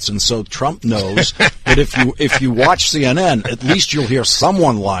minutes. And so Trump knows that if you watch CNN, at least you'll hear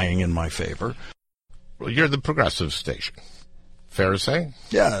someone lying in my favor. Well, you're the progressive station. Fair to say?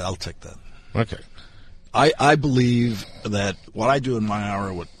 Yeah, I'll take that. Okay. I believe that what I do in my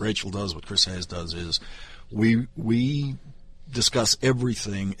hour, what Rachel does, what Chris Hayes does, is we discuss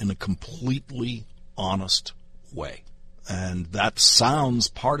everything in a completely honest way. And that sounds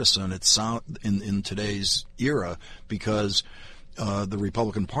partisan. It in today's era because the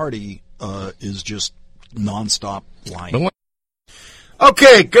Republican Party is just nonstop lying.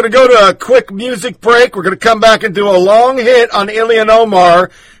 Okay, going to go to a quick music break. We're going to come back and do a long hit on Ilhan Omar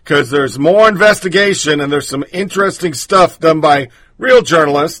because there's more investigation and there's some interesting stuff done by real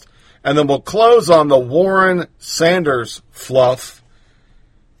journalists. And then we'll close on the Warren Sanders fluff.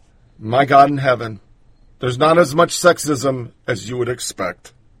 My God in heaven, there's not as much sexism as you would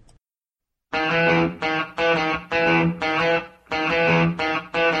expect.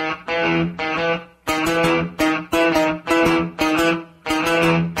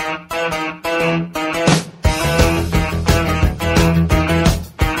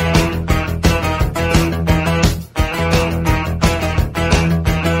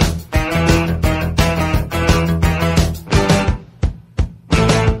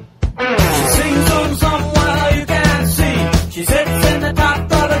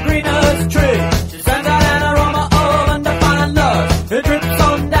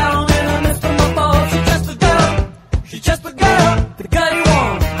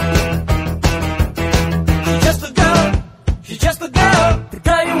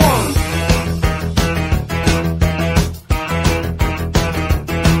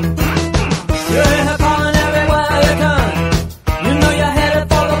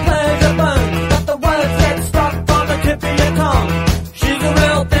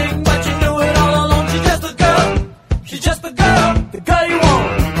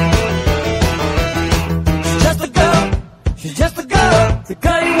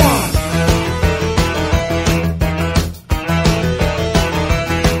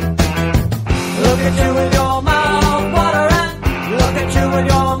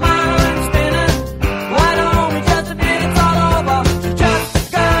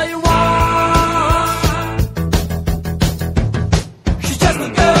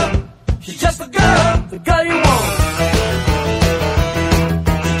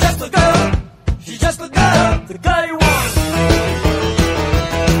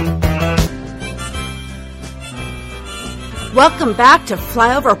 Welcome back to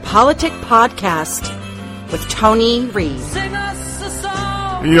Flyover Politic Podcast with Tony Reed.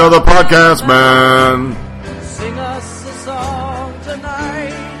 You're the podcast man. Sing us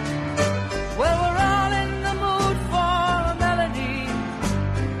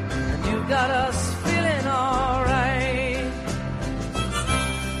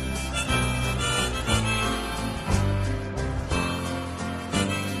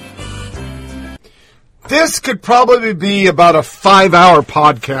This could probably be about a 5-hour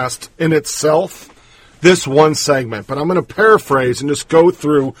podcast in itself, this one segment. But I'm going to paraphrase and just go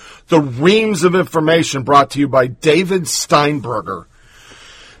through the reams of information brought to you by David Steinberger.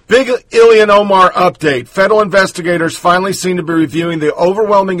 Big Ilhan Omar update. Federal investigators finally seem to be reviewing the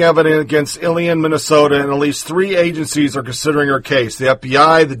overwhelming evidence against Ilhan, Minnesota, and at least 3 agencies are considering her case. The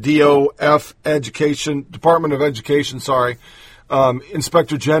FBI, the Department of Education,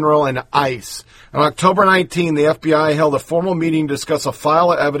 Inspector General, and ICE. On October 19, the FBI held a formal meeting to discuss a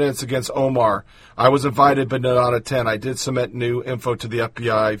file of evidence against Omar. I was invited but did not attend. I did submit new info to the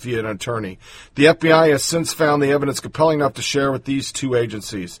FBI via an attorney. The FBI has since found the evidence compelling enough to share with these 2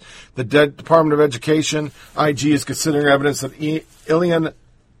 agencies. The Department of Education, IG, is considering evidence that Ilhan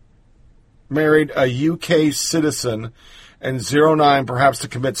married a UK citizen and 09 perhaps to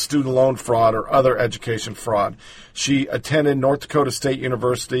commit student loan fraud or other education fraud. She attended North Dakota State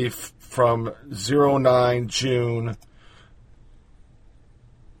University from 09 June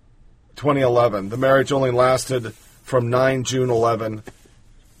 2011. The marriage only lasted from 9 June 11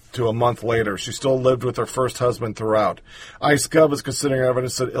 to a month later. She still lived with her first husband throughout. ICE Gov is considering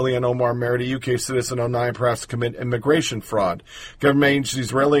evidence that Ilhan Omar married a UK citizen in 09 perhaps to commit immigration fraud. Government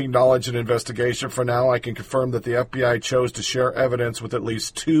agencies rarely acknowledge an investigation. For now, I can confirm that the FBI chose to share evidence with at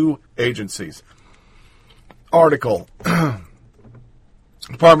least 2 agencies. Article.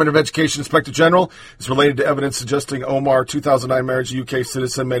 Department of Education Inspector General is related to evidence suggesting Omar, 2009 marriage, a UK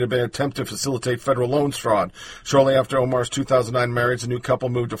citizen, may have been an attempt to facilitate federal loans fraud. Shortly after Omar's 2009 marriage, the new couple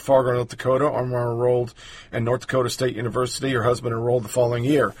moved to Fargo, North Dakota. Omar enrolled in North Dakota State University. Her husband enrolled the following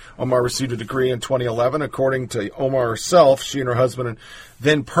year. Omar received a degree in 2011. According to Omar herself, she and her husband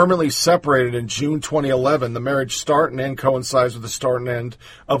then permanently separated in June 2011. The marriage start and end coincides with the start and end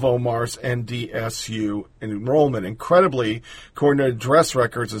of Omar's NDSU enrollment. Incredibly, according to address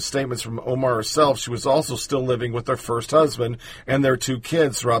records and statements from Omar herself, she was also still living with her first husband and their 2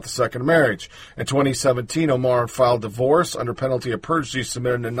 kids throughout the second marriage. In 2017, Omar filed divorce under penalty of perjury,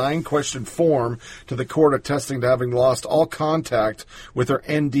 submitted a 9-question form to the court attesting to having lost all contact with her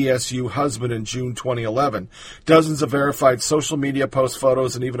NDSU husband in June 2011. Dozens of verified social media posts,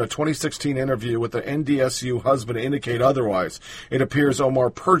 photos, and even a 2016 interview with the NDSU husband indicate otherwise. It appears Omar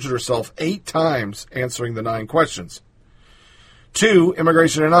perjured herself 8 times answering the 9 questions. 2,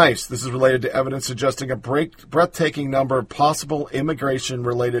 immigration and ICE. This is related to evidence suggesting a breathtaking number of possible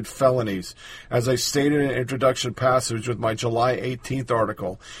immigration-related felonies. As I stated in an introduction passage with my July 18th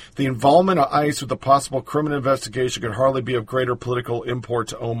article, the involvement of ICE with the possible criminal investigation could hardly be of greater political import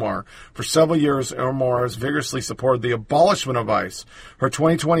to Omar. For several years, Omar has vigorously supported the abolishment of ICE. Her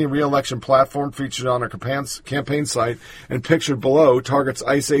 2020 re-election platform, featured on her campaign site and pictured below, targets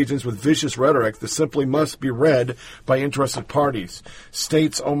ICE agents with vicious rhetoric that simply must be read by interested parties.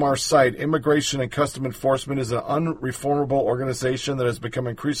 States Omar's site, Immigration and Custom Enforcement is an unreformable organization that has become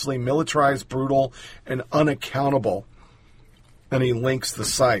increasingly militarized, brutal, and unaccountable. And he links the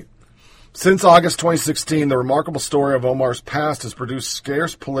site. Since August 2016, the remarkable story of Omar's past has produced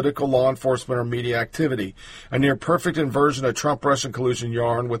scarce political, law enforcement, or media activity. A near-perfect inversion of Trump-Russian collusion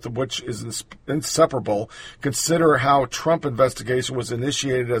yarn, with which is inseparable. Consider how Trump investigation was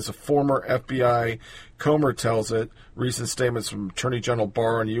initiated as a former FBI Comer tells it. Recent statements from Attorney General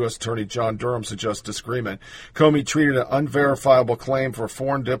Barr and U.S. Attorney John Durham suggest disagreement. Comey treated an unverifiable claim for a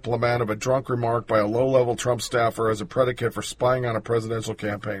foreign diplomat of a drunk remark by a low-level Trump staffer as a predicate for spying on a presidential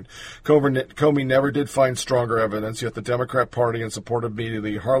campaign. Comey never did find stronger evidence, yet the Democrat Party and supportive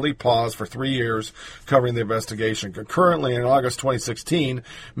media hardly paused for 3 years covering the investigation. Concurrently, in August 2016,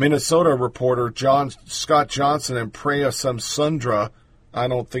 Minnesota reporter Scott Johnson and Preya Samsundra, I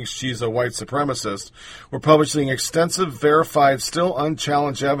don't think she's a white supremacist, were publishing extensive, verified, still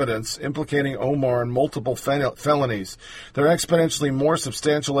unchallenged evidence implicating Omar in multiple felonies. Their exponentially more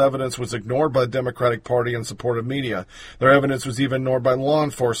substantial evidence was ignored by the Democratic Party and supportive media. Their evidence was even ignored by law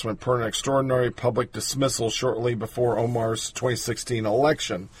enforcement per an extraordinary public dismissal shortly before Omar's 2016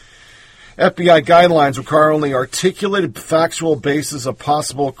 election. FBI guidelines require only articulated factual basis of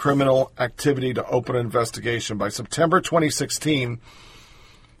possible criminal activity to open an investigation. By September 2016,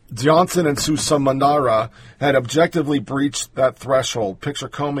 Johnson and Susamandara had objectively breached that threshold. Picture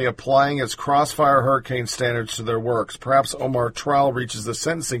Comey applying his crossfire hurricane standards to their works. Perhaps Omar's trial reaches the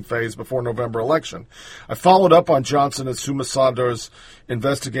sentencing phase before November election. I followed up on Johnson and Susamandara's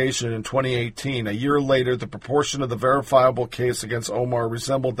investigation in 2018. A year later, the proportion of the verifiable case against Omar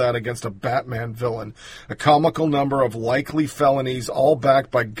resembled that against a Batman villain. A comical number of likely felonies, all backed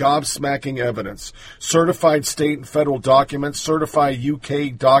by gobsmacking evidence. Certified state and federal documents, certified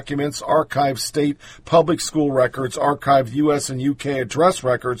UK documents, archived state public school records, archived US and UK address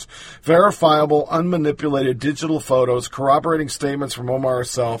records, verifiable, unmanipulated digital photos, corroborating statements from Omar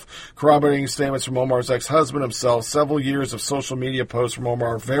herself, corroborating statements from Omar's ex-husband himself, several years of social media posts from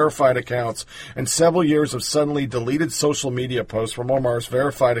Omar verified accounts, and several years of suddenly deleted social media posts from Omar's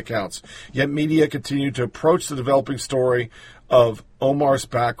verified accounts. Yet media continued to approach the developing story of Omar's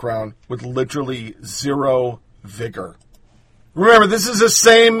background with literally zero vigor. Remember, this is the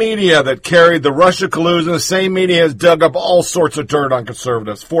same media that carried the Russia collusion. The same media has dug up all sorts of dirt on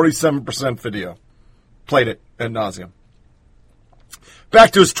conservatives. 47% video. Played it ad nauseum.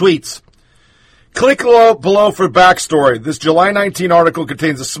 Back to his tweets. Click below for backstory. This July 19 article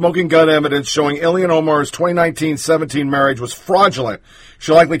contains a smoking gun evidence showing Ilhan Omar's 2019-17 marriage was fraudulent.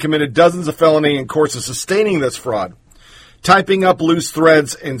 She likely committed dozens of felonies in course of sustaining this fraud. Typing up loose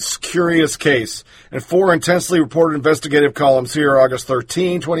threads in curious case. And 4 intensely reported investigative columns here, August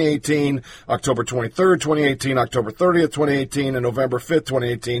 13, 2018, October 23, 2018, October 30th, 2018, and November 5th,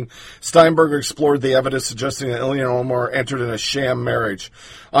 2018. Steinberger explored the evidence suggesting that Ilhan Omar entered in a sham marriage.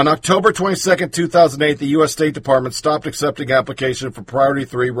 On October 22, 2008, the U.S. State Department stopped accepting applications for Priority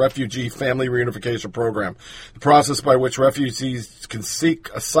 3 Refugee Family Reunification Program, the process by which refugees can seek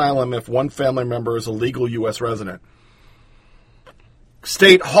asylum if one family member is a legal U.S. resident.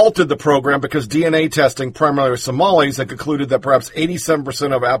 State halted the program because DNA testing, primarily with Somalis, had concluded that perhaps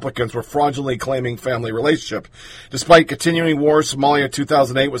 87% of applicants were fraudulently claiming family relationship. Despite continuing wars, Somalia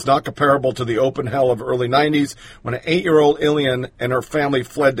 2008 was not comparable to the open hell of early 90s when an 8-year-old Ilhan and her family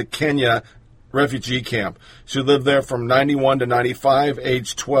fled to Kenya refugee camp. She lived there from 91 to 95,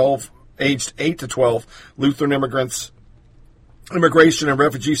 aged 8 to 12. Lutheran Immigration and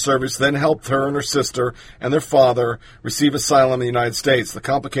Refugee Service then helped her and her sister and their father receive asylum in the United States. The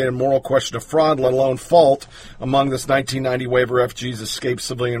complicated moral question of fraud, let alone fault, among this 1990 wave of refugees escaped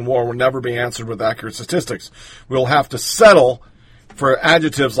civilian war will never be answered with accurate statistics. We'll have to settle for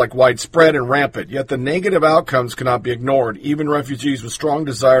adjectives like widespread and rampant, yet the negative outcomes cannot be ignored. Even refugees with strong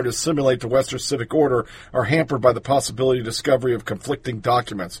desire to assimilate to Western civic order are hampered by the possibility of discovery of conflicting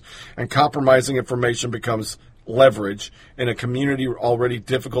documents, and compromising information becomes leverage in a community already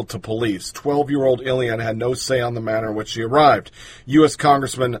difficult to police. 12-year-old Ilhan had no say on the manner in which she arrived. U.S.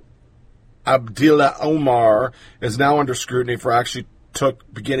 Congressman Abdullah Omar is now under scrutiny for action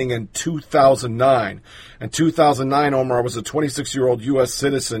took beginning in 2009. In 2009, Omar was a 26-year-old U.S.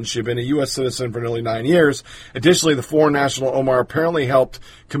 citizen. She had been a U.S. citizen for nearly 9 years. Additionally, the foreign national Omar apparently helped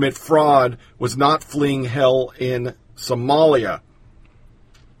commit fraud, was not fleeing hell in Somalia.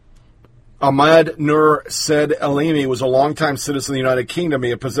 Ahmad Nur Said Elmi was a longtime citizen of the United Kingdom.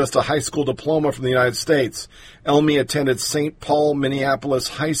 He had possessed a high school diploma from the United States. Elmi attended St. Paul, Minneapolis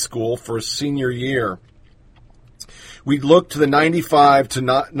High School for his senior year. We looked to the 95 to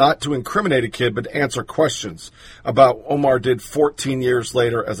not to incriminate a kid, but to answer questions about what Omar did 14 years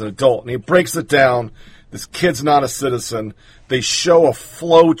later as an adult. And he breaks it down. This kid's not a citizen. They show a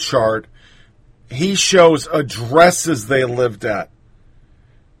flow chart. He shows addresses they lived at.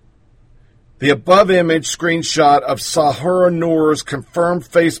 The above image screenshot of Sahura Noor's confirmed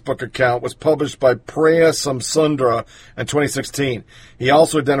Facebook account was published by Preya Samsundra in 2016. He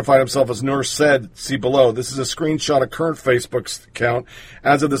also identified himself as Noor Said. See below. This is a screenshot of current Facebook's account.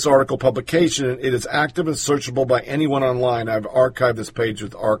 As of this article publication, it is active and searchable by anyone online. I've archived this page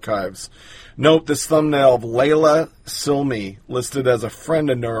with archives. Note this thumbnail of Layla Silmi, listed as a friend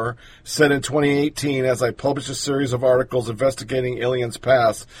of Noor, said in 2018, as I published a series of articles investigating Ilhan's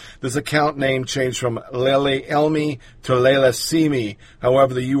past, this account name changed from Lele Elmi to Layla Simi.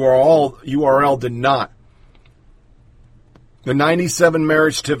 However, the URL did not. The 97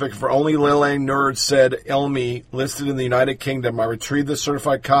 marriage certificate for only Lele Nur Said Elmi listed in the United Kingdom. I retrieved the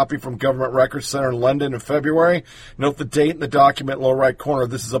certified copy from Government Records Center in London in February. Note the date in the document lower right corner.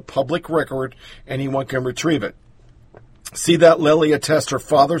 This is a public record. Anyone can retrieve it. See that Lily attests her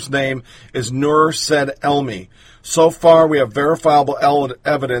father's name is Nur Said Elmi. So far, we have verifiable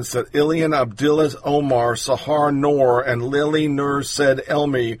evidence that Ilhan Abdullah Omar, Sahar Noor, and Lily Nur Said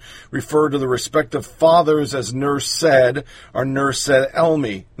Elmi refer to the respective fathers as Nur Said or Nur Said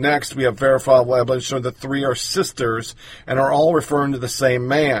Elmi. Next, we have verifiable evidence showing the three are sisters and are all referring to the same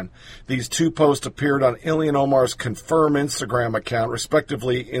man. These two posts appeared on Ilhan Omar's confirmed Instagram account.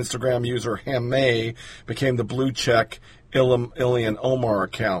 Respectively, Instagram user Hamay became the blue check Ilhan Omar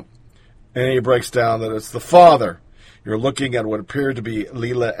account. And he breaks down that it's the father. You're looking at what appeared to be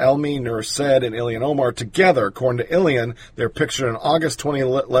Leila Elmi, Nur Said, and Ilhan Omar together. According to Ilhan, they're pictured in an August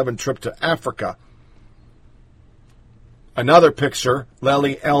 2011 trip to Africa. Another picture,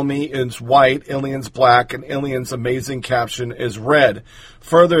 Lely Elmi is white, Ilhan's black, and Ilhan's amazing caption is red.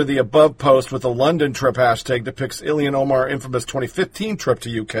 Further, the above post with the London trip hashtag depicts Ilhan Omar's infamous 2015 trip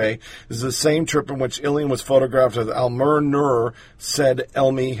to UK. This is the same trip in which Ilhan was photographed with Almer Nur Said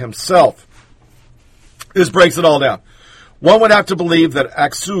Elmi himself. This breaks it all down. One would have to believe that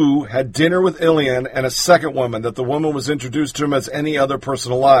Aksu had dinner with Ilhan and a second woman, that the woman was introduced to him as any other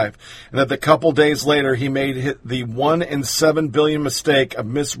person alive, and that the couple days later he made the 1 in 7 billion mistake of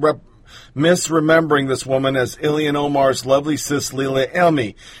misremembering this woman as Ilhan Omar's lovely sis Leila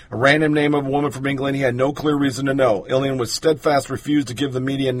Elmi, a random name of a woman from England he had no clear reason to know. Ilhan was steadfast, refused to give the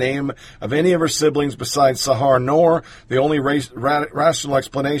media name of any of her siblings besides Sahar Noor. The only rational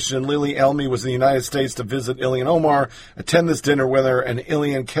explanation, Leila Elmi was in the United States to visit Ilhan Omar, attend this dinner with her, and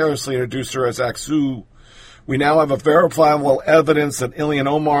Ilhan carelessly introduced her as Aksu. We now have a verifiable evidence that Ilhan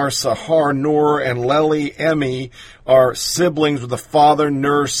Omar, Sahar Noor, and Lely Elmi are siblings with the father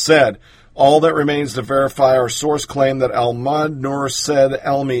Nur Said. All that remains to verify our source claim that Ahmad Nur Said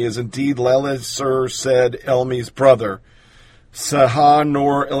Elmi is indeed Lely Sir Said Elmi's brother. Sahar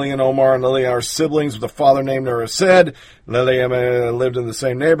Noor, Ilhan Omar, and Lily are siblings with a father named Nur Said. Lily lived in the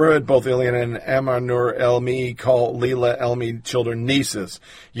same neighborhood. Both Ilhan and Ahmad Nur Elmi call Leila Elmi children nieces.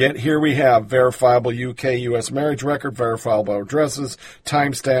 Yet here we have verifiable UK-US marriage record, verifiable addresses,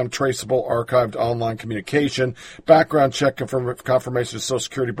 timestamp, traceable, archived online communication, background check confirmation of Social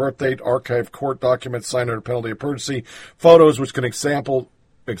Security birth date, archived court documents signed under penalty of perjury, photos which can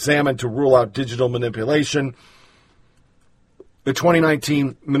examine to rule out digital manipulation. The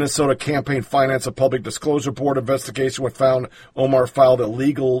 2019 Minnesota Campaign Finance and Public Disclosure Board investigation found Omar filed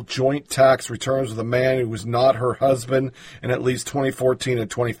illegal joint tax returns with a man who was not her husband in at least 2014 and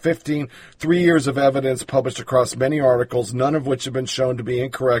 2015. 3 years of evidence published across many articles, none of which have been shown to be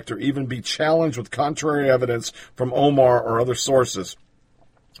incorrect or even be challenged with contrary evidence from Omar or other sources.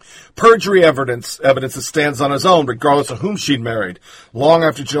 Perjury evidence that stands on its own, regardless of whom she'd married. Long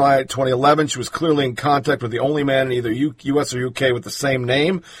after July 2011, she was clearly in contact with the only man in either U.S. or U.K. with the same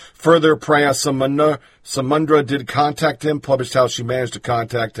name. Further, Priya Samundra did contact him, published how she managed to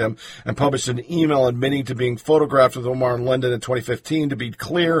contact him, and published an email admitting to being photographed with Omar in London in 2015. To be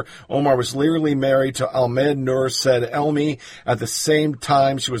clear, Omar was legally married to Ahmed Nur Said Elmi. At the same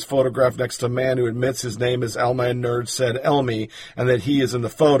time, she was photographed next to a man who admits his name is Ahmed Nur Said Elmi and that he is in the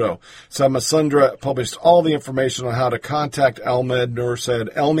photo. Samundra published all the information on how to contact Ahmed Nur Said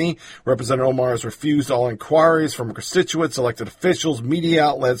Elmi. Representative Omar has refused all inquiries from constituents, elected officials, media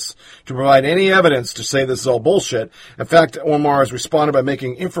outlets to provide any evidence to say this is all bullshit. In fact, Omar has responded by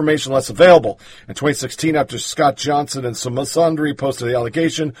making information less available. In 2016, after Scott Johnson and Samundra posted the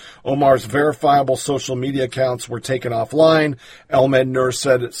allegation, Omar's verifiable social media accounts were taken offline. Ahmed Nur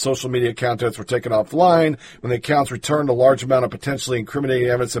Said social media accounts were taken offline. When the accounts returned, a large amount of potentially incriminating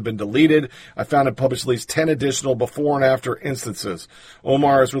evidence had been deleted. I found and published at least 10 additional before and after instances.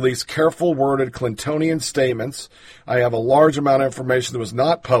 Omar has released careful worded Clintonian statements. I have a large amount of information that was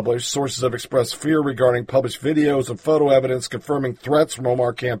not published. Sources have expressed fear regarding published videos and photo evidence confirming threats from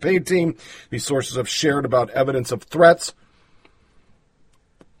Omar campaign team. These sources have shared about evidence of threats.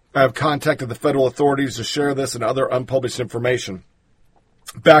 I have contacted the federal authorities to share this and other unpublished information.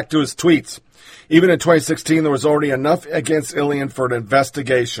 Back to his tweets. Even in 2016, there was already enough against Ilhan for an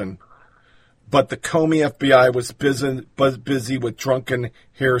investigation, but the Comey FBI was busy with drunken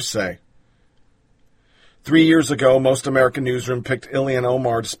hearsay. 3 years ago, most American newsroom picked Ilhan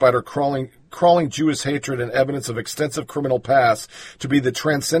Omar, despite her crawling Jewish hatred and evidence of extensive criminal past, to be the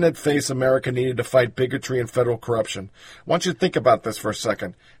transcendent face America needed to fight bigotry and federal corruption. I want you to think about this for a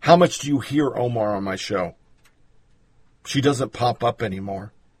second. How much do you hear Omar on my show? She doesn't pop up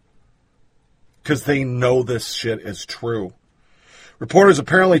anymore, because they know this shit is true. Reporters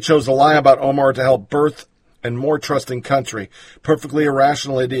apparently chose to lie about Omar to help birth a more trusting country. Perfectly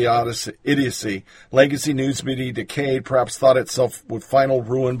irrational idiocy. Legacy news media decayed, perhaps thought itself would final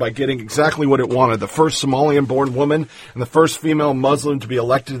ruin by getting exactly what it wanted. The first Somalian-born woman and the first female Muslim to be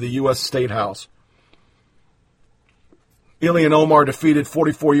elected to the U.S. State House. Ilhan Omar defeated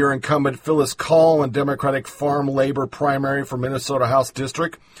 44-year incumbent Phyllis Call in Democratic Farm Labor primary for Minnesota House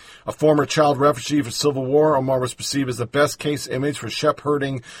District. A former child refugee for Civil War, Omar was perceived as the best-case image for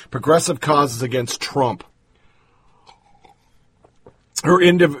shepherding progressive causes against Trump. Her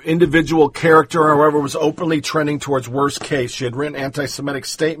individual character, however, was openly trending towards worst case. She had written anti-Semitic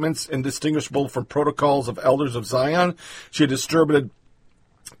statements indistinguishable from protocols of Elders of Zion. She had distributed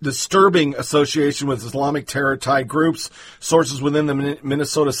disturbing association with Islamic terror-tied groups. Sources within the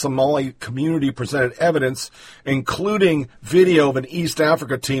Minnesota Somali community presented evidence, including video of an East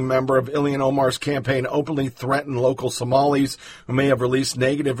Africa team member of Ilhan Omar's campaign openly threatened local Somalis who may have released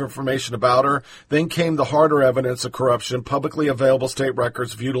negative information about her. Then came the harder evidence of corruption, publicly available state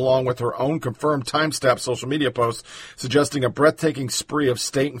records viewed along with her own confirmed time-stamped social media posts, suggesting a breathtaking spree of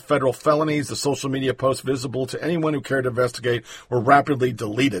state and federal felonies. The social media posts visible to anyone who cared to investigate were rapidly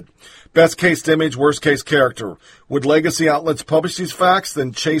deleted. Best case image, worst case character. Would legacy outlets publish these facts,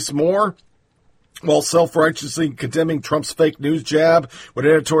 then chase more? While self-righteously condemning Trump's fake news jab, would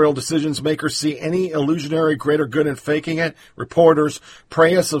editorial decisions makers see any illusionary greater good in faking it? Reporters,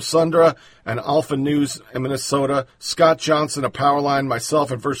 Prayas of Sundra and Alpha News in Minnesota, Scott Johnson of Powerline,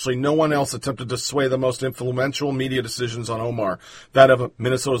 myself, and virtually no one else attempted to sway the most influential media decisions on Omar, that of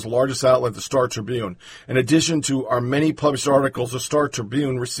Minnesota's largest outlet, the Star Tribune. In addition to our many published articles, the Star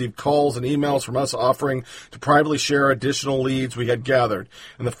Tribune received calls and emails from us offering to privately share additional leads we had gathered.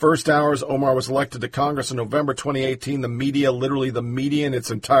 In the first hours Omar was elected to Congress in November 2018, the media, literally the media in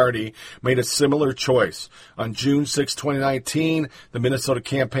its entirety, made a similar choice. On June 6, 2019, the Minnesota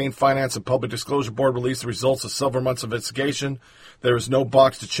Campaign Finance and Public Disclosure Board released the results of several months of investigation. There is no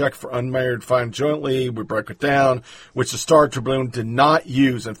box to check for unmarried fined jointly. We break it down, which the Star Tribune did not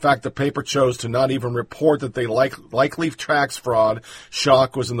use. In fact, the paper chose to not even report that they likely tax fraud.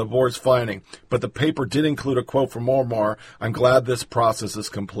 Shock was in the board's finding. But the paper did include a quote from Omar, "I'm glad this process is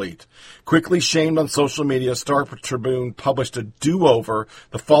complete." Quickly shamed on social media, Star Tribune published a do-over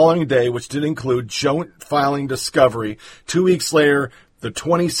the following day, which did include joint filing discovery. 2 weeks later, the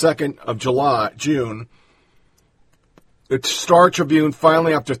 22nd of June, the Star Tribune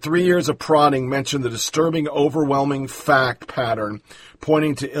finally, after 3 years of prodding, mentioned the disturbing, overwhelming fact pattern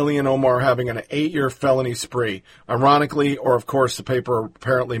pointing to Ilhan Omar having an 8-year felony spree. Ironically, or of course, the paper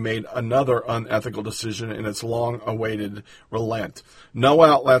apparently made another unethical decision in its long-awaited relent. No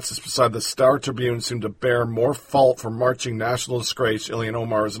outlets beside the Star Tribune seem to bear more fault for marching national disgrace Ilhan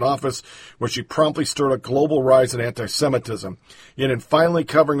Omar is in office, where she promptly stirred a global rise in anti-Semitism. Yet in finally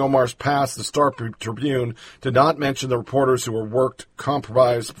covering Omar's past, the Star Tribune did not mention the reporters who were worked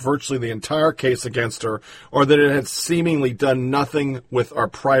compromised virtually the entire case against her, or that it had seemingly done nothing with our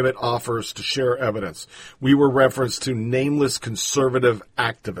private offers to share evidence. We were referenced to nameless conservative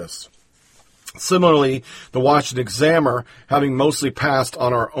activists. Similarly, the Washington Examiner, having mostly passed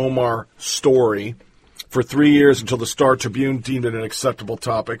on our Omar story for 3 years until the Star Tribune deemed it an acceptable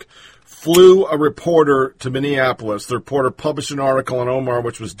topic, flew a reporter to Minneapolis. The reporter published an article on Omar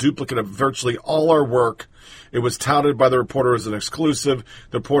which was duplicate of virtually all our work. It was touted by the reporter as an exclusive.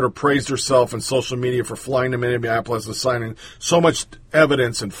 The reporter praised herself in social media for flying to Minneapolis and signing so much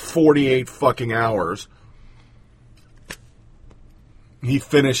evidence in 48 fucking hours. He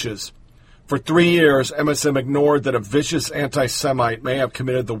finishes. For 3 years, MSM ignored that a vicious anti-Semite may have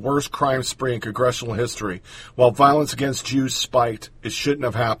committed the worst crime spree in congressional history. While violence against Jews spiked, it shouldn't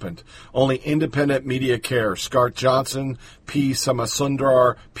have happened. Only independent media care. Scott Johnson, P.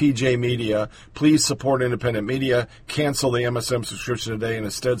 Samasundar, PJ Media. Please support independent media. Cancel the MSM subscription today and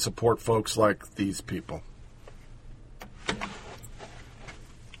instead support folks like these people.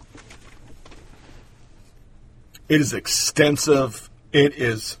 It is extensive. It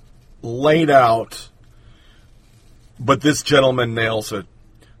is laid out, but this gentleman nails it.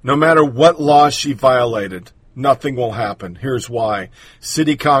 No matter what laws she violated, nothing will happen. Here's why.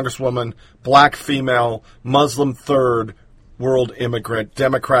 City Congresswoman, black female, Muslim third world immigrant,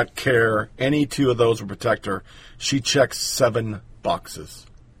 Democrat care, any two of those will protect her. She checks 7 boxes.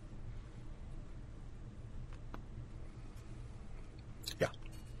 Yeah.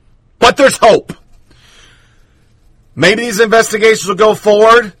 But there's hope. Maybe these investigations will go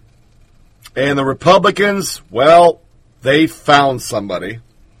forward. And the Republicans, well, they found somebody.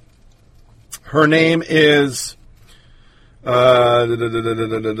 Her name is Muslim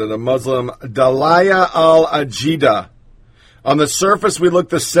Dalia Al-Ajida. On the surface, we look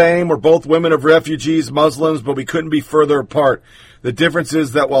the same. We're both women of refugees, Muslims, but we couldn't be further apart. The difference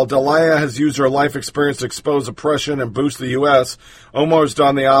is that while Dalia has used her life experience to expose oppression and boost the U.S., Omar's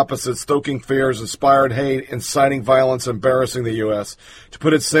done the opposite, stoking fears, inspired hate, inciting violence, embarrassing the U.S. To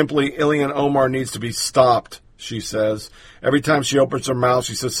put it simply, Ilhan Omar needs to be stopped, she says. Every time she opens her mouth,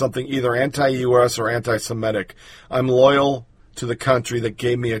 she says something either anti-U.S. or anti-Semitic. I'm loyal to the country that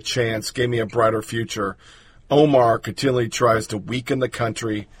gave me a chance, gave me a brighter future. Omar continually tries to weaken the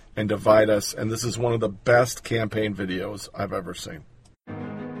country and divide us, and this is one of the best campaign videos I've ever seen.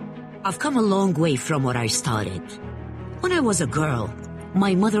 I've come a long way from where I started. When I was a girl,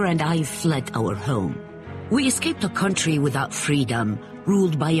 my mother and I fled our home. We escaped a country without freedom,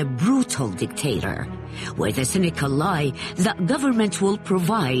 ruled by a brutal dictator, where the cynical lie that government will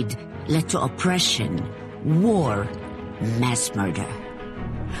provide led to oppression, war, mass murder.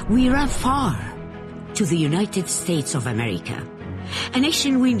 We ran far to the United States of America, a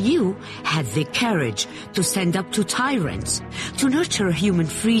nation we knew had the courage to stand up to tyrants, to nurture human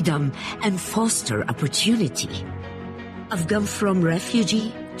freedom and foster opportunity. I've gone from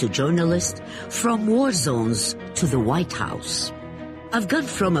refugee to journalist, from war zones to the White House. I've gone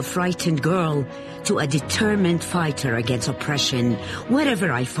from a frightened girl to a determined fighter against oppression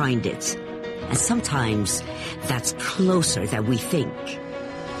wherever I find it. And sometimes that's closer than we think.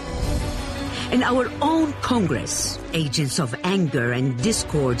 In our own Congress, agents of anger and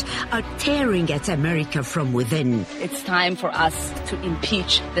discord are tearing at America from within. It's time for us to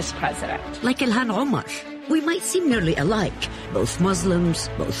impeach this president. Like Ilhan Omar. We might seem nearly alike, both Muslims,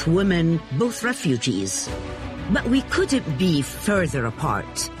 both women, both refugees. But we couldn't be further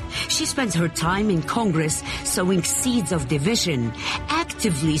apart. She spends her time in Congress sowing seeds of division,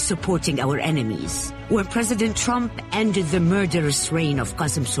 actively supporting our enemies. When President Trump ended the murderous reign of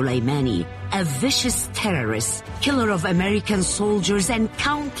Qasem Soleimani, a vicious terrorist, killer of American soldiers and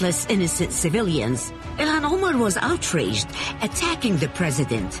countless innocent civilians, Ilhan Omar was outraged, attacking the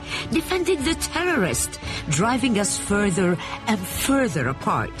president, defending the terrorist, driving us further and further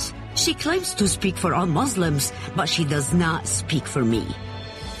apart. She claims to speak for all Muslims, but she does not speak for me.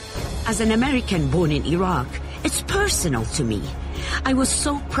 As an American born in Iraq, it's personal to me. I was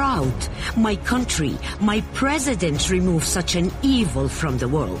so proud my country, my president removed such an evil from the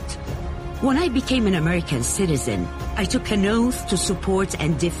world. When I became an American citizen, I took an oath to support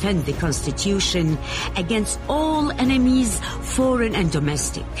and defend the Constitution against all enemies, foreign and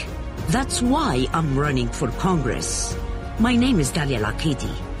domestic. That's why I'm running for Congress. My name is Dalia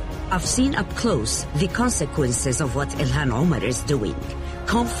Al-Aqidi. I've seen up close the consequences of what Ilhan Omar is doing.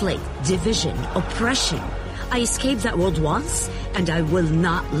 Conflict, division, oppression. I escaped that world once, and I will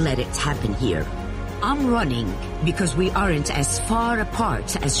not let it happen here. I'm running because we aren't as far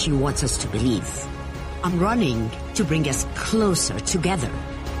apart as she wants us to believe. I'm running to bring us closer together.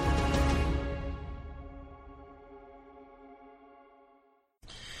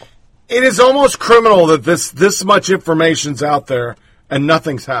 It is almost criminal that this much information's out there and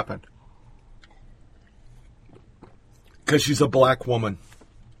nothing's happened. Because she's a black woman.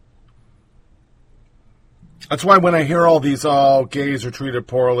 That's why when I hear all these, gays are treated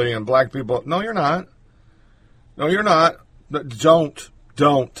poorly and black people... No, you're not. No, you're not. Don't.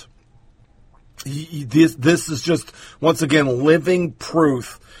 This is just, once again, living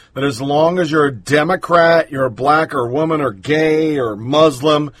proof that as long as you're a Democrat, you're a black or woman or gay or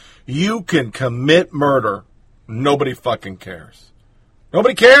Muslim, you can commit murder. Nobody fucking cares.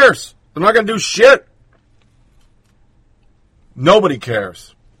 Nobody cares. They're not going to do shit. Nobody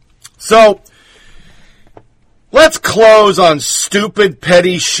cares. So... let's close on stupid,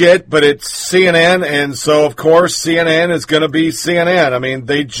 petty shit, but it's CNN, and so, of course, CNN is going to be CNN. I mean,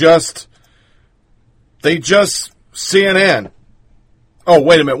 they just CNN. Oh,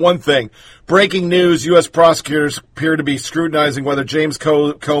 wait a minute, one thing. Breaking news, U.S. prosecutors appear to be scrutinizing whether James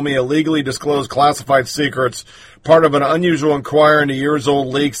Comey illegally disclosed classified secrets, part of an unusual inquiry into years-old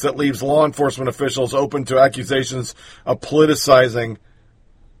leaks that leaves law enforcement officials open to accusations of politicizing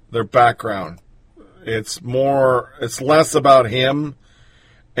their background. It's less about him,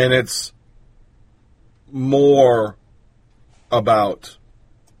 and it's more about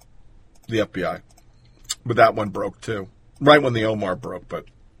the FBI. But that one broke, too. Right when the Omar broke, but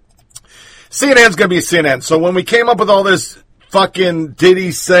CNN's going to be CNN. So when we came up with all this fucking did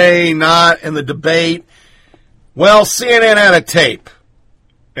he say not in the debate, well, CNN had a tape,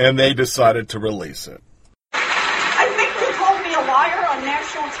 and they decided to release it. I think you called me a liar on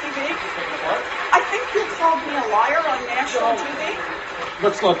national TV. I think you called me a liar on national TV.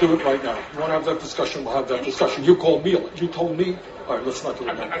 Let's not do it right now. You want to have that discussion, we'll have that discussion. You called me a liar. You told me. All right, let's not do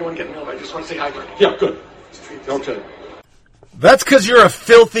it now. I don't want to get involved. I just want to say hi. Yeah, good. Okay. That's because you're a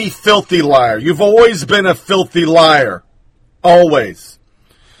filthy, filthy liar. You've always been a filthy liar. Always.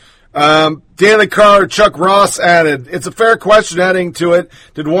 Daily Caller, Chuck Ross added, it's a fair question adding to it.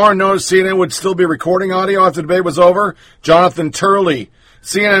 Did Warren notice CNN would still be recording audio after the debate was over? Jonathan Turley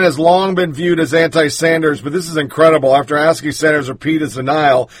CNN has long been viewed as anti-Sanders, but this is incredible. After asking Sanders to repeat his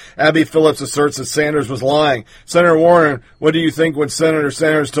denial, Abby Phillips asserts that Sanders was lying. Senator Warren, what do you think when Senator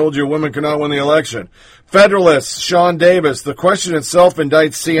Sanders told you women could not win the election? Federalist Sean Davis, the question itself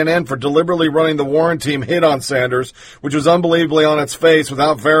indicts CNN for deliberately running the Warren team hit on Sanders, which was unbelievably on its face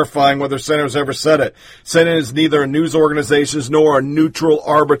without verifying whether Sanders ever said it. CNN is neither a news organization nor a neutral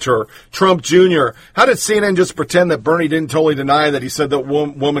arbiter. Trump Jr., how did CNN just pretend that Bernie didn't totally deny that he said that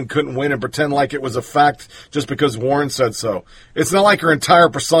woman couldn't win and pretend like it was a fact just because Warren said so? It's not like her entire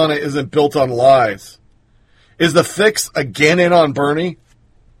persona isn't built on lies. Is the fix again in on Bernie?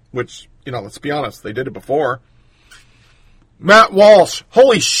 Which, let's be honest, they did it before. Matt Walsh,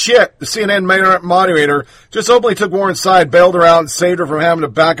 holy shit, the CNN moderator just openly took Warren's side, bailed her out, and saved her from having to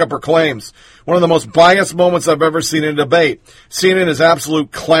back up her claims. One of the most biased moments I've ever seen in a debate. CNN is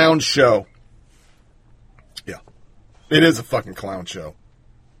absolute clown show. Yeah, it is a fucking clown show.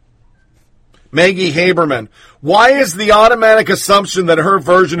 Maggie Haberman, why is the automatic assumption that her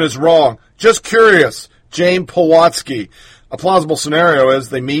version is wrong? Just curious. Jane Pulatsky. A plausible scenario is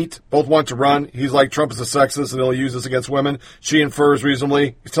they meet, both want to run. He's like, Trump is a sexist and he'll use this against women. She infers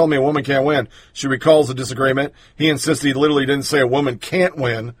reasonably, he's telling me a woman can't win. She recalls the disagreement. He insists he literally didn't say a woman can't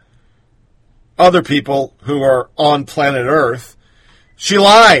win. Other people who are on planet Earth. She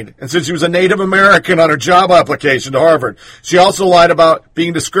lied and said she was a Native American on her job application to Harvard. She also lied about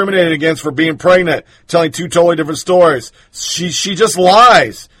being discriminated against for being pregnant, telling two totally different stories. She just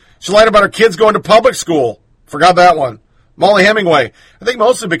lies. She lied about her kids going to public school. Forgot that one. Molly Hemingway, I think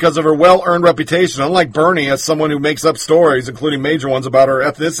mostly because of her well-earned reputation, unlike Bernie, as someone who makes up stories, including major ones about her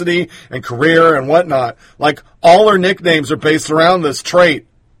ethnicity and career and whatnot. Like, all her nicknames are based around this trait.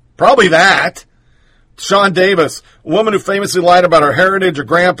 Probably that. Sean Davis, a woman who famously lied about her heritage, her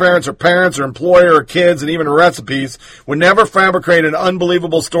grandparents, her parents, her employer, her kids, and even her recipes, would never fabricate an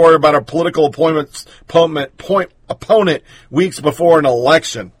unbelievable story about her political opponent weeks before an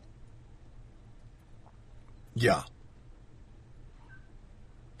election. Yeah.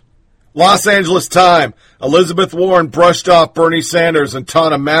 Los Angeles Times, Elizabeth Warren brushed off Bernie Sanders and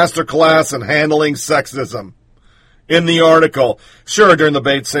taught a master class in handling sexism. In the article, sure, during the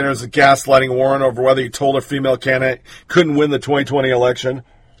debate, Sanders was gaslighting Warren over whether he told her female candidate couldn't win the 2020 election.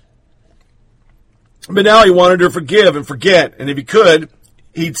 But now he wanted her to forgive and forget, and if he could,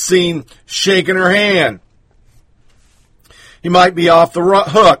 he'd seen shaking her hand. He might be off the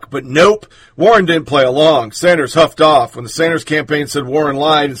hook, but nope. Warren didn't play along. Sanders huffed off. When the Sanders campaign said Warren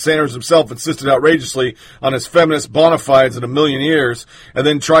lied, and Sanders himself insisted outrageously on his feminist bona fides in a million years, and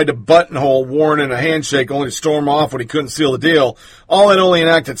then tried to buttonhole Warren in a handshake only to storm off when he couldn't seal the deal, all that only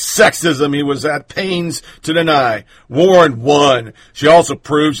enacted sexism he was at pains to deny. Warren won. She also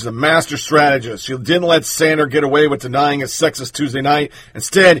proved she's a master strategist. She didn't let Sanders get away with denying his sexist Tuesday night.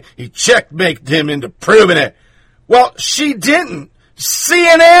 Instead, he checkmated him into proving it. Well, she didn't.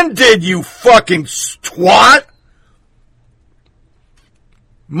 CNN did, you fucking twat.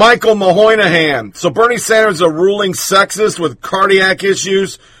 Michael Mahoynahan. So Bernie Sanders is a ruling sexist with cardiac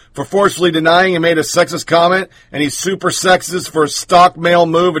issues for forcefully denying he made a sexist comment, and he's super sexist for a stock male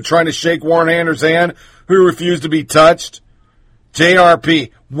move of trying to shake Warren Sanders' hand, who refused to be touched.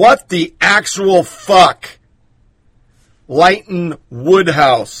 JRP. What the actual fuck? Leighton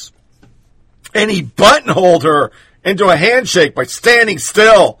Woodhouse. And he buttonholed her into a handshake by standing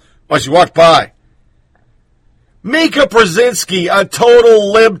still while she walked by. Mika Brzezinski, a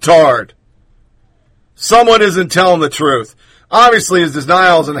total libtard. Someone isn't telling the truth. Obviously, his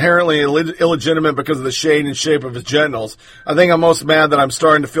denial is inherently illegitimate because of the shade and shape of his genitals. I think I'm most mad that I'm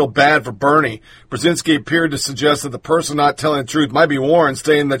starting to feel bad for Bernie. Brzezinski appeared to suggest that the person not telling the truth might be Warren,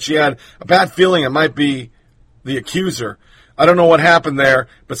 stating that she had a bad feeling it might be the accuser. I don't know what happened there,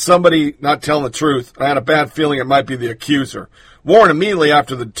 but somebody not telling the truth. I had a bad feeling it might be the accuser. Warren immediately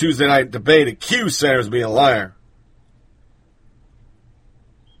after the Tuesday night debate accused Sanders of being a liar.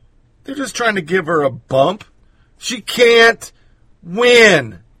 They're just trying to give her a bump. She can't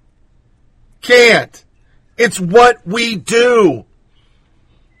win. Can't. It's what we do.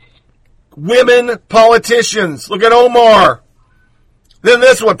 Women politicians. Look at Omar. Then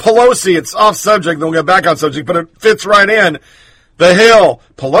this one, Pelosi, it's off subject, then we'll get back on subject, but it fits right in. The Hill,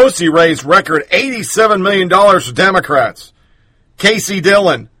 Pelosi raised record $87 million for Democrats. Casey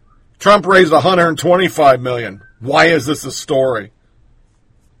Dillon, Trump raised $125 million. Why is this a story?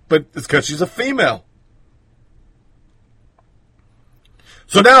 But it's because she's a female.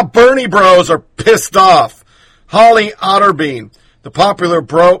 So now Bernie bros are pissed off. Holly Otterbein, The popular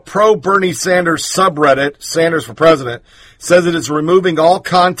pro-Bernie Sanders subreddit, Sanders for President, says it is removing all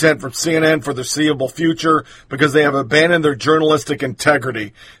content from CNN for the foreseeable future because they have abandoned their journalistic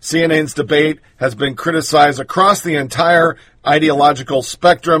integrity. CNN's debate has been criticized across the entire ideological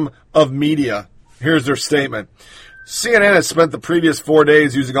spectrum of media. Here's their statement. CNN has spent the previous 4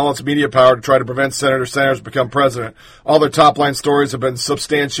 days using all its media power to try to prevent Senator Sanders from becoming president. All their top-line stories have been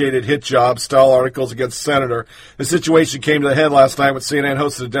substantiated hit job-style articles against the senator. The situation came to the head last night when CNN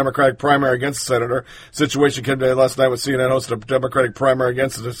hosted a Democratic primary against the senator. The situation came to the head last night when CNN hosted a Democratic primary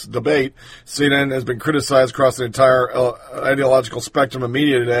against this debate. CNN has been criticized across the entire ideological spectrum of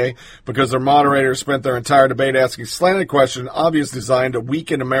media today because their moderators spent their entire debate asking slanted questions, obviously designed to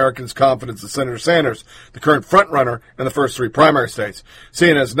weaken Americans' confidence in Senator Sanders, the current frontrunner in the first 3 primary states.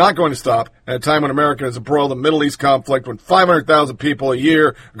 CNN is not going to stop at a time when America is embroiled in the Middle East conflict, when 500,000 people a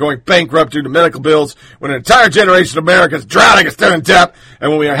year are going bankrupt due to medical bills, when an entire generation of Americans drowning in student debt,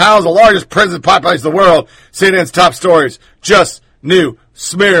 and when we house the largest prison population in the world. CNN's top stories, just new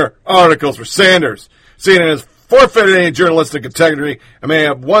smear articles for Sanders. CNN has forfeited any journalistic integrity and may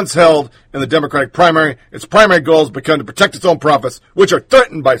have once held in the Democratic primary. Its primary goal has become to protect its own profits, which are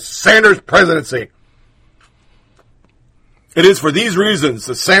threatened by Sanders' presidency. It is for these reasons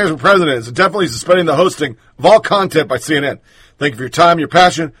that Sanders for President is definitely suspending the hosting of all content by CNN. Thank you for your time, your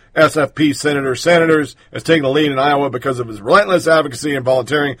passion. SFP Senator Sanders has taken the lead in Iowa because of his relentless advocacy and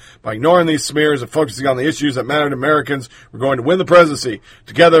volunteering. By ignoring these smears and focusing on the issues that matter to Americans, we're going to win the presidency.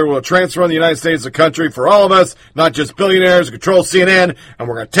 Together, we'll transform the United States as a country for all of us, not just billionaires who control CNN, and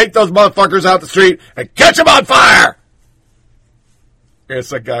we're going to take those motherfuckers out the street and catch them on fire! I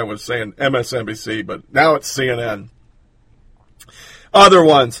guess that guy was saying MSNBC, but now it's CNN. Other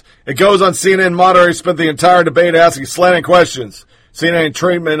ones. It goes on. CNN moderators spent the entire debate asking slanting questions. CNN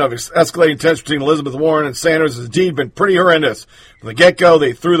treatment of escalating tension between Elizabeth Warren and Sanders has indeed been pretty horrendous. From the get-go,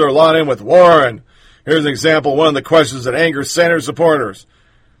 they threw their lot in with Warren. Here's an example of one of the questions that angers Sanders supporters.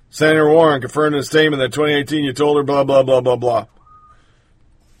 Senator Warren confirmed in a statement that 2018 you told her blah, blah, blah, blah, blah.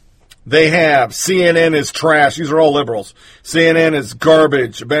 They have. CNN is trash. These are all liberals. CNN is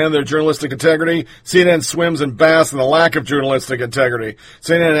garbage. Abandon their journalistic integrity. CNN swims and basks in the lack of journalistic integrity.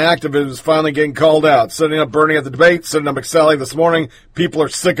 CNN activism is finally getting called out. Setting up Bernie at the debate. Setting up McSally this morning. People are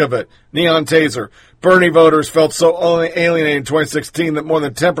sick of it. Neon taser. Bernie voters felt so alienated in 2016 that more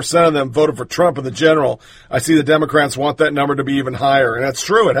than 10% of them voted for Trump in the general. I see the Democrats want that number to be even higher. And that's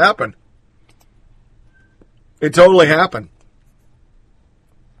true. It happened. It totally happened.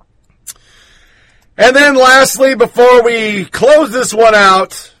 And then lastly, before we close this one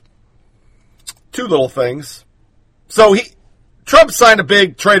out, 2 little things. So Trump signed a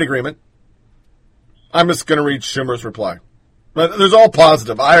big trade agreement. I'm just going to read Schumer's reply. There's all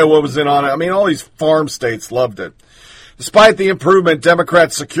positive. Iowa was in on it. I mean, all these farm states loved it. Despite the improvement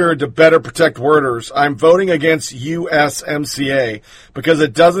Democrats secured to better protect workers, I'm voting against USMCA because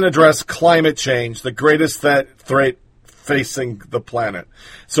it doesn't address climate change, the greatest threat facing the planet.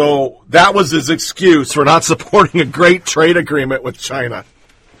 So that was his excuse for not supporting a great trade agreement with China.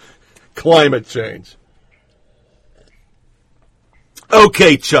 Climate change.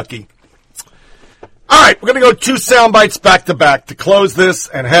 Okay, Chucky. All right, we're going to go 2 sound bites back to back to close this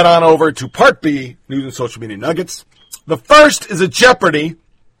and head on over to Part B, News and Social Media Nuggets. The first is a Jeopardy.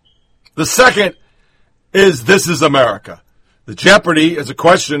 The second is This is America. The Jeopardy is a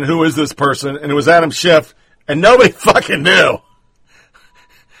question, who is this person? And it was Adam Schiff. And nobody fucking knew.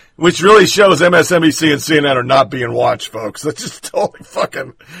 Which really shows MSNBC and CNN are not being watched, folks. That's just totally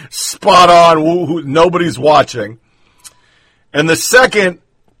fucking spot on. Nobody's watching. And the second,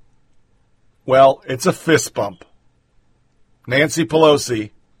 well, it's a fist bump. Nancy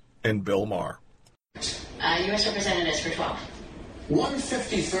Pelosi and Bill Maher. U.S. Representatives for 12.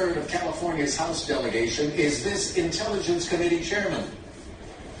 153rd of California's House delegation is this Intelligence Committee chairman.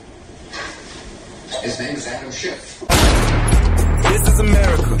 His name is Adam Schiff. This is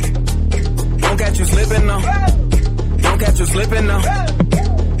America. Don't catch you slipping now. Don't catch you slipping now.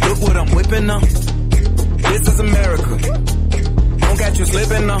 Look what I'm whipping now. This is America. Don't catch you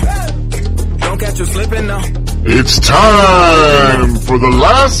slipping now. Don't catch you slipping now. It's time for the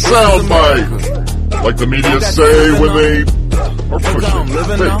last soundbite. Like the media say when they are pushing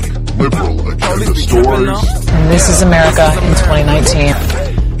fake liberal agenda stories. And this is America in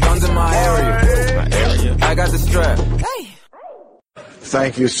 2019. Guns in my area. I got the strap. Hey.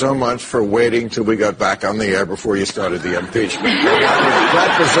 Thank you so much for waiting till we got back on the air before you started the impeachment.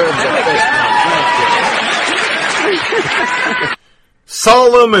 That deserves a fist bump.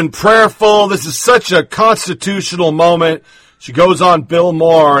 Solemn and prayerful. This is such a constitutional moment. She goes on Bill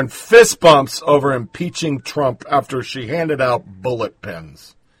Maher and fist bumps over impeaching Trump after she handed out bullet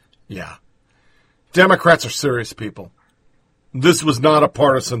pens. Yeah. Democrats are serious people. This was not a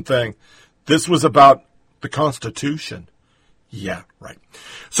partisan thing. This was about the Constitution. Yeah, right.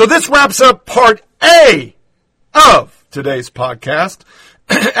 So this wraps up part A of today's podcast.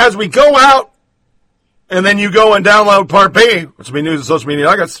 As we go out, and then you go and download part B, which will be news and social media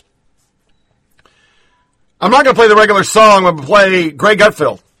nuggets, I'm not going to play the regular song. I'm going to play Greg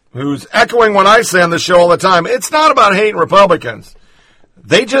Gutfeld, who's echoing what I say on the show all the time. It's not about hating Republicans.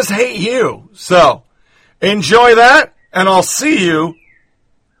 They just hate you. So enjoy that, and I'll see you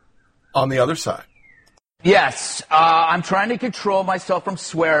on the other side. Yes, I'm trying to control myself from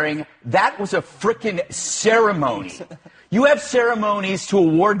swearing. That was a frickin' ceremony. You have ceremonies to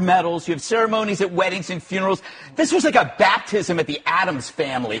award medals. You have ceremonies at weddings and funerals. This was like a baptism at the Addams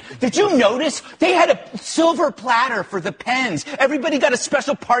family. Did you notice? They had a silver platter for the pens. Everybody got a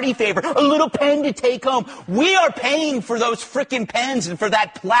special party favor, a little pen to take home. We are paying for those frickin' pens and for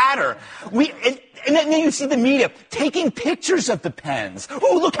that platter. And then you see the media taking pictures of the pens.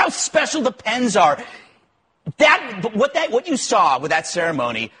 Oh, look how special the pens are. What you saw with that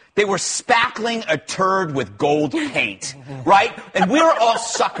ceremony, they were spackling a turd with gold paint, right? And we're all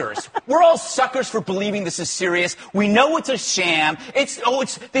suckers. We're all suckers for believing this is serious. We know it's a sham.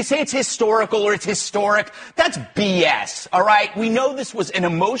 They say it's historical or it's historic. That's BS, all right? We know this was an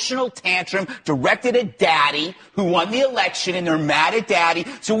emotional tantrum directed at Daddy, who won the election, and they're mad at Daddy.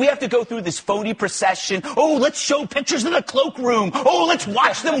 So we have to go through this phony procession. Oh, let's show pictures in the cloakroom. Oh, let's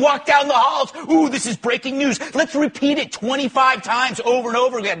watch them walk down the halls. Ooh, this is breaking news. Let's repeat it 25 times over and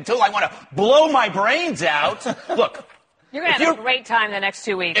over again until I want to blow my brains out. Look. You're going to have a great time the next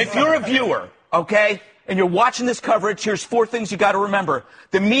 2 weeks. If you're a viewer, okay, and you're watching this coverage, here's 4 things you got to remember.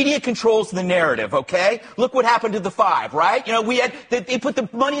 The media controls the narrative, okay? Look what happened to the 5, right? You know, they put the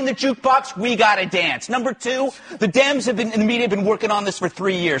money in the jukebox, we got to dance. Number 2, the Dems and the media have been working on this for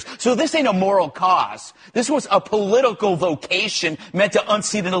 3 years. So this ain't a moral cause. This was a political vocation meant to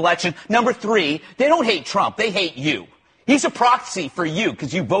unseat an election. Number 3, they don't hate Trump, they hate you. He's a proxy for you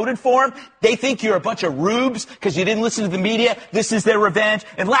because you voted for him. They think you're a bunch of rubes because you didn't listen to the media. This is their revenge.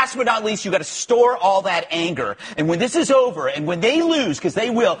 And last but not least, you got to store all that anger. And when this is over and when they lose, because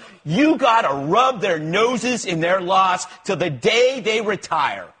they will, you got to rub their noses in their loss till the day they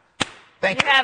retire. Thank you.